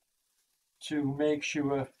to make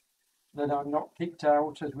sure that I'm not kicked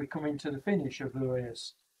out as we come into the finish of the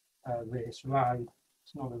race. Ride.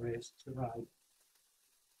 It's not a race, it's a ride.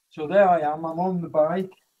 So there I am, I'm on the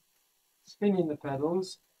bike, spinning the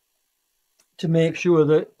pedals to make sure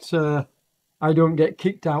that I don't get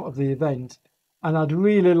kicked out of the event. And I'd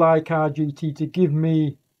really like RGT to give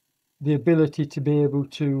me the ability to be able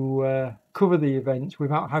to cover the events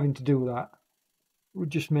without having to do that. It would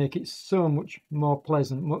just make it so much more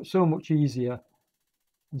pleasant, so much easier,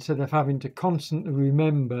 instead of having to constantly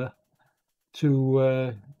remember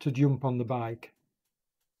to jump on the bike.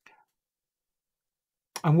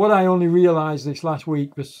 And what I only realised this last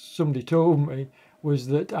week was somebody told me was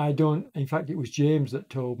that I don't, in fact it was James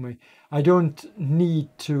that told me, I don't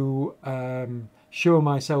need to show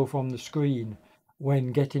myself on the screen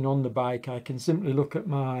when getting on the bike. I can simply look at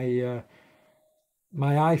my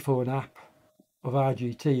my iPhone app of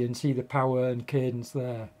RGT and see the power and cadence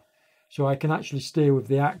there. So I can actually stay with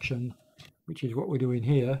the action, which is what we're doing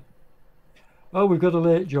here. Oh, we've got a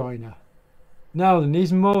late joiner. Now then,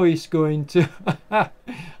 is Maurice going to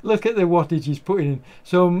look at the wattage he's putting in?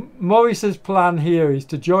 So Maurice's plan here is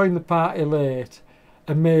to join the party late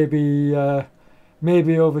and maybe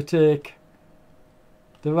overtake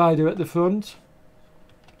the rider at the front.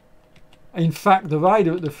 In fact, the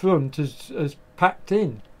rider at the front has packed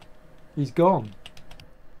in. He's gone.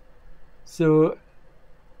 So,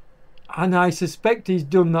 and I suspect he's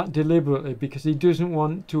done that deliberately because he doesn't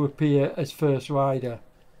want to appear as first rider.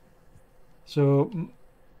 So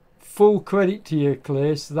full credit to you,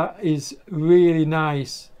 Clace. That is really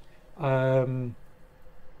nice of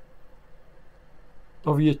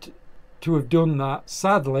you to have done that.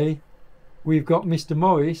 Sadly, we've got Mr.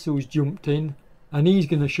 Morris who's jumped in and he's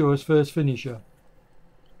going to show us first finisher,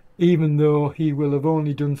 even though he will have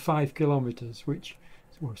only done 5 kilometres, which,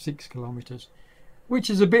 well, 6 kilometres, which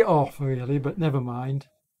is a bit off really, but never mind.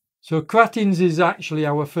 So Kratins is actually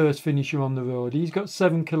our first finisher on the road. He's got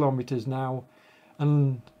 7 kilometres now,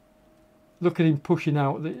 and look at him pushing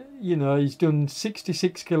out. You know, he's done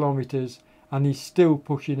 66 kilometres and he's still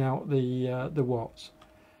pushing out the watts.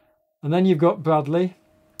 And then you've got Bradley.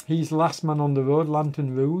 He's last man on the road,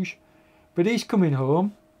 Lantern Rouge, but he's coming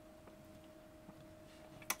home.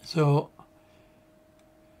 So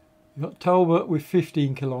you've got Talbot with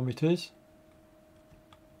 15 kilometres.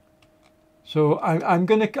 So I'm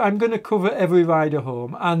gonna cover every rider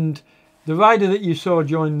home, and the rider that you saw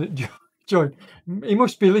join, he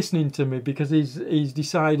must be listening to me because he's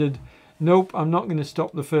decided, nope, I'm not going to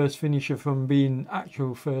stop the first finisher from being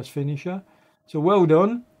actual first finisher. So well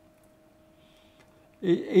done.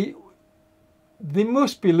 They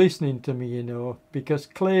must be listening to me, you know, because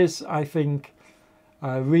Claes, I think,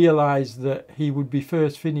 realised that he would be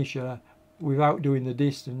first finisher without doing the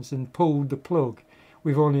distance and pulled the plug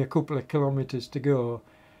with only a couple of kilometres to go,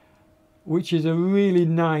 which is a really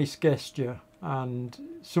nice gesture and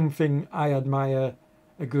something I admire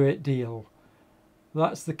a great deal.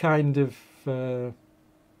 That's the kind of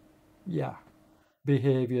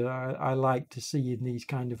behaviour I like to see in these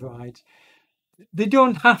kind of rides. They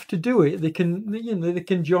don't have to do it. They can, you know, they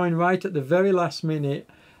can join right at the very last minute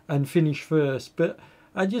and finish first. But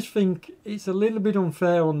I just think it's a little bit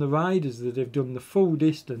unfair on the riders that have done the full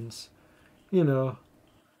distance, you know,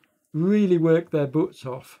 really worked their butts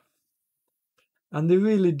off, and they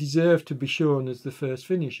really deserve to be shown as the first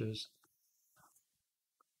finishers.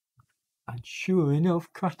 And sure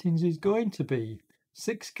enough, Crattins is going to be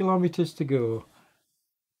 6 kilometres to go.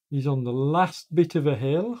 He's on the last bit of a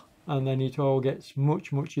hill, and then it all gets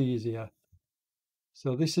much, much easier.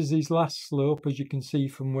 So this is his last slope, as you can see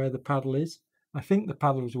from where the paddle is. I think the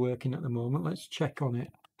paddle is working at the moment. Let's check on it.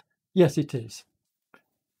 Yes, it is.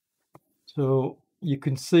 So you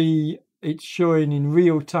can see it's showing in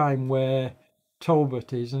real time where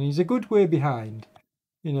Talbot is, and he's a good way behind.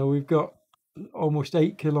 You know, we've got almost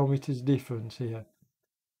 8 kilometres difference here.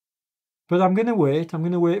 But I'm going to wait. I'm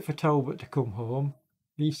going to wait for Talbot to come home.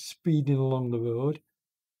 He's speeding along the road.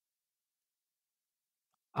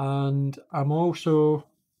 And I'm also...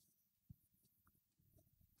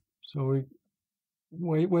 So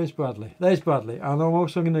where's Bradley? There's Bradley. And I'm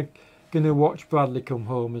also going to watch Bradley come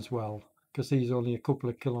home as well, because he's only a couple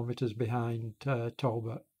of kilometres behind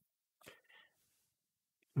Talbot.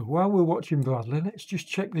 While we're watching Bradley, let's just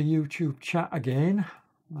check the YouTube chat again.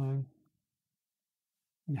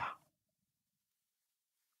 Yeah.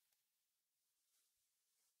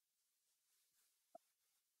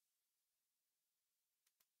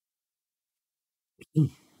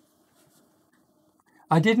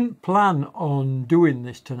 I didn't plan on doing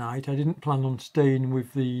this tonight. I didn't plan on staying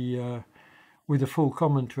with the full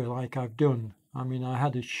commentary like I've done. I mean, I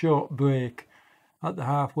had a short break at the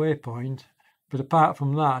halfway point, but apart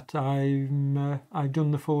from that, I've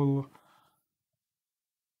done the full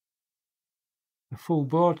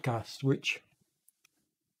broadcast, which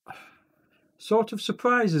sort of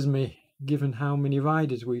surprises me given how many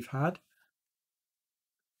riders we've had.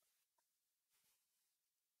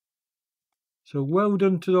 So well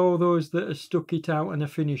done to all those that have stuck it out and are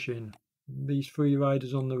finishing. These 3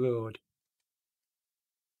 riders on the road.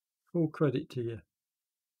 Full credit to you.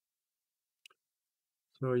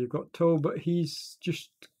 So you've got Talbot, he's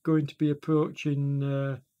just going to be approaching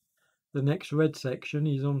the next red section.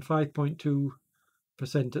 He's on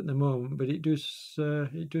 5.2% at the moment, but it does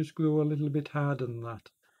grow a little bit harder than that.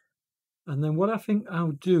 And then what I think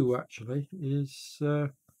I'll do actually is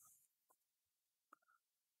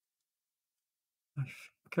I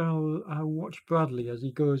think I'll watch Bradley as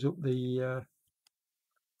he goes up the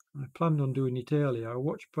I planned on doing it earlier. I'll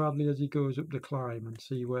watch Bradley as he goes up the climb and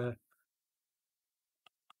see where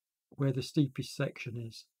the steepest section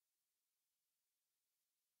is.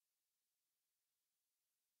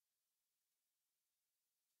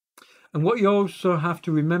 And what you also have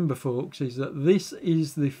to remember, folks, is that this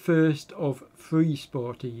is the first of 3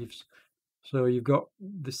 Sportives. So you've got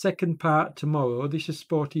the second part tomorrow. This is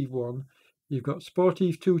Sportive 1. You've got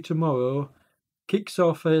Sportive 2 tomorrow. Kicks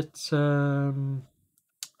off at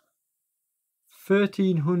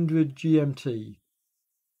 1300 GMT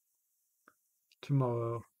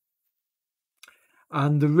tomorrow.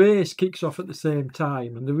 And the race kicks off at the same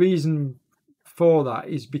time. And the reason for that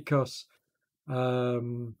is because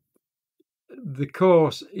the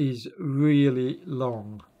course is really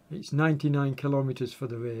long. It's 99 kilometres for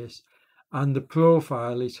the race, and the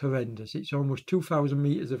profile is horrendous. It's almost 2,000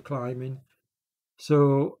 metres of climbing.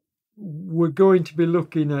 So we're going to be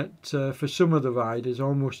looking at, for some of the riders,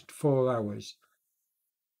 almost 4 hours.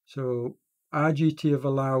 So RGT have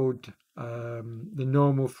allowed the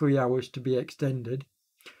normal 3 hours to be extended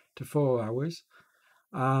to 4 hours.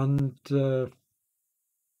 And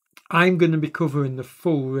I'm going to be covering the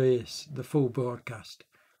full race, the full broadcast,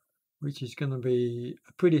 which is going to be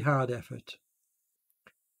a pretty hard effort.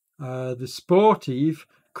 The Sportive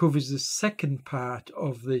covers the second part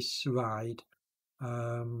of this ride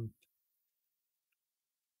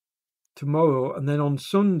tomorrow, and then on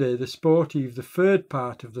Sunday, the Sportive, the third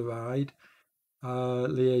part of the ride,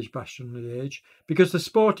 Liege-Bastogne-Liege, because the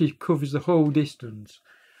Sportive covers the whole distance,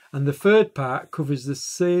 and the third part covers the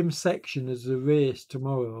same section as the race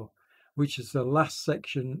tomorrow, which is the last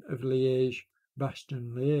section of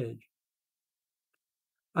Liege-Bastogne-Liege.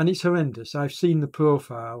 And it's horrendous. I've seen the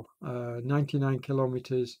profile, 99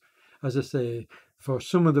 kilometres, as I say, for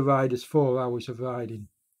some of the riders, 4 hours of riding.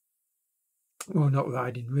 Well, not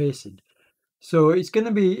riding, racing. So it's going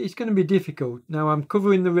to be difficult. Now I'm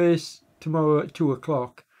covering the race tomorrow at 2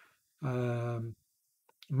 o'clock,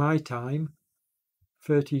 my time,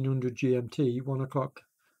 1300 GMT, 1 o'clock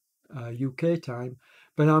UK time.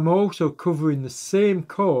 But I'm also covering the same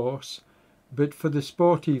course, but for the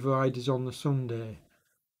Sportive riders on the Sunday.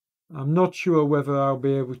 I'm not sure whether I'll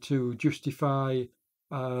be able to justify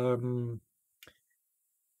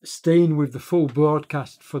staying with the full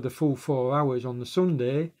broadcast for the full 4 hours on the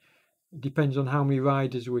Sunday. It depends on how many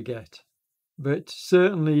riders we get. But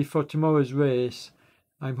certainly for tomorrow's race,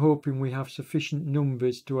 I'm hoping we have sufficient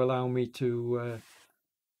numbers to allow me to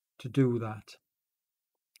do that.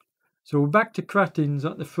 So we're back to Cratins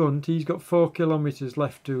at the front. He's got 4 kilometres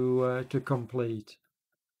left to complete.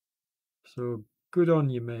 So good on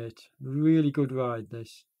you, mate. Really good ride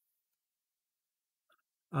this.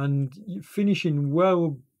 And finishing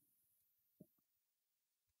well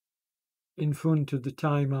in front of the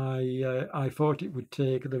time I thought it would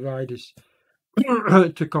take the riders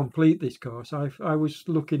to complete this course. I was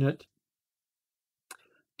looking at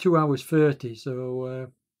 2 hours 30,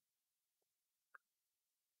 so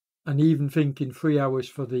and even thinking 3 hours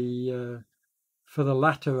for the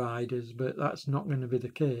latter riders, but that's not going to be the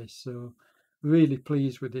case. So really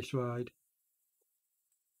pleased with this ride.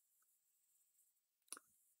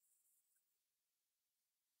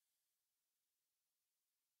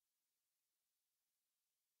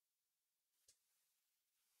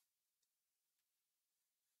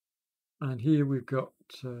 And here we've got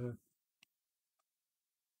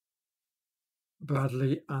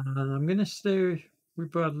Bradley, and I'm going to stay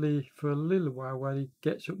with Bradley for a little while he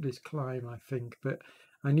gets up this climb, I think. But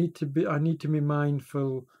I need to be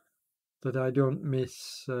mindful that I don't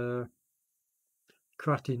miss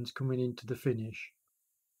Cratins coming into the finish.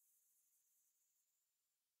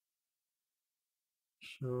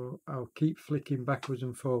 So I'll keep flicking backwards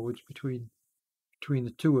and forwards between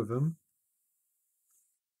the two of them.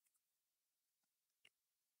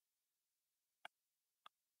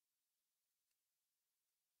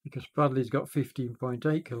 Because Bradley's got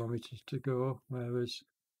 15.8 kilometres to go, whereas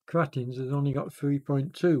Cratins has only got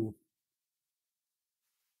 3.2.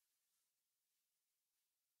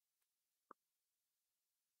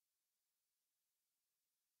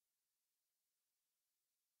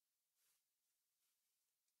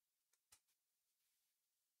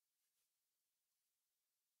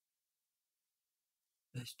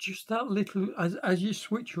 There's just that little, as you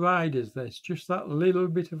switch riders, there's just that little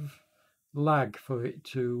bit of lag for it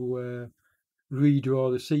to redraw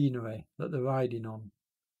the scenery that they're riding on.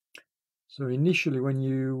 So initially, when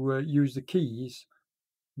you use the keys,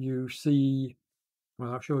 you see.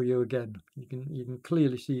 Well, I'll show you again. You can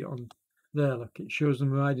clearly see it on there. Look, it shows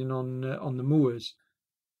them riding on the moors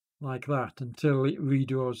like that until it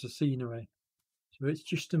redraws the scenery. So it's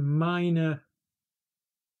just a minor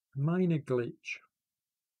glitch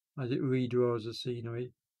as it redraws the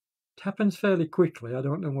scenery. It happens fairly quickly. I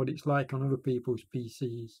don't know what it's like on other people's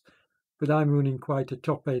PCs, but I'm running quite a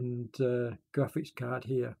top-end graphics card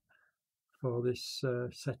here for this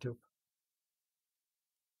setup.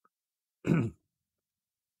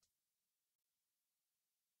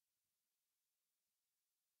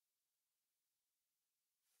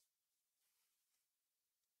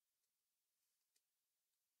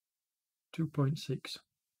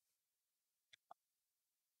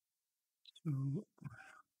 So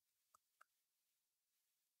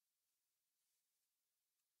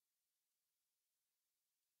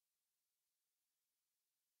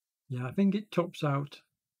yeah, I think it tops out.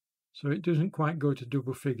 So it doesn't quite go to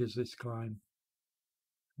double figures this climb.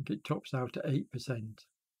 I think it tops out at 8%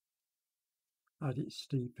 at its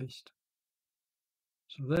steepest.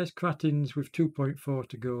 So there's Cratins with 2.4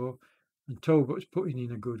 to go, and Talbot's putting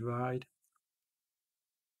in a good ride.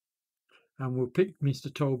 And we'll pick Mr.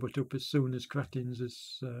 Talbot up as soon as Cratins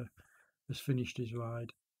has finished his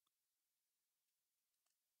ride.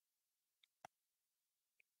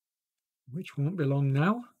 Which won't be long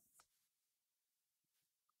now.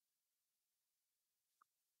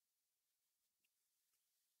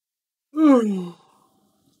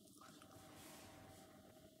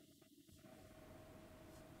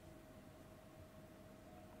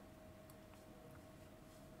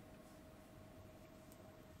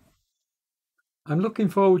 I'm looking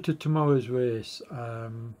forward to tomorrow's race.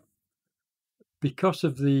 Because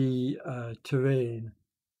of the terrain,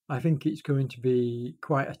 I think it's going to be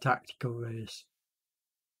quite a tactical race.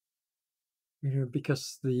 You know,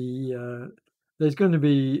 because there's going to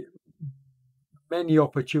be many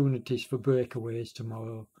opportunities for breakaways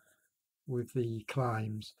tomorrow with the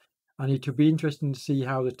climbs, and it will be interesting to see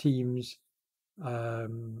how the teams,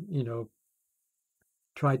 you know,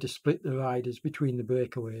 try to split the riders between the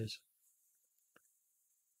breakaways.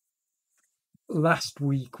 Last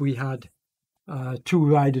week we had 2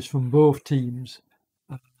 riders from both teams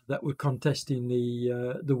that were contesting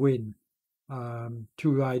the win.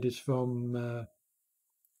 2 riders from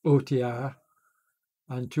OTR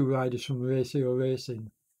and 2 riders from Racio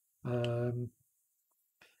Racing.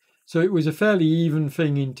 So it was a fairly even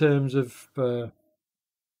thing in terms of the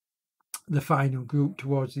final group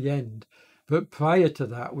towards the end. But prior to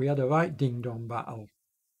that, we had a right ding-dong battle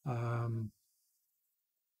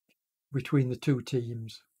between the 2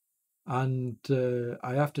 teams. And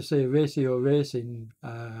I have to say, Racio Racing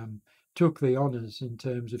took the honours in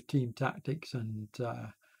terms of team tactics and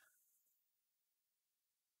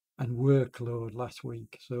workload last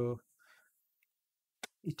week. So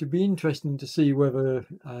it'd be interesting to see whether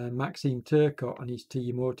Maxime Turcotte and his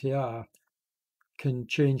team OTR can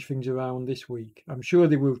change things around this week. I'm sure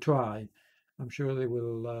they will try. I'm sure they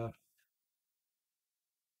will.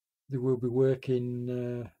 They will be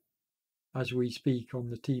working as we speak on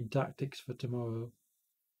the team tactics for tomorrow.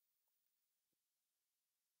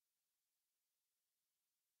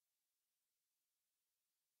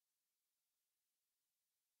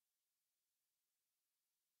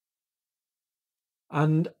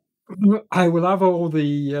 And I will have all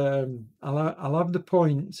the I'll have the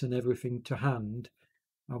points and everything to hand.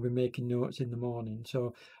 I'll be making notes in the morning,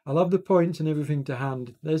 so I'll have the points and everything to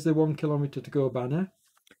hand. There's the 1 kilometre to go banner,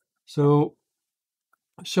 so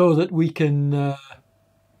that we can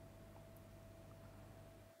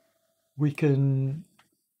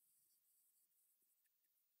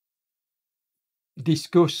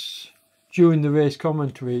discuss during the race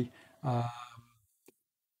commentary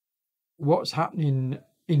what's happening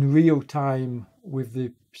in real time with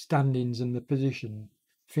the standings and the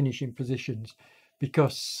finishing positions,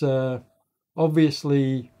 because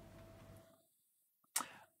obviously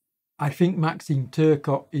I think Maxime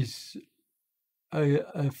Turcotte is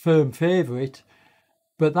a firm favourite,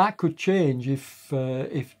 but that could change if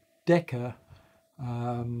Decker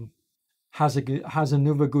has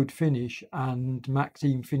another good finish and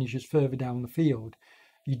Maxime finishes further down the field.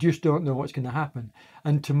 You just don't know what's going to happen.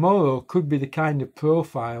 And tomorrow could be the kind of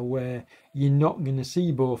profile where you're not going to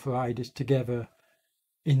see both riders together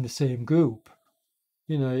in the same group.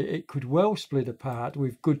 You know, it could well split apart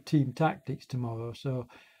with good team tactics tomorrow. So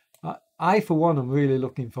I for one, am really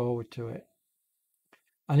looking forward to it.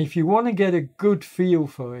 And if you want to get a good feel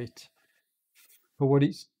for it, for what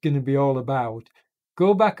it's going to be all about,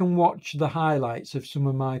 go back and watch the highlights of some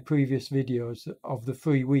of my previous videos of the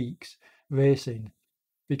 3 weeks racing,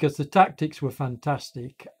 because the tactics were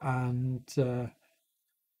fantastic and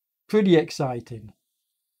pretty exciting.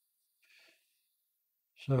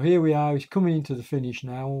 So here we are, he's coming into the finish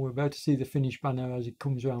now. We're about to see the finish banner as it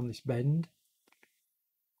comes around this bend.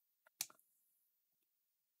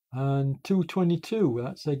 And 2:22,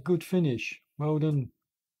 that's a good finish. Well done,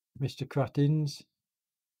 Mr. Cratins.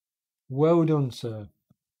 Well done, sir.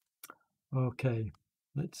 Okay,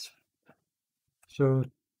 so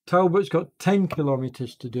Talbot's got 10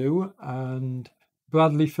 kilometres to do and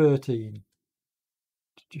Bradley 13,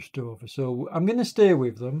 just over. So I'm going to stay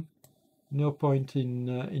with them. No point in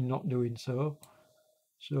not doing so.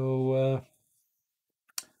 So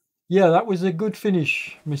yeah, that was a good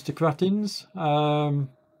finish, Mr. Cratins.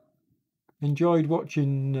 Enjoyed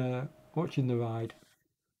watching the ride.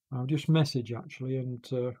 I'll just message actually and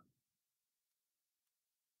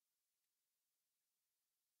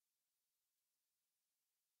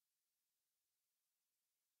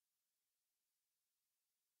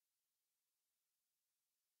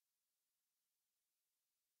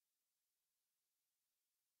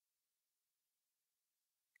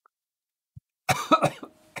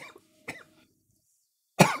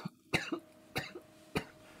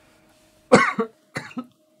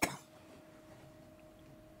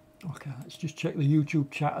okay, let's just check the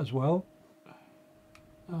YouTube chat as well.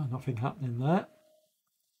 Oh, nothing happening there.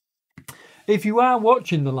 If you are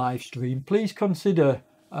watching the live stream, please consider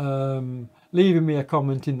leaving me a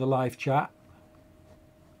comment in the live chat.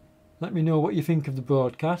 Let me know what you think of the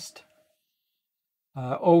broadcast.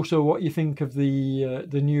 Also, what you think of the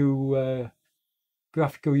new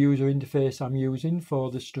graphical user interface I'm using for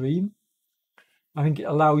the stream. I think it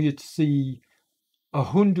allows you to see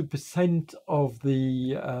 100% of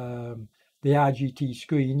the RGT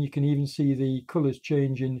screen. You can even see the colours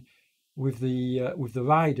changing with the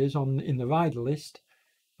riders in the rider list.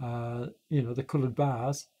 You know, the coloured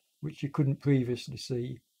bars, which you couldn't previously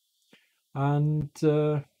see. And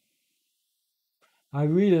I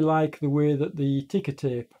really like the way that the ticker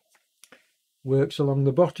tape works along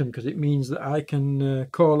the bottom, because it means that I can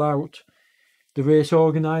call out the race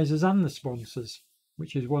organisers and the sponsors,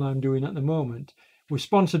 which is what I'm doing at the moment. We're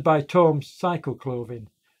sponsored by Torm Cycle Clothing.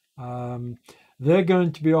 They're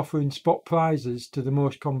going to be offering spot prizes to the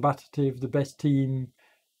most combative, the best team,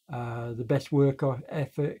 the best work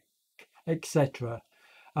effort, etc.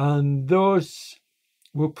 And those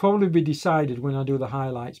will probably be decided when I do the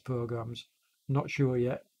highlights programs. Not sure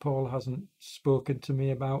yet. Paul hasn't spoken to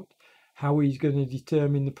me about how he's going to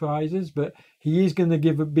determine the prizes, but he is going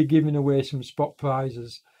to be giving away some spot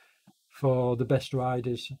prizes for the best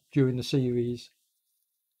riders during the series.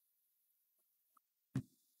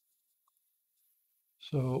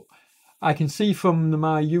 So I can see from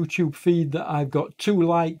my YouTube feed that I've got 2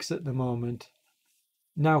 likes at the moment.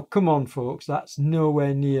 Now, come on, folks, that's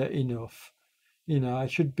nowhere near enough. You know, I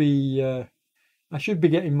should be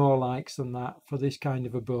getting more likes than that for this kind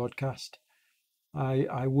of a broadcast.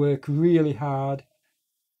 I work really hard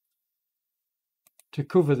to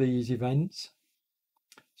cover these events.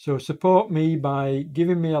 So support me by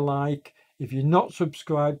giving me a like. If you're not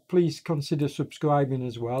subscribed, please consider subscribing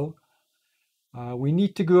as well. We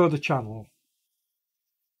need to grow the channel.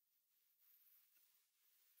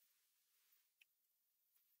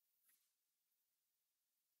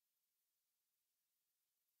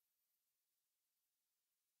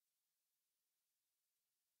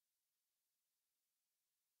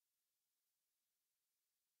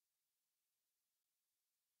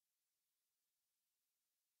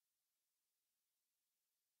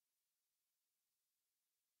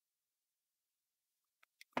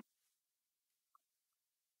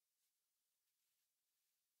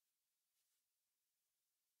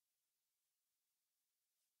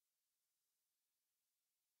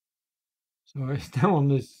 So it's down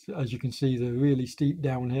this, as you can see, the really steep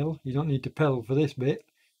downhill. You don't need to pedal for this bit.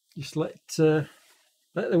 Just let the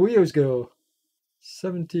wheels go.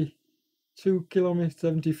 72 kilometers,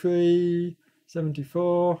 73,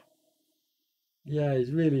 74. Yeah,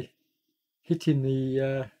 he's really hitting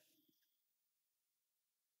the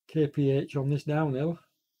kph on this downhill.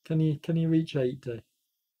 Can he reach 80?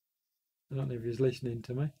 I don't know if he's listening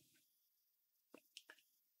to me.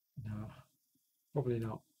 No, probably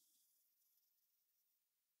not.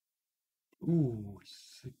 Ooh,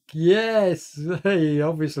 yes, he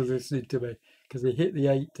obviously listening to me because he hit the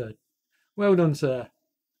 80. Well done, sir.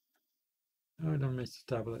 Well done, Mr.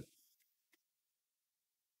 Tablet.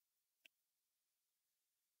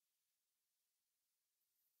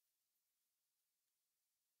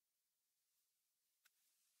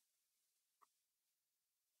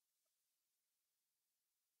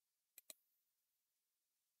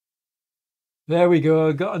 There we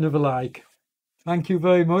go, got another like. Thank you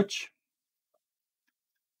very much.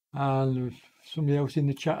 And somebody else in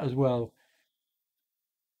the chat as well.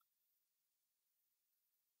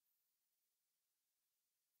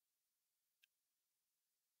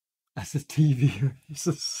 That's a TV.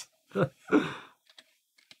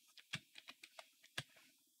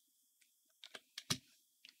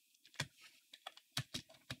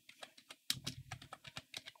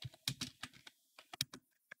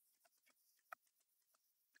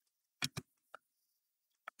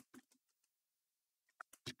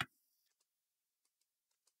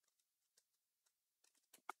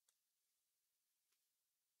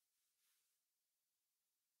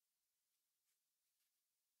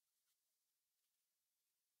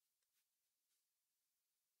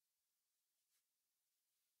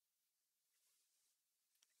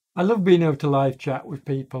 I love being able to live chat with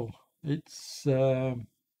people. It's it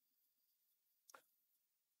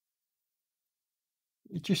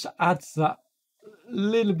just adds that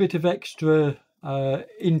little bit of extra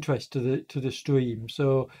interest to the stream.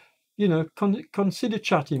 So, you know, consider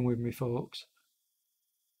chatting with me, folks.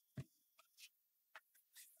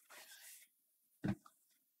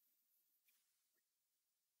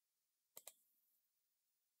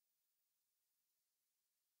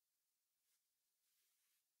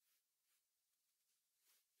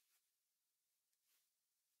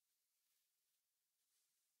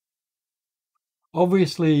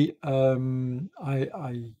 Obviously, I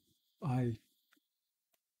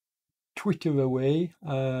Twitter away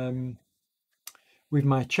with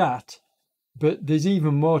my chat, but there's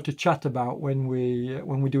even more to chat about when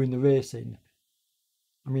we're doing the racing.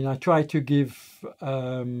 I mean, I try to give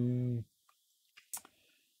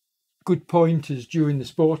good pointers during the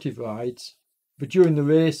sportive rides, but during the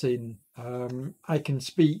racing, I can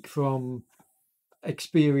speak from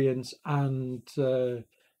experience, and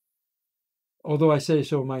although I say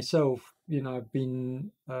so myself, you know, I've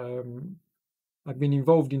been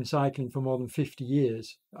involved in cycling for more than 50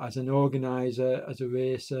 years as an organizer, as a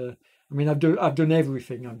racer. I mean, I've done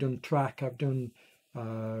everything. I've done track, I've done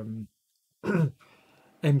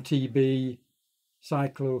MTB,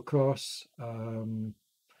 cyclocross,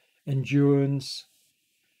 endurance.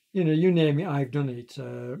 You know, you name it, I've done it.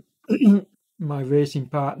 My racing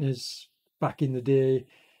partners back in the day,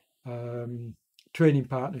 training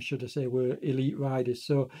partners, should I say, were elite riders.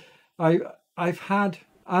 So I've had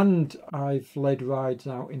and I've led rides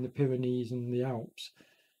out in the Pyrenees and the Alps,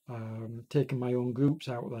 taken my own groups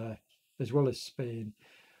out there, as well as Spain.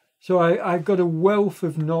 So I've got a wealth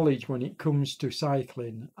of knowledge when it comes to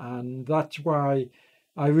cycling, and that's why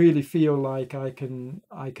I really feel like I can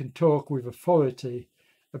talk with authority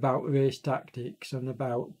about race tactics and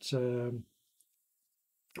about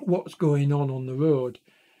what's going on the road.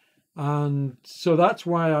 And so that's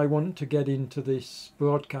why I want to get into this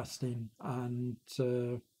broadcasting and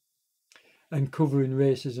covering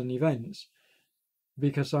races and events,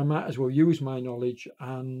 because I might as well use my knowledge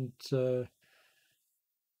and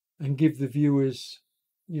give the viewers,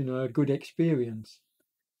 a good experience.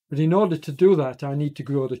 But in order to do that, I need to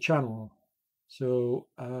grow the channel. So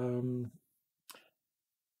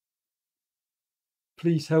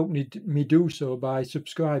please help me do so by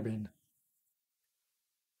subscribing.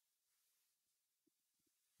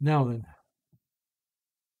 Now then.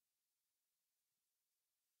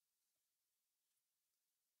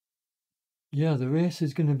 Yeah, the race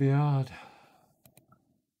is going to be hard.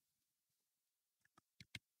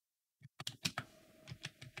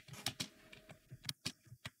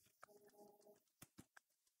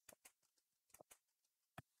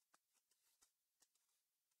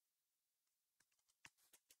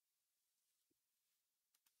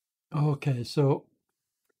 Okay, so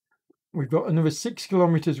we've got another 6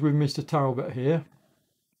 kilometres with Mr. Talbot here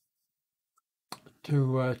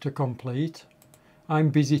to complete. I'm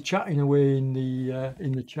busy chatting away in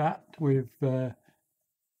the chat with is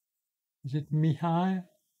it Mihai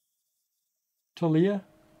Tolia,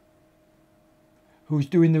 who's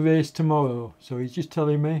doing the race tomorrow. So he's just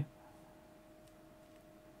telling me.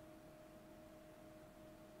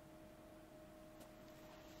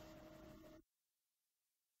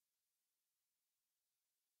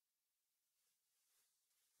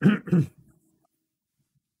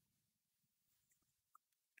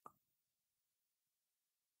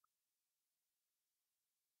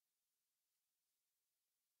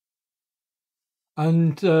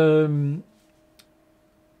 And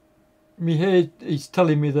Mihai is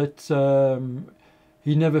telling me that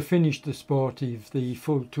he never finished the Sportive, the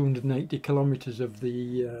full 280 kilometres of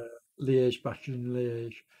the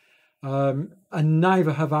Liege-Bastogne-Liege. And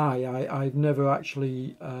neither have I. I've never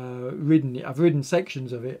actually ridden it. I've ridden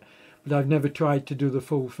sections of it, but I've never tried to do the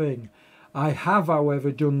full thing. I have,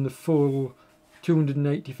 however, done the full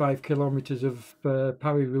 285 kilometres of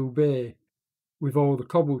Paris-Roubaix with all the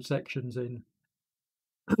cobbled sections in.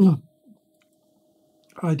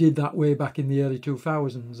 I did that way back in the early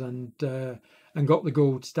 2000s and got the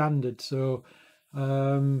gold standard. So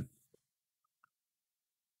I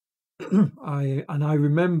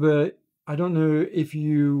remember, I don't know if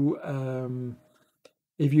you can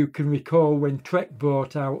recall when Trek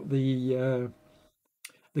brought out the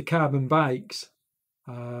carbon bikes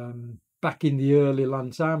back in the early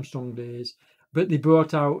Lance Armstrong days, but they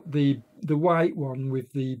brought out the white one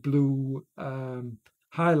with the blue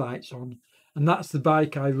highlights on, and that's the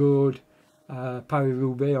bike I rode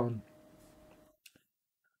Paris-Roubaix on.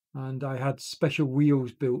 And I had special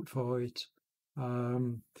wheels built for it.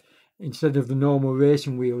 Instead of the normal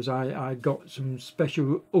racing wheels, I got some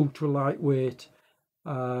special ultra lightweight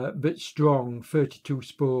but strong 32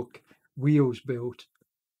 spoke wheels built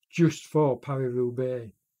just for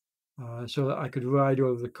Paris-Roubaix, so that I could ride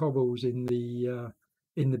over the cobbles in the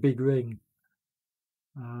big ring.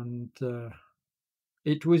 And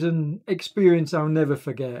it was an experience I'll never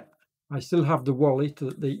forget. I still have the wallet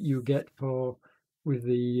that you get with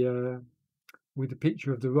the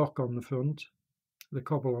picture of the rock on the front, the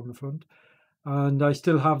cobble on the front, and I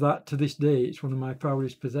still have that to this day. It's one of my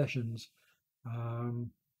proudest possessions.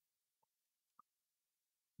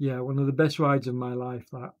 Yeah, one of the best rides of my life.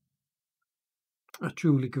 That a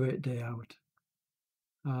truly great day out.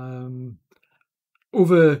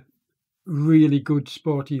 Other really good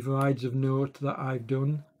sportive rides of note that I've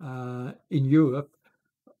done in Europe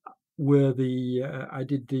were I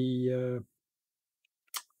did the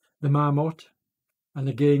Marmotte, and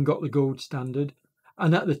again got the gold standard.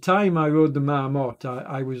 And at the time I rode the Marmotte,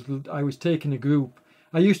 I was taking a group.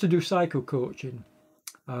 I used to do cycle coaching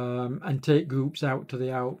and take groups out to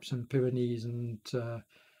the Alps and Pyrenees and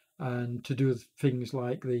to do things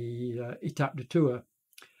like the Étape de Tour.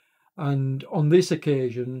 And on this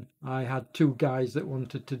occasion, I had two guys that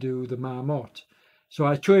wanted to do the Marmotte. So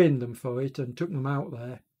I trained them for it and took them out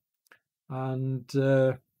there. And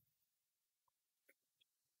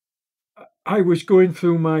I was going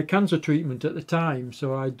through my cancer treatment at the time.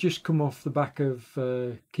 So I'd just come off the back of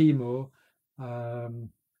chemo.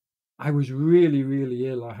 I was really, really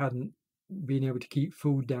ill. I hadn't been able to keep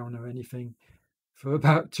food down or anything for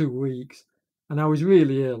about 2 weeks. And I was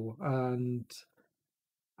really ill. And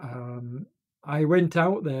I went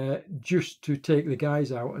out there just to take the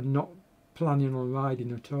guys out and not planning on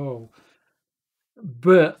riding at all.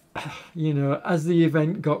 But, as the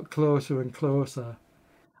event got closer and closer,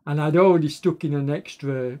 and I'd already stuck in an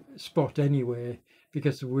extra spot anyway,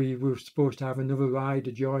 because we were supposed to have another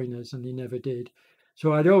rider join us, and he never did.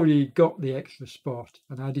 So I'd already got the extra spot,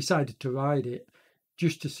 and I decided to ride it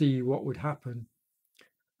just to see what would happen.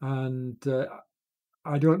 And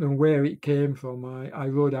I don't know where it came from. I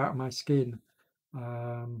rode out of my skin.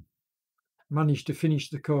 Managed to finish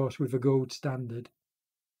the course with a gold standard.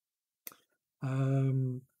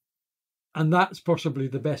 And that's possibly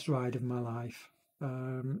the best ride of my life,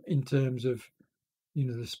 in terms of,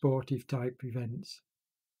 the sportive type events,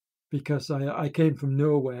 because I came from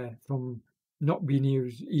nowhere, from not being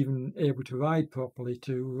even able to ride properly,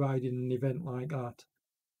 to riding an event like that.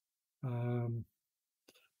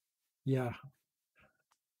 Yeah,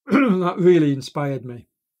 that really inspired me.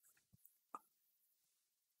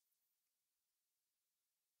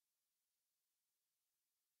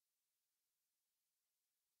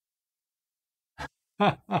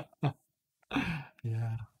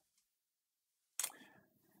 Yeah.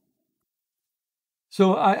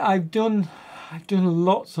 So I've done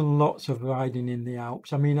lots and lots of riding in the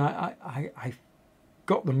Alps. I mean, I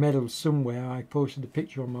got the medals somewhere. I posted a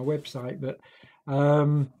picture on my website, but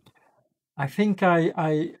I think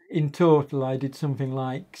I in total I did something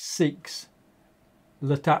like 6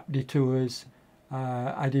 L'Etape des Tours.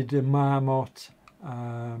 I did a Marmot.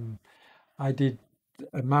 I did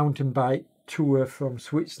a mountain bike tour from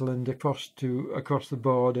Switzerland across the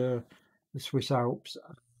border, the Swiss Alps.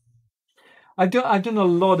 I've done a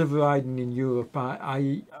lot of riding in Europe.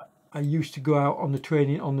 I used to go out on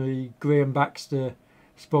the Graham Baxter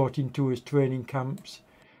Sporting Tours training camps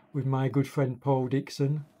with my good friend Paul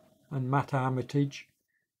Dixon and Matt Armitage,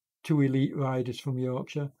 2 elite riders from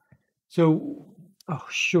Yorkshire. So, oh,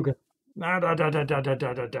 sugar. Da, da, da, da, da, da,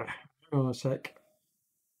 da, da, da. Hold on a sec.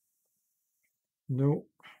 No,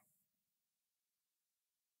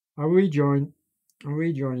 I'll rejoin. I'll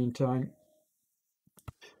rejoin in time.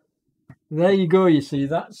 There you go. You see,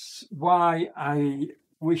 that's why I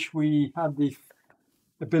wish we had the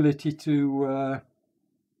ability to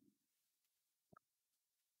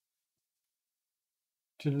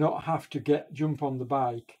not have to jump on the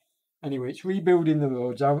bike. Anyway, it's rebuilding the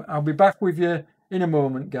roads. I'll be back with you in a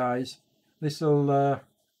moment, guys. This'll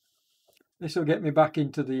get me back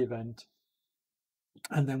into the event,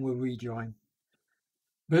 and then we'll rejoin.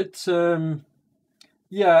 But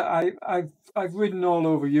yeah, I've ridden all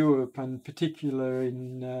over Europe, and particular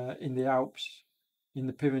in the Alps, in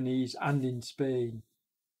the Pyrenees, and in Spain,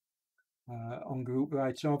 on group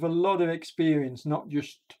rides. So I have a lot of experience, not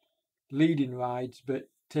just leading rides, but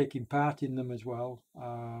taking part in them as well.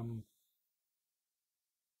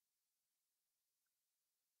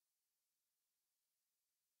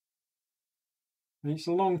 And it's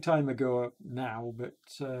a long time ago now, but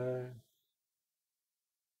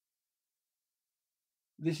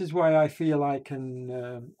this is why I feel I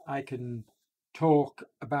can talk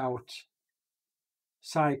about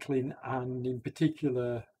cycling, and in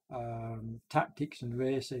particular tactics and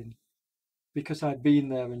racing, because I've been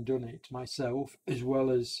there and done it myself, as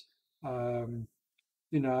well as I'm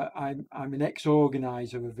an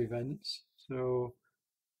ex-organizer of events, so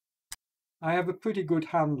I have a pretty good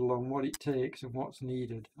handle on what it takes and what's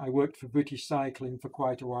needed. I worked for British Cycling for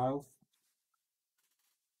quite a while.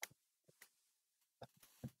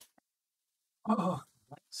 Oh,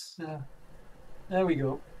 there we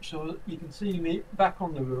go. So you can see me back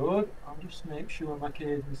on the road. I'll just make sure my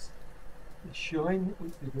cadence is showing,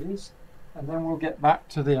 which it is, and then we'll get back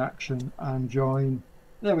to the action and join.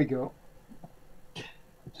 There we go.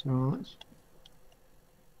 So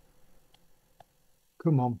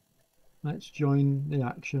come on, let's join the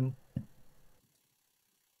action.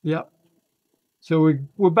 Yep. So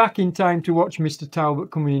we're back in time to watch Mr.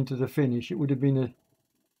 Talbot coming into the finish. It would have been a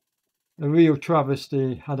real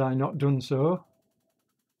travesty had I not done so.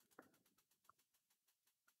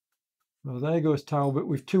 Well, there goes Talbot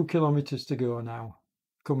with 2 kilometres to go now,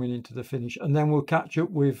 coming into the finish, and then we'll catch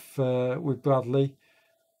up with Bradley,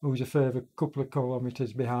 who's a further couple of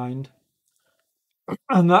kilometres behind,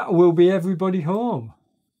 and that will be everybody home.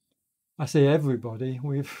 I say everybody.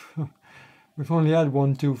 We've only had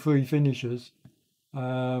 1, 2, 3 finishers,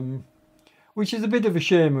 which is a bit of a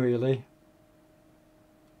shame, really.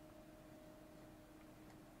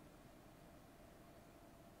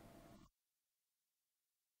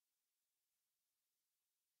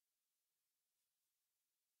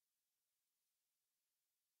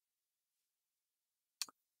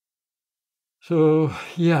 So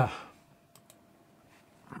yeah.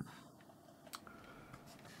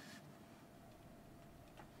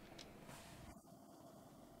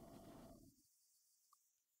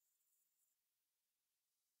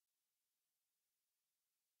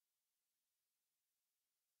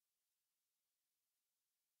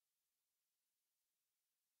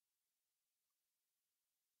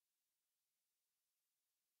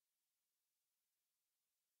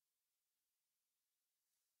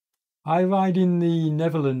 I ride in the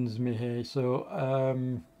Netherlands, Mihe, so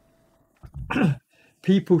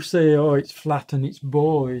people say, oh, it's flat and it's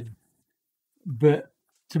boring, but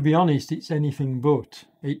to be honest, it's anything but.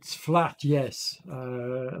 It's flat, yes,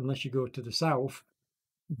 unless you go to the south,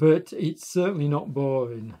 but it's certainly not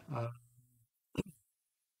boring.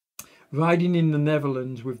 Riding in the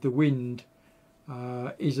Netherlands with the wind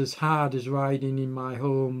is as hard as riding in my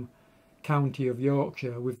home county of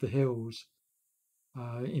Yorkshire with the hills.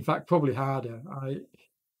 In fact, probably harder.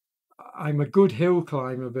 I'm a good hill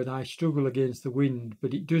climber, but I struggle against the wind,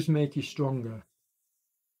 but it does make you stronger.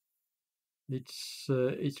 It's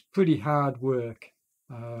pretty hard work.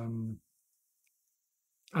 And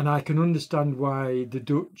I can understand why the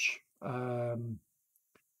Dutch, why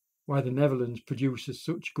the Netherlands produces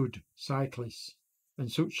such good cyclists and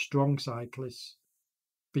such strong cyclists,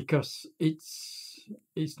 because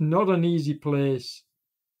it's not an easy place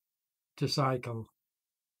to cycle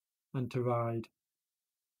and to ride.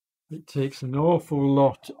 It takes an awful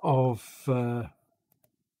lot of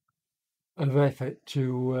effort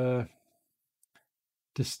to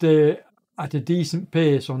stay at a decent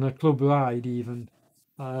pace on a club ride, even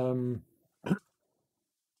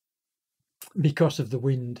because of the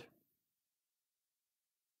wind.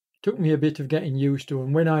 Took me a bit of getting used to,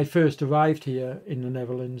 and when I first arrived here in the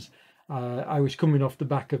Netherlands, I was coming off the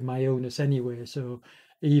back of my illness anyway, so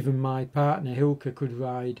even my partner Hilke could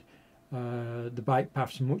ride the bike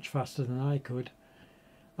paths much faster than I could,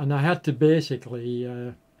 and I had to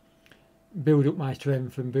basically build up my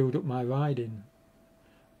strength and build up my riding,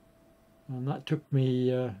 and that took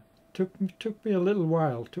me a little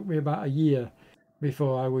while. Took me about a year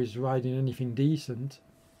before I was riding anything decent.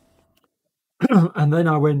 And then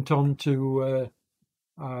I went on to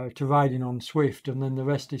riding on Swift, and then the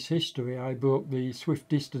rest is history. I broke the Swift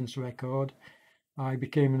distance record. I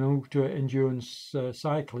became an ultra endurance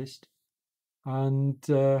cyclist, and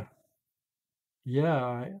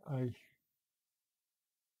yeah, I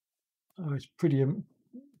was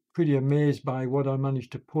pretty amazed by what I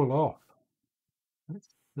managed to pull off.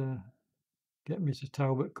 Let's get Mr.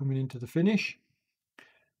 Talbot coming into the finish.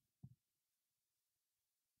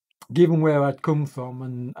 Given where I'd come from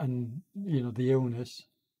and you know, the illness.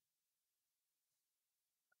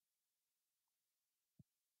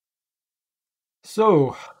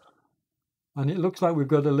 So, and it looks like we've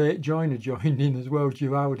got a late joiner joined in as well,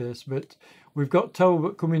 Giraldus, but we've got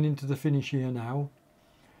Talbot coming into the finish here now,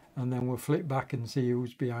 and then we'll flip back and see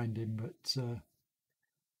who's behind him. But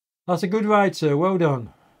that's a good ride, sir. Well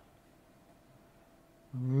done.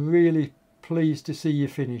 I'm really pleased to see you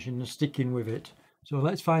finish and sticking with it. So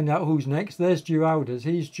let's find out who's next. There's Giraldus.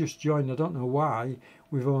 He's just joined. I don't know why.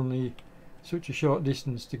 We've only such a short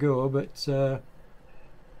distance to go, but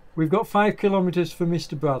we've got 5 kilometres for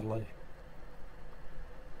Mr. Bradley.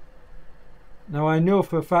 Now I know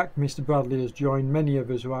for a fact Mr. Bradley has joined many of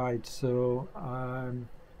his rides, so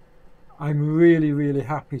I'm really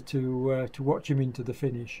happy to watch him into the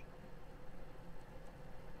finish.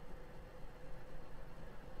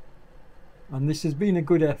 And this has been a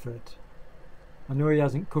good effort. I know he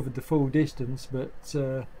hasn't covered the full distance, but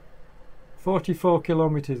 44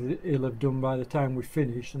 kilometres he'll have done by the time we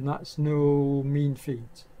finish, and that's no mean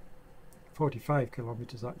feat. 45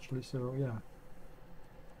 kilometres actually, so yeah.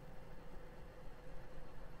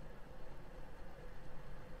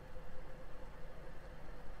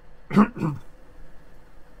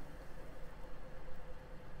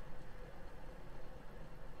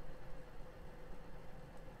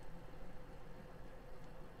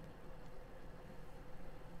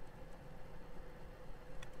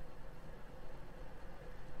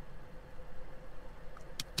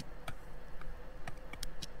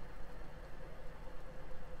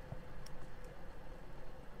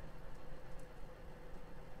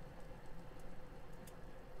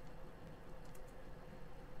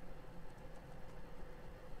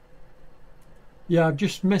 Yeah, I've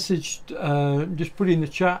just messaged, just put in the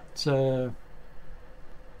chat.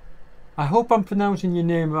 I hope I'm pronouncing your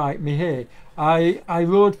name right, Mihe. I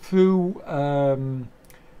rode through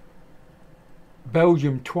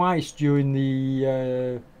Belgium twice during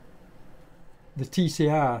the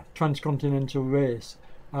TCR Transcontinental Race,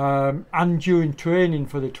 and during training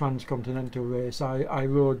for the Transcontinental Race, I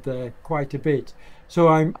rode there quite a bit. So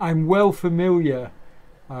I'm well familiar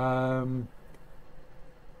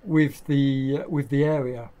with the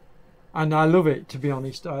area, and I love it, to be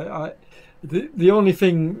honest. The only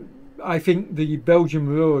thing, I think the Belgian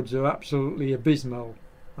roads are absolutely abysmal.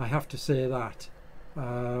 I have to say that.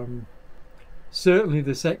 Certainly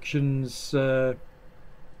the sections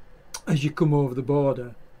as you come over the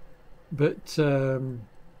border, but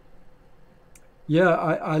Yeah,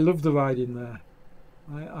 I love the riding there.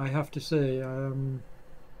 I have to say,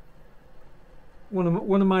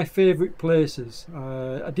 one of my favourite places.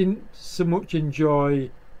 I didn't so much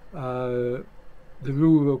enjoy the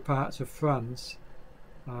rural parts of France.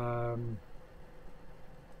 Um,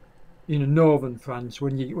 northern France,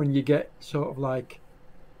 when you get sort of like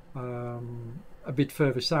a bit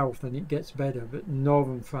further south, then it gets better. But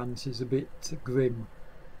northern France is a bit grim.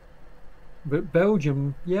 But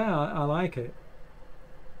Belgium, yeah, I like it.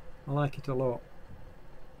 I like it a lot.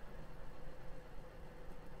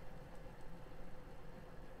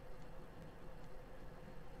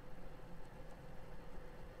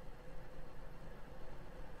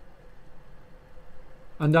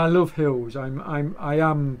 And I love hills.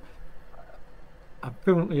 I'm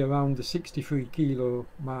currently around the 63 kilo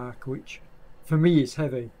mark, which for me is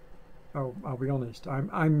heavy. I'll be honest.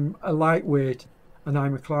 I'm a lightweight and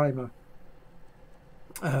I'm a climber.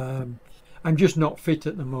 I'm just not fit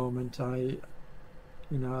at the moment. I've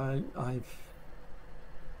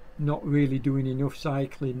not really doing enough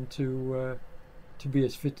cycling to be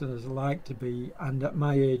as fit as I like to be, and at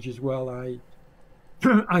my age as well, I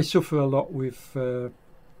I suffer a lot with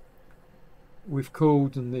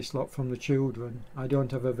cold and this lot from the children. I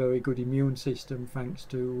don't have a very good immune system thanks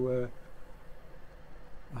to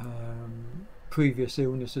previous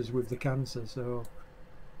illnesses with the cancer, so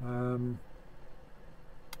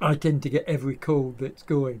I tend to get every cold that's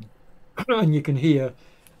going, and you can hear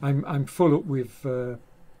I'm full up with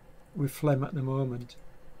phlegm at the moment,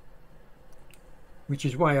 which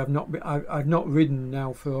is why I've not ridden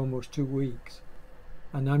now for almost 2 weeks,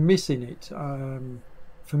 and I'm missing it.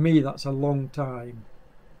 For me, that's a long time.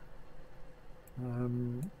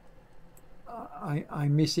 I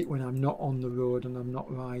miss it when I'm not on the road and I'm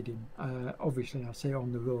not riding. Obviously, I say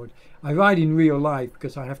on the road. I ride in real life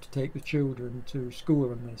because I have to take the children to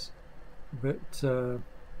school and this. But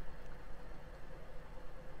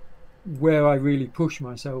where I really push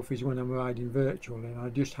myself is when I'm riding virtual, and I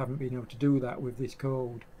just haven't been able to do that with this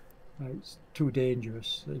cold. It's too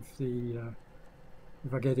dangerous.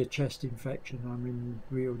 If I get a chest infection, I'm in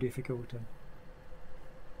real difficulty.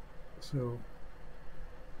 So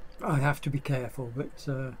I have to be careful, but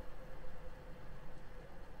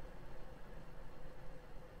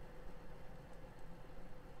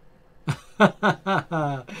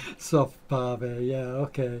soft parve, yeah,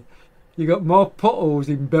 okay. You got more potholes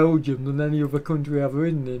in Belgium than any other country I've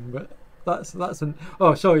ridden in, but that's an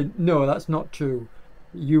oh sorry, no, that's not true.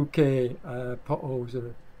 UK potholes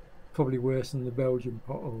are probably worse than the Belgian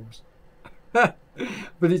potholes. But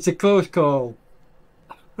it's a close call.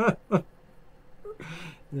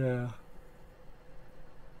 Yeah.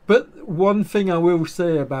 But one thing I will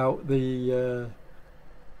say about the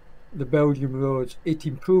Belgian roads, it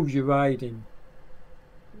improves your riding,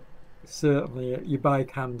 certainly your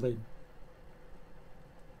bike handling,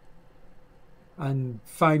 and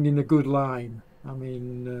finding a good line. I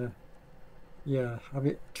mean, yeah,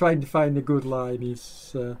 trying to find a good line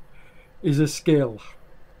is a skill,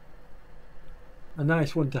 a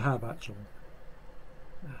nice one to have actually.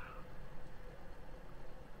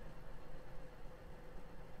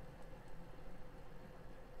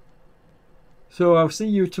 So I'll see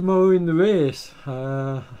you tomorrow in the race.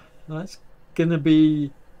 That's gonna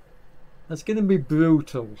be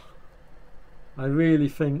brutal. I really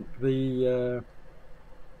think the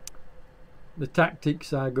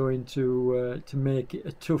tactics are going to make it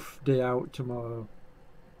a tough day out tomorrow.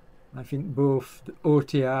 I think both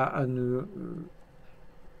OTR and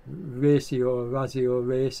Razio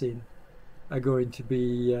Racing are going to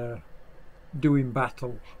be doing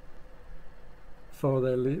battle for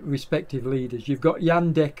their respective leaders. You've got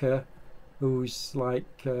Jan Dekker, who's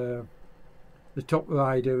like the top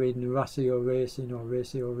rider in Razio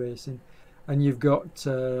Racing, and you've got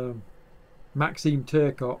Maxime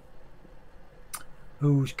Turcot,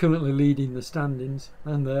 who's currently leading the standings,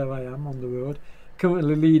 and there I am on the road,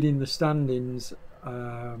 currently leading the standings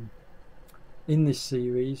in this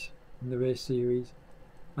series, in the race series,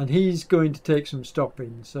 and he's going to take some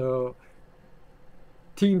stopping. So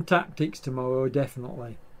team tactics tomorrow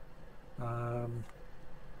definitely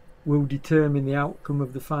will determine the outcome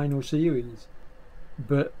of the final series,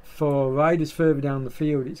 but for riders further down the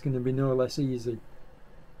field it's going to be no less easy,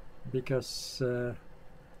 because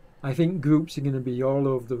I think groups are going to be all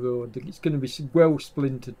over the road. It's going to be well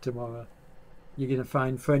splintered tomorrow. You're going to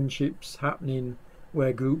find friendships happening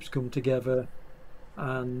where groups come together,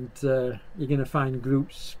 and you're going to find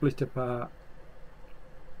groups split apart.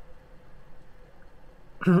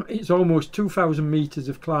 It's almost 2,000 meters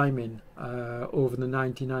of climbing over the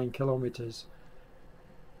 99 kilometers,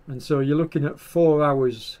 and so you're looking at 4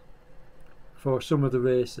 hours for some of the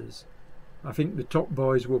races. I think the top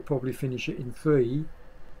boys will probably finish it in 3,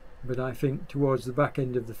 but I think towards the back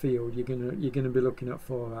end of the field you're gonna be looking at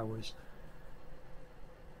 4 hours.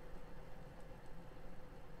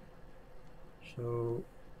 So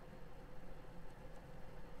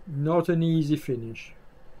not an easy finish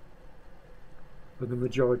for the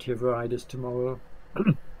majority of riders tomorrow.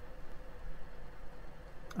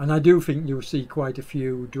 And I do think you'll see quite a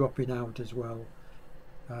few dropping out as well.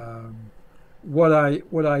 What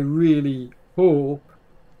I really hope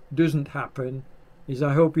doesn't happen is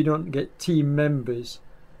I hope you don't get team members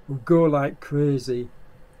who go like crazy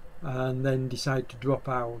and then decide to drop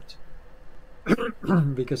out,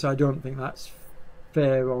 because I don't think that's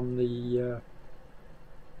fair on the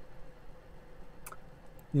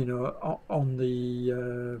you know, on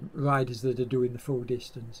the riders that are doing the full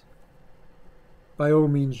distance. By all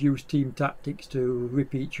means use team tactics to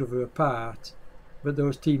rip each other apart, but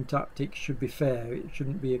those team tactics should be fair. It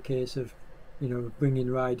shouldn't be a case of, you know,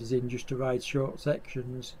 bringing riders in just to ride short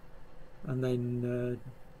sections and then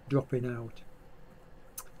dropping out.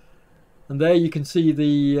 And there you can see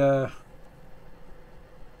the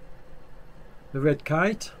red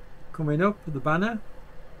kite coming up, the banner.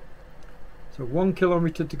 So 1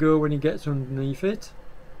 kilometre to go when he gets underneath it.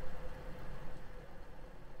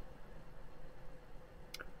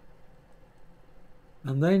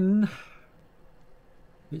 And then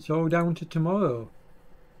it's all down to tomorrow.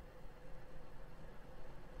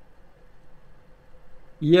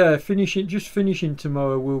 Yeah, just finishing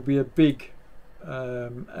tomorrow will be a big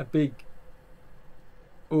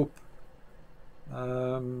up.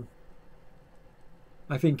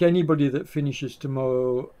 I think anybody that finishes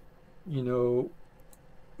tomorrow, you know,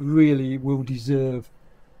 really will deserve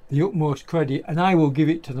the utmost credit, and I will give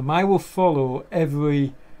it to them. I will follow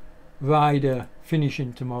every rider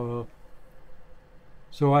finishing tomorrow,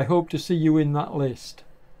 so I hope to see you in that list.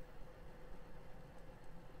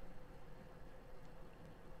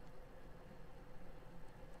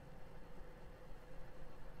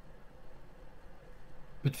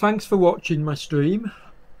 But thanks for watching my stream.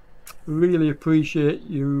 Really appreciate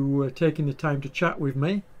you taking the time to chat with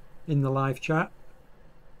me in the live chat.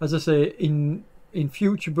 As I say, in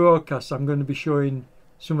future broadcasts I'm going to be showing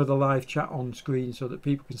some of the live chat on screen so that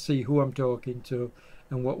people can see who I'm talking to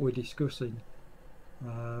and what we're discussing.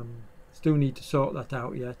 Still need to sort that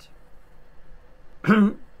out yet.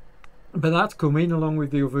 But that's coming along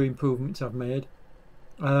with the other improvements I've made.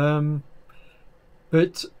 But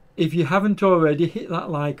if you haven't already, hit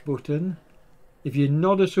that like button. If you're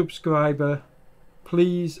not a subscriber,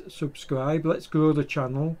 please subscribe. Let's grow the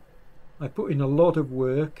channel. I put in a lot of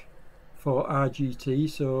work for RGT,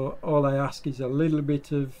 so all I ask is a little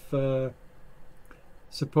bit of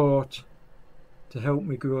support to help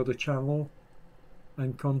me grow the channel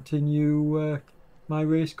and continue my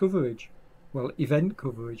race coverage. Well, event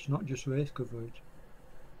coverage, not just race coverage.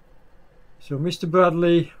 So Mr.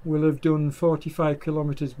 Bradley will have done 45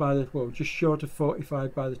 kilometres by the, well, just short of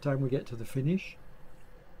 45 by the time we get to the finish.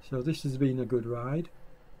 So this has been a good ride.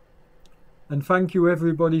 And thank you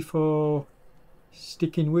everybody for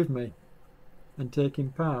sticking with me and taking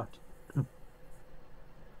part.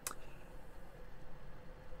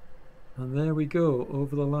 And there we go,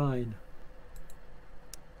 over the line.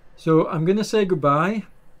 So I'm going to say goodbye.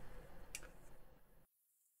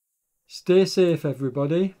 Stay safe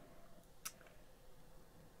everybody.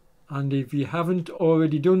 And if you haven't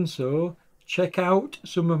already done so, check out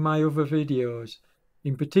some of my other videos.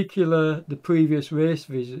 In particular, the previous race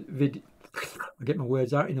I'll get my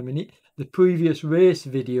words out in a minute. The previous race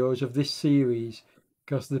videos of this series,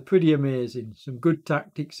 because they're pretty amazing. Some good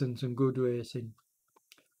tactics and some good racing.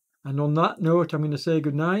 And on that note, I'm going to say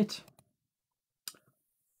good night.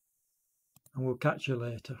 And we'll catch you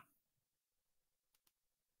later.